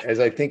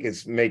I think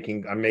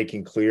I'm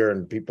making clear,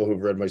 and people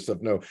who've read my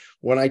stuff know,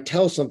 when I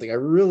tell something, I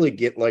really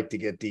like to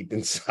get deep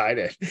inside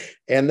it.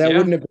 And that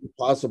wouldn't have been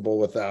possible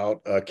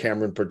without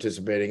Cameron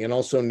participating, and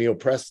also Neil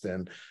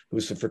Preston,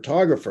 who's a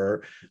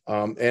photographer.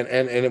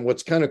 And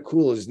what's kind of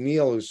cool is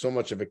Neil is so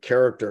much of a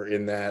character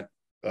in that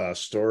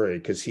story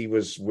because he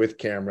was with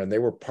Cameron. They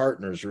were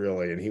partners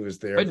really, and he was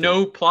there. But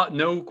no plot,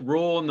 no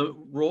role in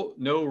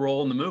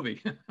the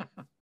movie.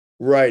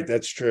 Right,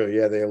 that's true.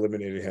 Yeah, they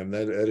eliminated him.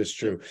 That is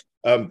true.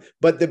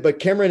 But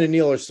Cameron and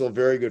Neil are still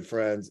very good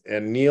friends,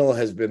 and Neil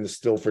has been the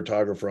still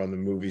photographer on the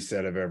movie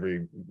set of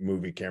every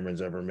movie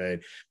Cameron's ever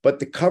made. But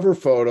the cover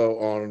photo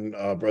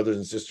on Brothers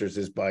and Sisters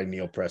is by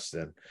Neil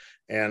Preston,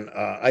 and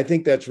I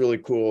think that's really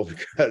cool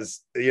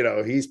because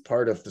he's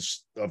part of the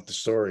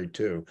story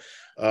too.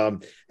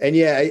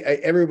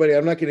 Everybody,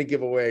 I'm not going to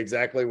give away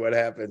exactly what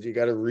happens. You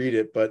got to read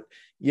it, but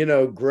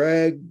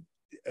Greg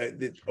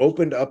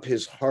opened up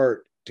his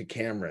heart to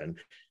Cameron.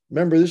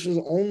 Remember, this was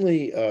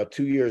only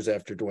 2 years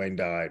after Duane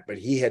died, but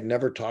he had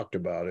never talked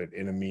about it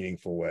in a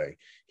meaningful way.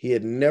 He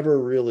had never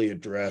really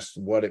addressed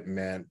what it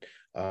meant,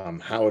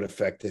 how it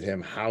affected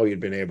him, how he had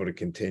been able to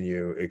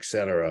continue,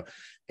 etc.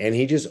 And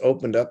he just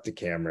opened up to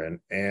Cameron,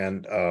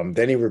 and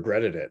then he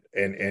regretted it,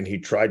 and he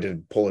tried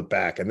to pull it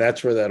back. And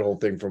that's where that whole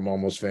thing from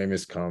Almost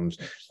Famous comes,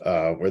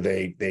 where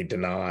they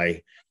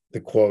deny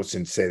the quotes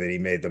and say that he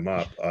made them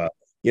up.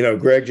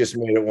 Greg just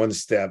made it one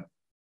step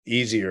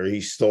easier.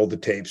 He stole the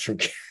tapes from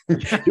Cameron.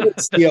 He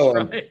didn't steal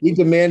them. Right. He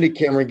demanded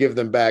Cameron give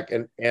them back.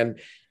 And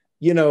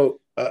the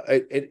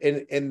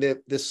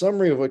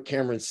summary of what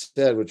Cameron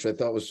said, which I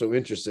thought was so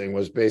interesting,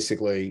 was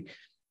basically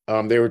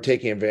they were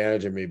taking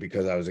advantage of me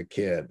because I was a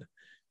kid.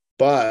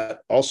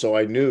 But also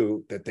I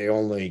knew that they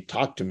only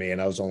talked to me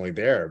and I was only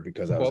there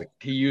because I was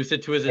he used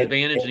it to his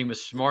advantage, and he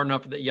was smart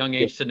enough at that young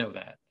age to know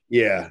that.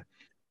 Yeah.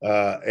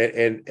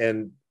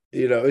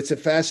 It's a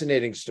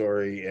fascinating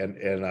story,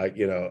 and I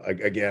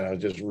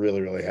was just really,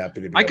 really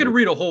happy to be. I could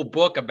read a whole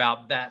book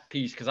about that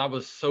piece because I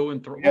was so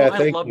enthralled. Yeah,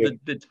 I love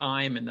the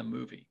time in the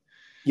movie.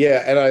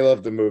 Yeah, and I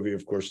love the movie,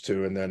 of course,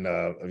 too. And then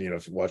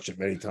watched it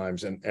many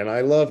times, and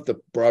I love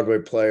the Broadway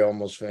play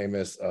Almost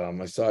Famous.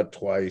 I saw it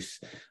twice.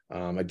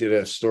 I did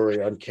a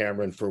story on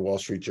Cameron for Wall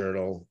Street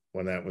Journal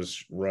when that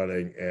was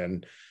running,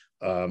 and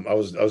I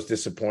was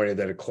disappointed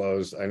that it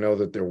closed. I know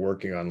that they're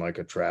working on like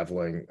a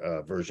traveling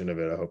version of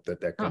it. I hope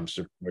that comes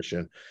to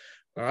fruition.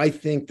 I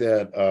think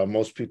that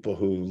most people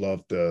who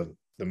love the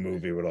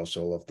movie would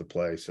also love the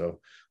play. So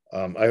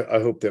I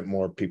hope that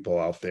more people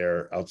out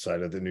there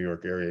outside of the New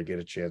York area get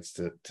a chance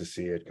to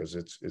see it, because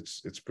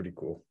it's pretty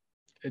cool.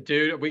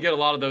 Dude, we get a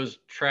lot of those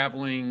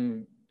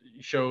traveling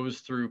shows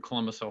through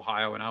Columbus,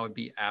 Ohio, and I would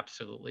be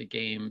absolutely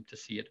game to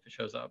see it if it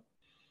shows up.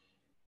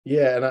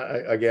 Yeah, and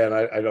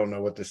I don't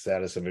know what the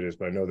status of it is,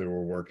 but I know they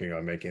were working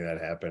on making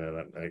that happen,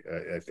 and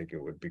I think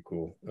it would be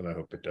cool, and I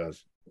hope it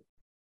does.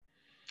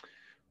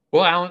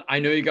 Well, Alan, I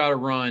know you got to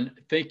run.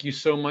 Thank you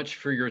so much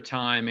for your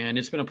time, man.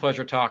 It's been a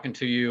pleasure talking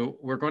to you.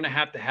 We're going to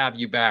have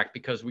you back,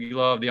 because we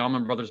love the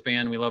Allman Brothers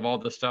Band. We love all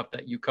the stuff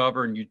that you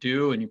cover and you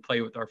do, and you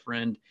play with our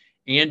friend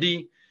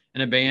Andy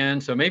in a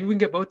band. So maybe we can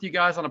get both of you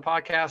guys on a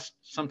podcast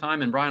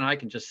sometime, and Brian and I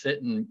can just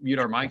sit and mute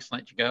our mics and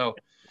let you go.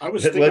 I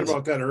was thinking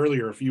about that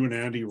earlier. If you and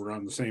Andy were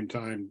on the same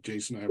time,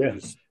 Jason and I would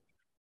just...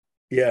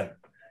 Yeah.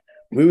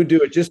 We would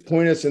do it. Just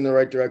point us in the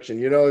right direction.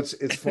 You know,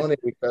 it's funny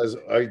because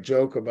I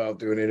joke about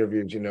doing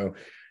interviews, you know.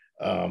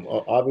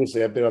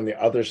 Obviously I've been on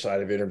the other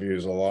side of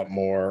interviews a lot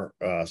more,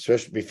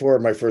 especially before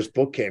my first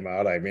book came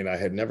out. I mean, I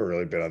had never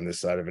really been on this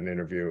side of an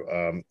interview.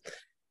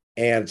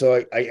 And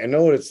so I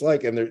know what it's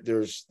like. And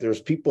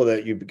there's people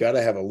that you've got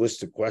to have a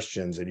list of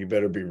questions and you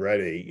better be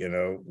ready, you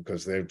know,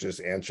 because they've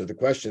just answered the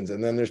questions.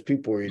 And then there's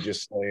people where you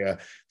just say,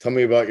 tell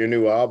me about your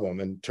new album,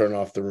 and turn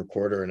off the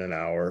recorder in an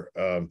hour.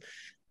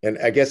 And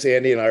I guess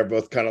Andy and I are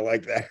both kind of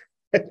like that.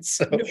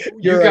 So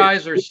you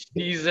guys are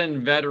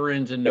seasoned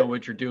veterans and know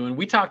what you're doing.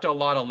 We talk to a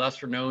lot of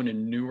lesser known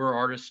and newer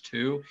artists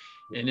too,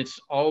 and it's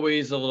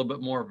always a little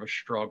bit more of a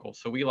struggle.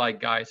 So we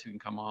like guys who can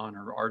come on,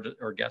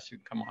 or guests who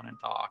can come on and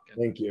talk.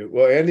 Thank you.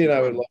 Well, Andy and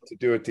I would love to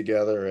do it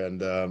together,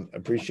 and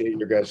appreciate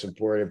your guys'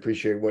 support. I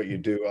appreciate what you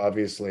do.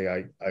 Obviously,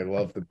 I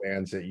love the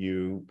bands that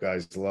you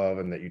guys love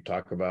and that you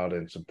talk about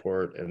and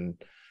support, and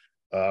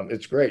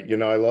it's great. You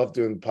know, I love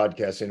doing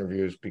podcast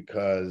interviews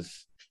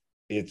because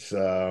it's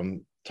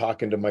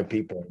talking to my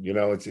people, you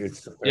know,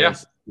 it's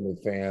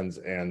fans.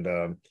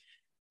 And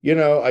you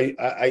know,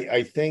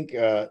 I think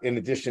in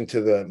addition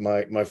to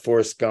my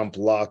Forrest Gump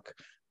luck,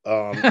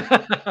 we're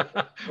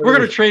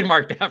going to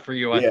trademark that for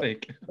you. I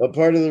think a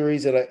part of the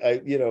reason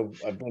I you know,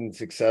 I've been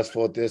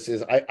successful at this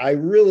is I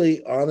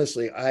really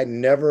honestly I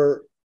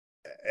never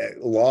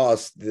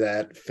lost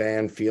that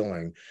fan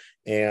feeling,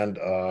 and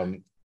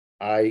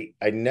I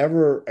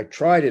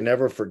try to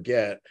never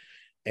forget.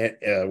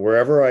 And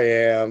wherever I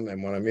am,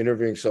 and when I'm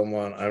interviewing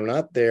someone, I'm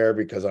not there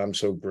because I'm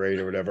so great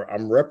or whatever.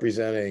 I'm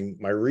representing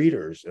my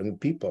readers and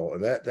people,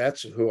 and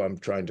that's who I'm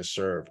trying to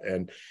serve.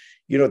 And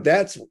you know,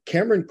 that's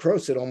Cameron Crowe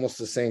said almost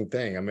the same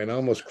thing. I mean, I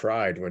almost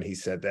cried when he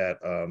said that,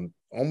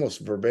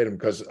 almost verbatim,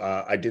 because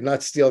I did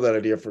not steal that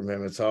idea from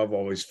him. It's how I've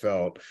always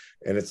felt,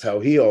 and it's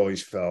how he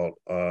always felt.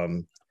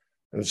 And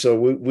so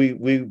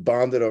we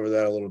bonded over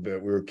that a little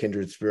bit. We were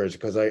kindred spirits,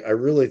 because I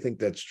really think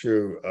that's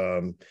true.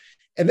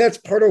 And that's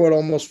part of what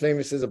Almost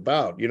Famous is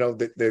about. You know,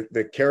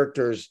 the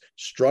characters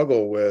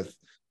struggle with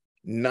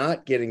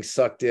not getting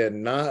sucked in,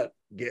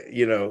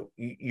 you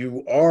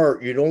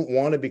don't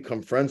want to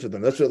become friends with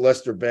them. That's what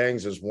Lester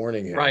Bangs is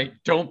warning him. Right.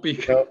 Don't be,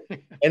 you know?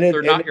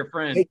 They're not your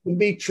friend. It can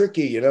be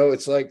tricky. You know,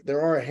 it's like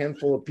there are a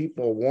handful of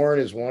people, Warren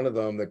is one of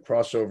them, that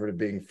cross over to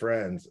being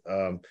friends.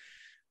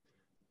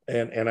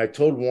 And I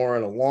told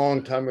Warren a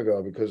long time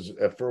ago, because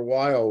for a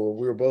while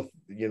we were both,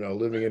 you know,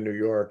 living in New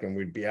York, and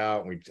we'd be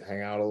out and we'd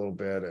hang out a little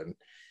bit. And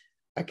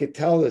I could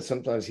tell that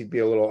sometimes he'd be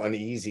a little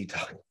uneasy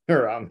talking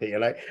around me.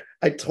 And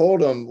I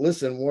told him,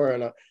 listen,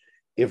 Warren,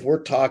 if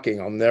we're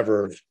talking, I'll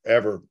never,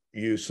 ever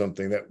use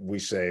something that we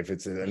say. If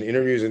it's an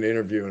interview is an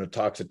interview and a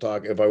talk's a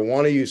talk. If I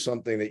want to use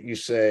something that you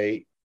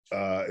say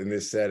in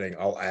this setting,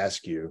 I'll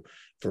ask you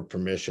for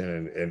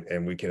permission,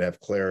 and we can have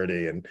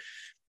clarity. And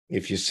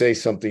if you say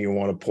something you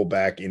want to pull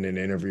back in an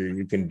interview,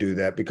 you can do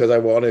that, because I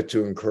wanted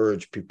to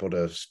encourage people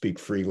to speak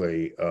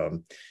freely.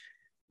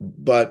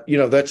 But you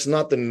know, that's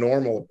not the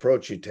normal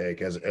approach you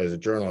take as a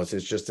journalist.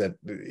 It's just that,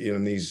 you know,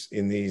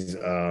 in these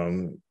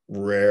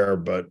rare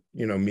but,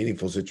 you know,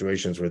 meaningful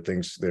situations where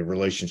the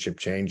relationship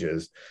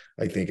changes,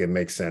 I think it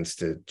makes sense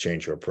to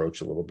change your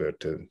approach a little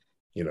bit to,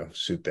 you know,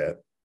 suit that.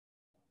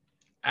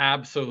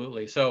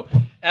 Absolutely. So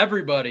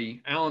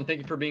everybody, Alan,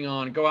 thank you for being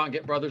on. Go out and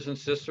get Brothers and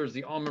Sisters,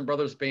 the Allman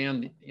Brothers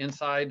Band, the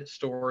Inside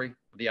Story,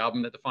 the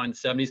album that defined the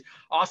 70s.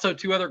 Also,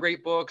 2 other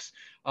great books,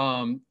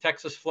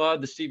 Texas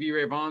Flood, the Stevie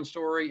Ray Vaughan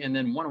story, and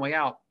then One Way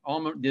Out,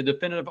 the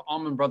definitive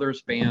Allman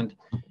Brothers Band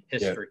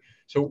history.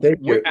 Yeah.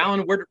 So,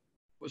 Alan,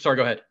 sorry,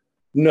 go ahead.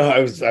 No,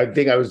 I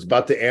think I was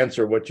about to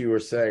answer what you were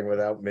saying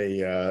without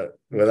me,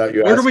 without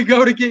you. Where do we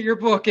go to get your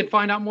book and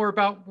find out more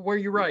about where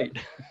you write?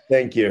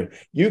 Thank you.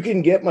 You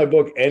can get my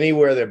book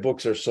anywhere that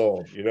books are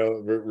sold. You know,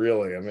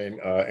 really. I mean,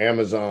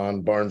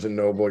 Amazon, Barnes and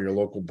Noble, your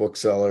local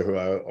bookseller, who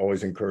I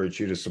always encourage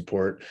you to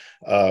support.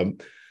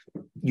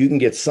 You can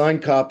get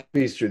signed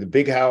copies through the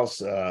Big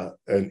House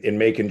in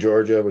Macon,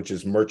 Georgia, which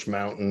is Merch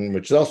Mountain,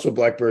 which is also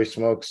Blackberry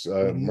Smokes.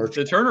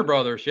 The Turner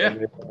Brothers, yeah.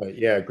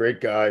 Yeah,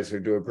 great guys who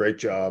do a great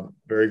job.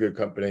 Very good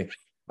company.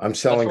 I'm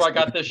selling. That's where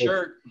I got this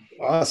shirt.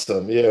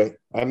 Awesome. Yeah,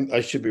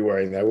 I should be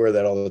wearing that. I wear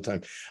that all the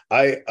time.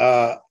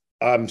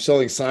 I'm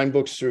selling signed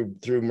books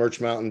through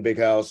Merch Mountain, Big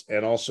House,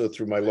 and also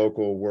through my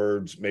local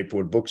Words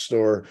Maplewood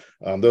bookstore.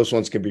 Those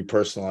ones can be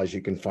personalized.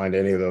 You can find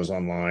any of those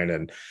online.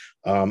 And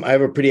I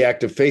have a pretty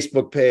active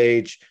Facebook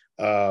page.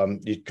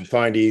 You can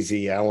find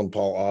easy Alan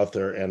Paul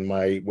author, and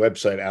my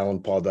website,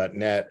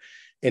 alanpaul.net.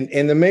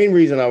 And the main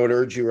reason I would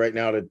urge you right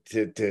now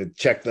to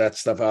check that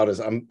stuff out is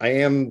I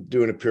am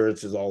doing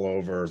appearances all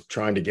over,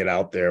 trying to get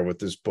out there with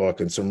this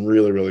book and some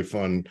really, really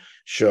fun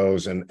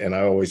shows. And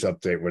I always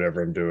update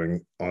whatever I'm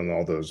doing on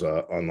all those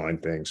online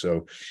things.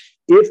 So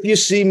if you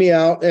see me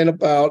out and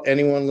about,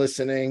 anyone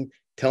listening,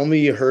 tell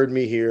me you heard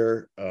me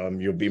here.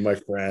 You'll be my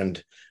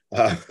friend.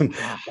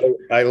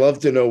 I love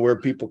to know where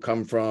people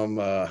come from,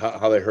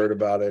 how they heard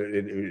about it.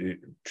 It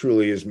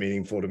truly is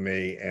meaningful to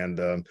me.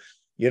 And,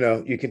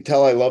 you can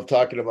tell I love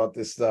talking about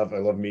this stuff. I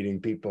love meeting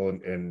people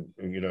and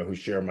who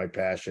share my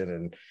passion.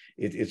 And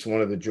it's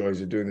one of the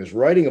joys of doing this.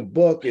 Writing a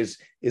book is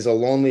a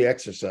lonely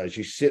exercise.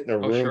 You sit in a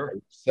room by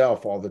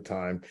yourself all the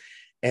time.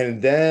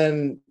 And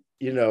then,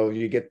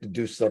 you get to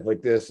do stuff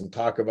like this and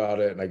talk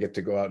about it. And I get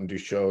to go out and do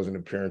shows and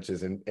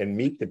appearances and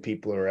meet the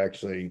people who are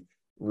actually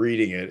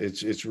reading it.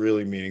 It's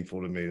really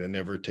meaningful to me. I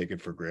never take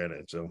it for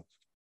granted. So.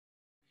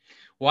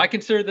 Well, I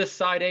consider this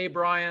side A,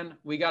 Brian.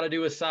 We got to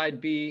do a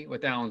side B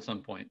with Alan at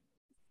some point.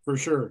 For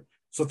sure.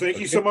 So thank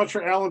you so much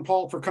for Alan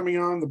Paul for coming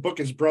on. The book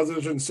is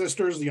Brothers and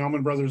Sisters, the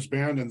Allman Brothers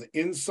Band, and the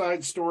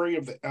inside story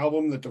of the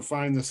album that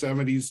defined the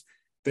 70s.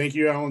 Thank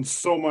you, Alan,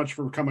 so much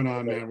for coming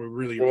on, man. We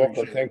really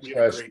appreciate it. Thanks, we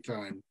had a great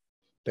time.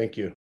 Thank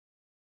you.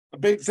 A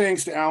big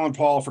thanks to Alan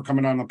Paul for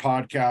coming on the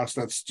podcast.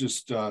 That's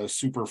just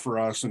super for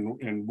us,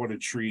 and what a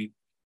treat.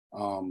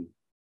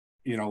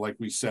 Like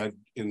we said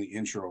in the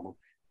intro,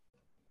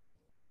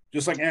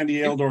 just like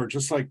Andy Eldor,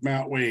 just like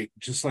Matt Wake,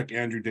 just like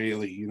Andrew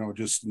Daly,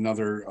 just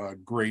another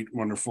great,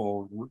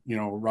 wonderful,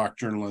 rock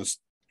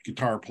journalist,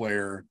 guitar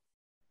player.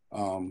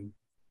 Like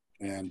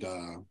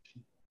I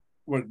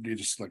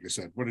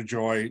said, what a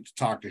joy to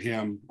talk to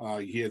him.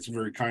 He had some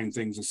very kind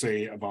things to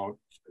say about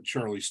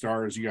Charlie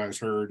Starr, as you guys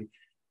heard.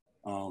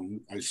 I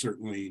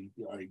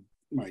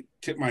might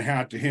tip my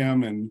hat to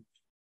him, and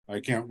I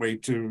can't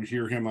wait to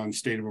hear him on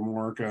State of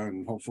America,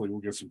 and hopefully we'll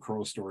get some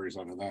Crow stories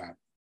out of that.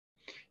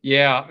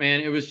 Yeah,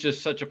 man, it was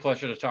just such a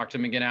pleasure to talk to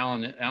him again.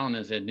 Alan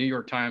is a New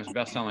York Times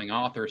bestselling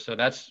author, so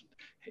that's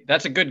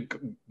a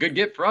good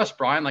get for us,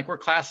 Brian. Like, we're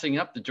classing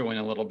up the joint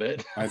a little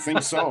bit. I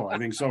think so.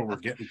 We're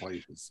getting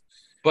places.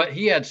 But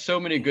he had so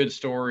many good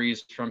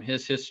stories from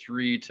his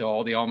history to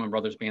all the Allman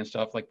Brothers Band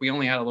stuff. Like, we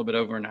only had a little bit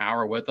over an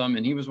hour with him,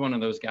 and he was one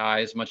of those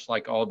guys, much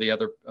like all the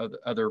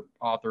other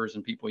authors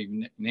and people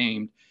you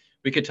named,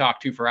 we could talk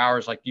to for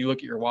hours. Like, you look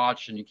at your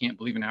watch and you can't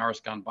believe an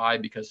hour's gone by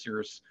because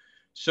there's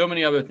so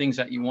many other things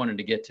that you wanted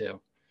to get to.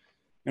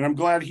 And I'm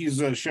glad he's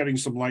shedding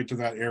some light to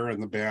that era in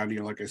the band.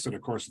 Like I said,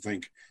 of course, I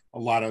think a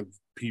lot of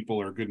people,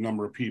 or a good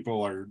number of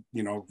people, are,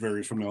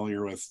 very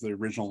familiar with the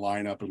original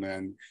lineup, and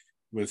then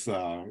with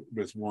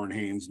Warren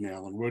Haynes and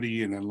Alan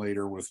Woody, and then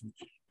later with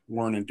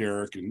Warren and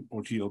Derek and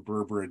Oteil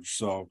Burbridge.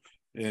 So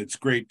it's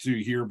great to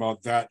hear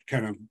about that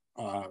kind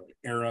of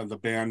era of the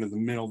band in the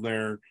middle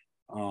there.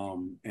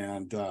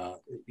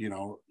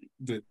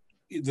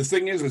 The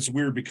thing is, it's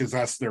weird because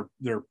that's their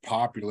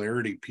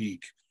popularity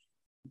peak.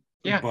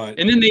 Yeah.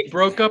 And then they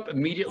broke up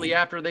immediately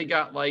after they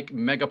got like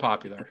mega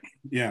popular.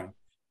 Yeah.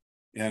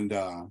 And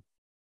I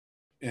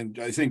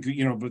think,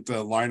 but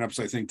the lineups,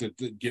 I think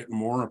that get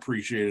more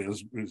appreciated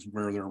is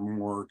where they're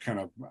more kind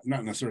of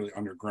not necessarily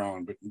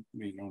underground, but,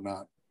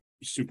 not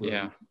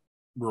super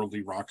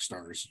worldly rock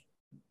stars.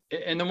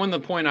 And then the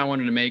point I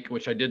wanted to make,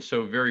 which I did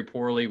so very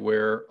poorly,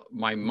 where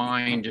my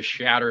mind just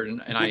shattered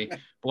and I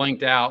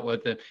blanked out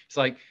with it. It's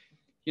like,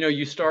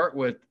 you start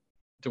with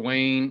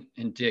Duane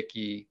and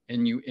Dickie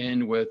and you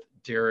end with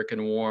Derek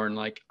and Warren.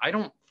 Like, I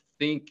don't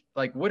think,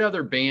 like, what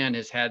other band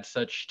has had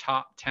such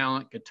top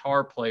talent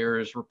guitar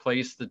players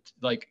replace the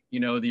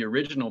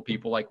original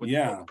people, like with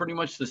pretty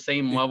much the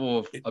same level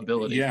of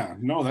ability. Yeah,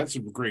 no, that's a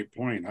great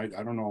point. I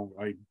don't know.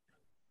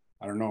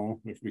 I don't know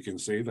if we can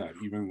say that.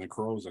 Even the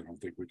Crows, I don't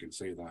think we can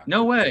say that.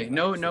 No way.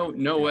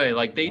 No way.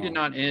 Like, they did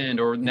not end,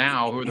 or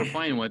now who they're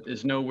playing with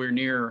is nowhere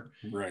near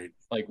right.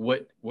 Like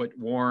what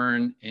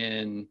Warren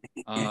and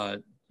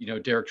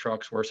Derek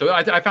Trucks were. So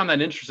I found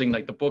that interesting.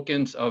 Like, the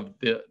bookends of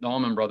the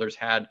Allman Brothers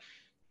had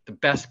the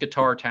best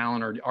guitar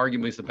talent, or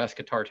arguably is the best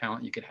guitar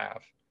talent you could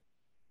have.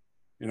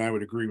 And I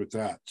would agree with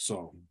that.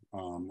 So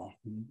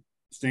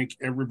thank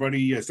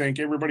everybody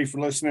for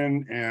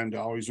listening, and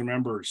always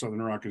remember,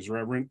 Southern rock is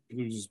reverent,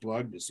 blues is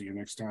blood. We'll see you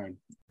next time.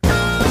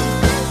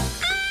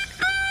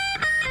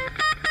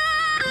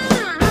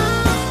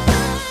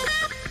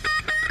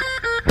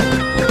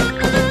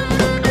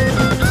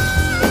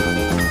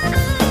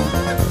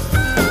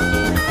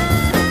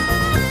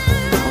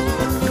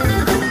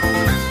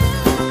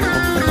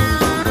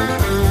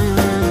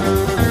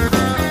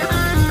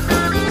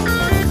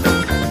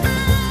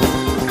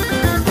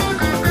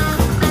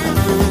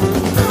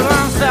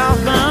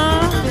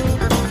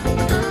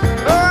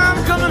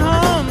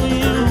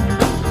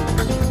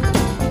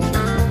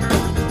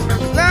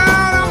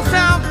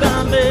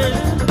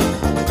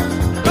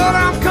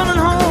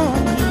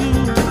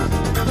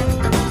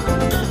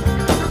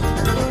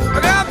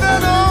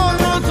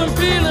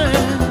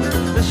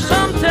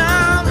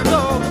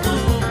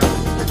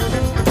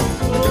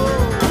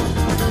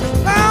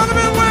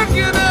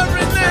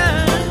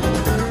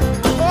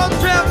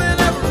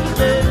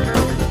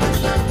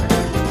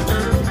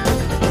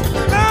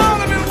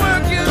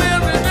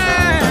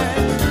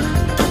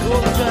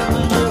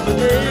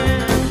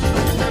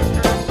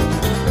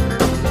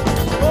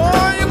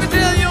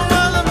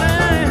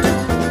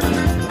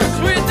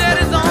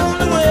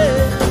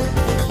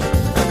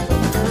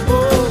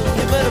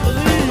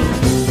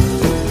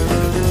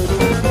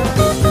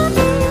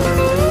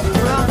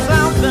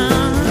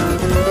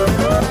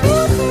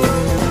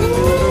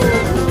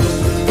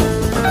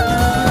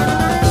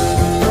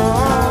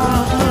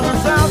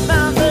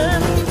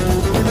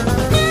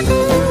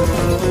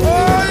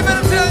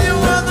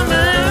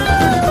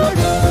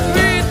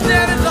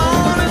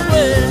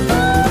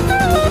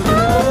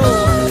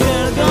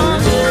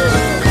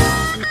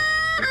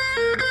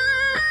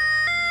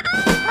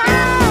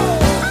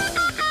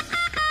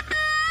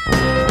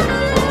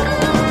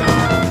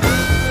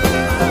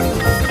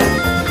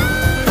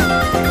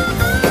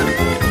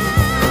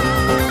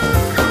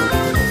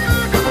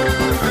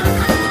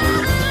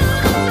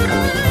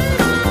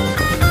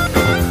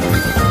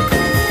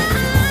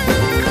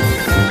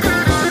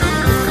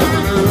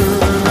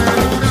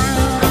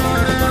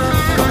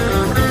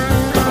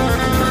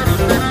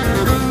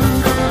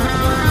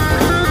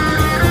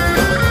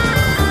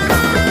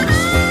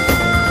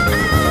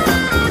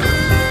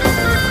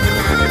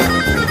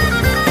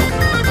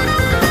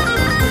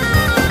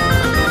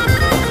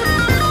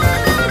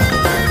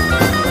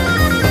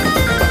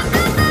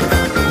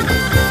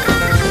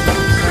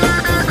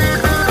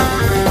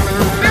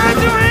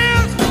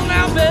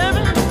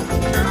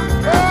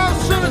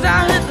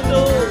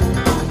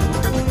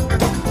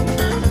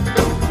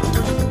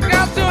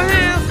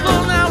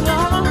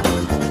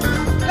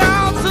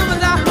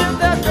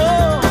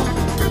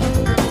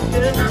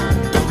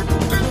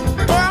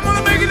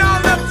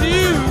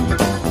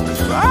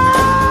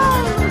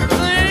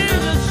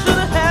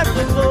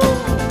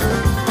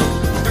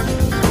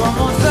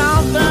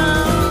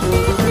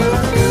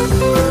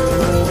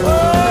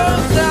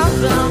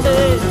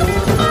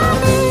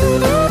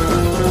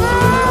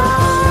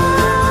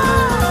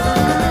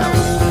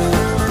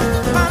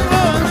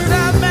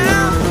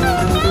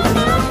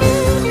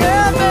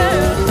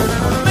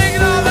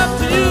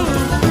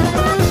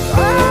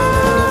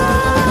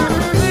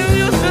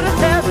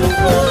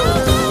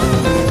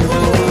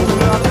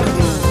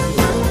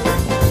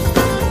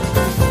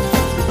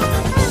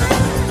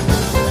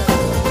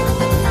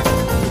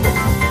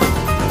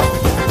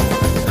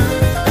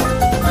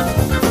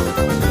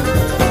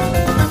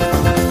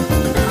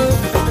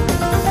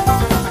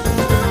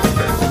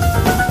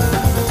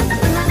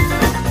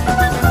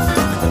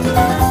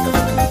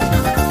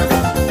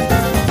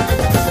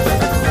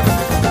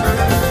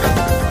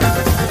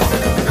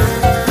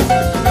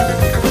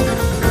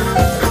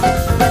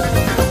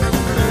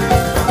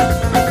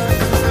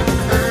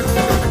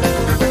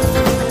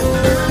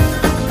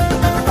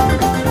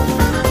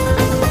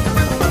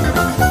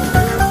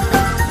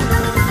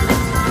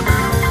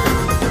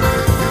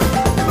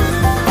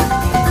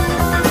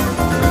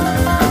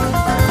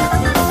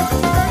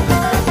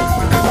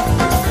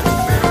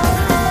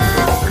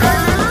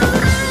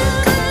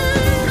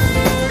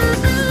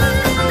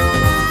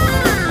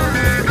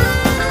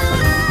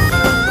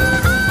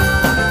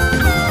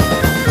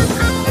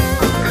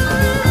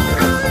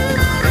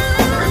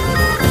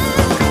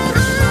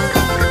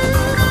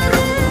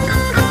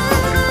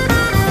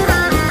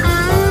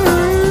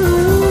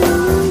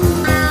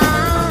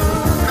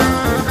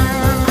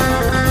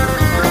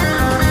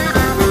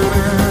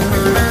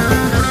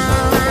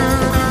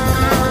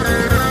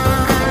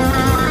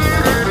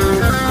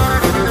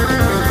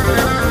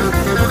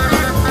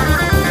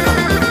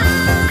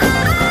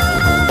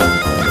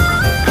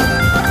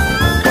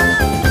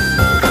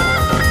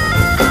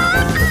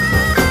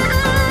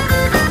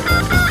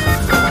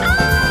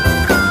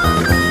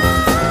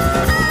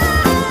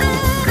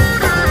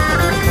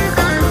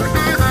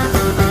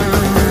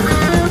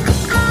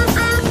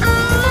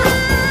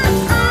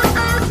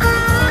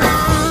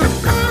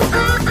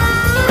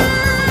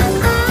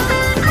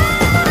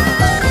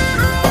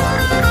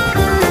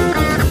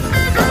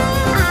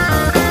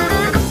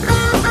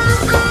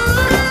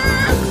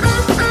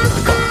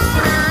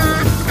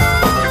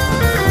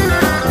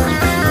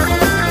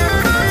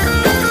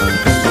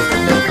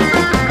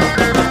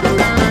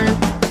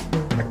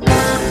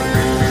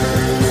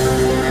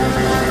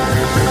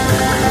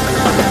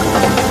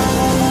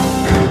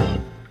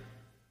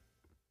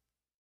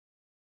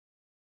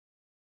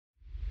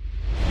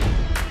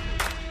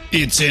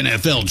 It's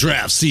NFL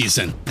draft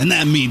season, and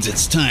that means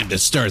it's time to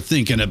start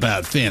thinking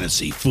about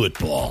fantasy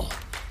football.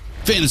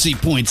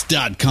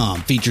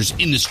 FantasyPoints.com features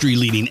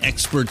industry-leading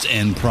experts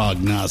and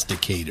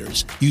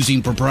prognosticators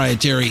using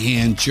proprietary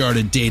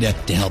hand-charted data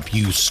to help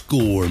you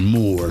score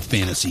more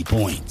fantasy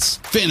points.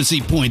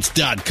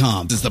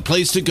 FantasyPoints.com is the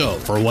place to go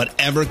for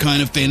whatever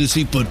kind of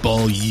fantasy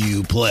football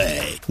you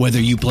play. Whether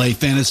you play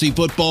fantasy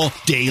football,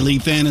 daily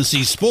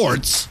fantasy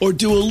sports, or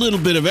do a little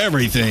bit of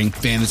everything,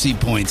 Fantasy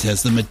Points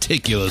has the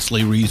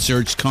meticulously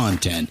researched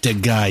content to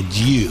guide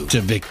you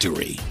to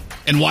victory.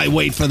 And why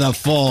wait for the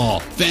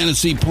fall?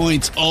 Fantasy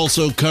Points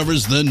also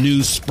covers the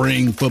new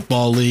spring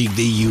football league,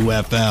 the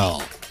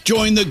UFL.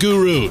 Join the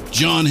guru,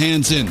 John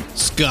Hansen,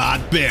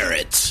 Scott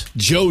Barrett,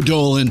 Joe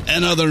Dolan,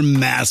 and other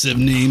massive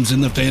names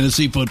in the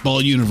fantasy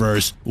football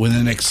universe with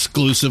an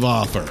exclusive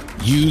offer.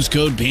 Use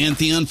code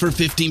Pantheon for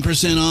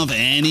 15% off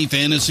any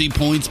Fantasy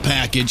Points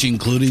package,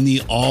 including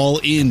the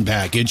all-in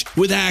package,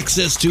 with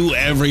access to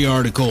every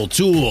article,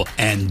 tool,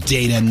 and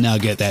data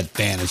nugget that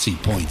Fantasy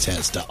Points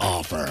has to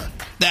offer.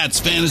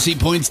 That's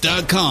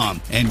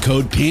FantasyPoints.com and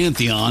code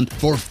Pantheon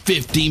for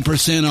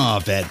 15%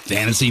 off at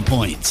Fantasy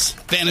Points.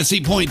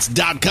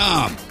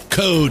 FantasyPoints.com,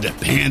 code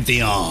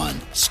Pantheon.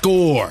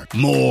 Score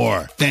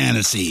more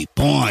fantasy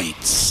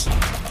points.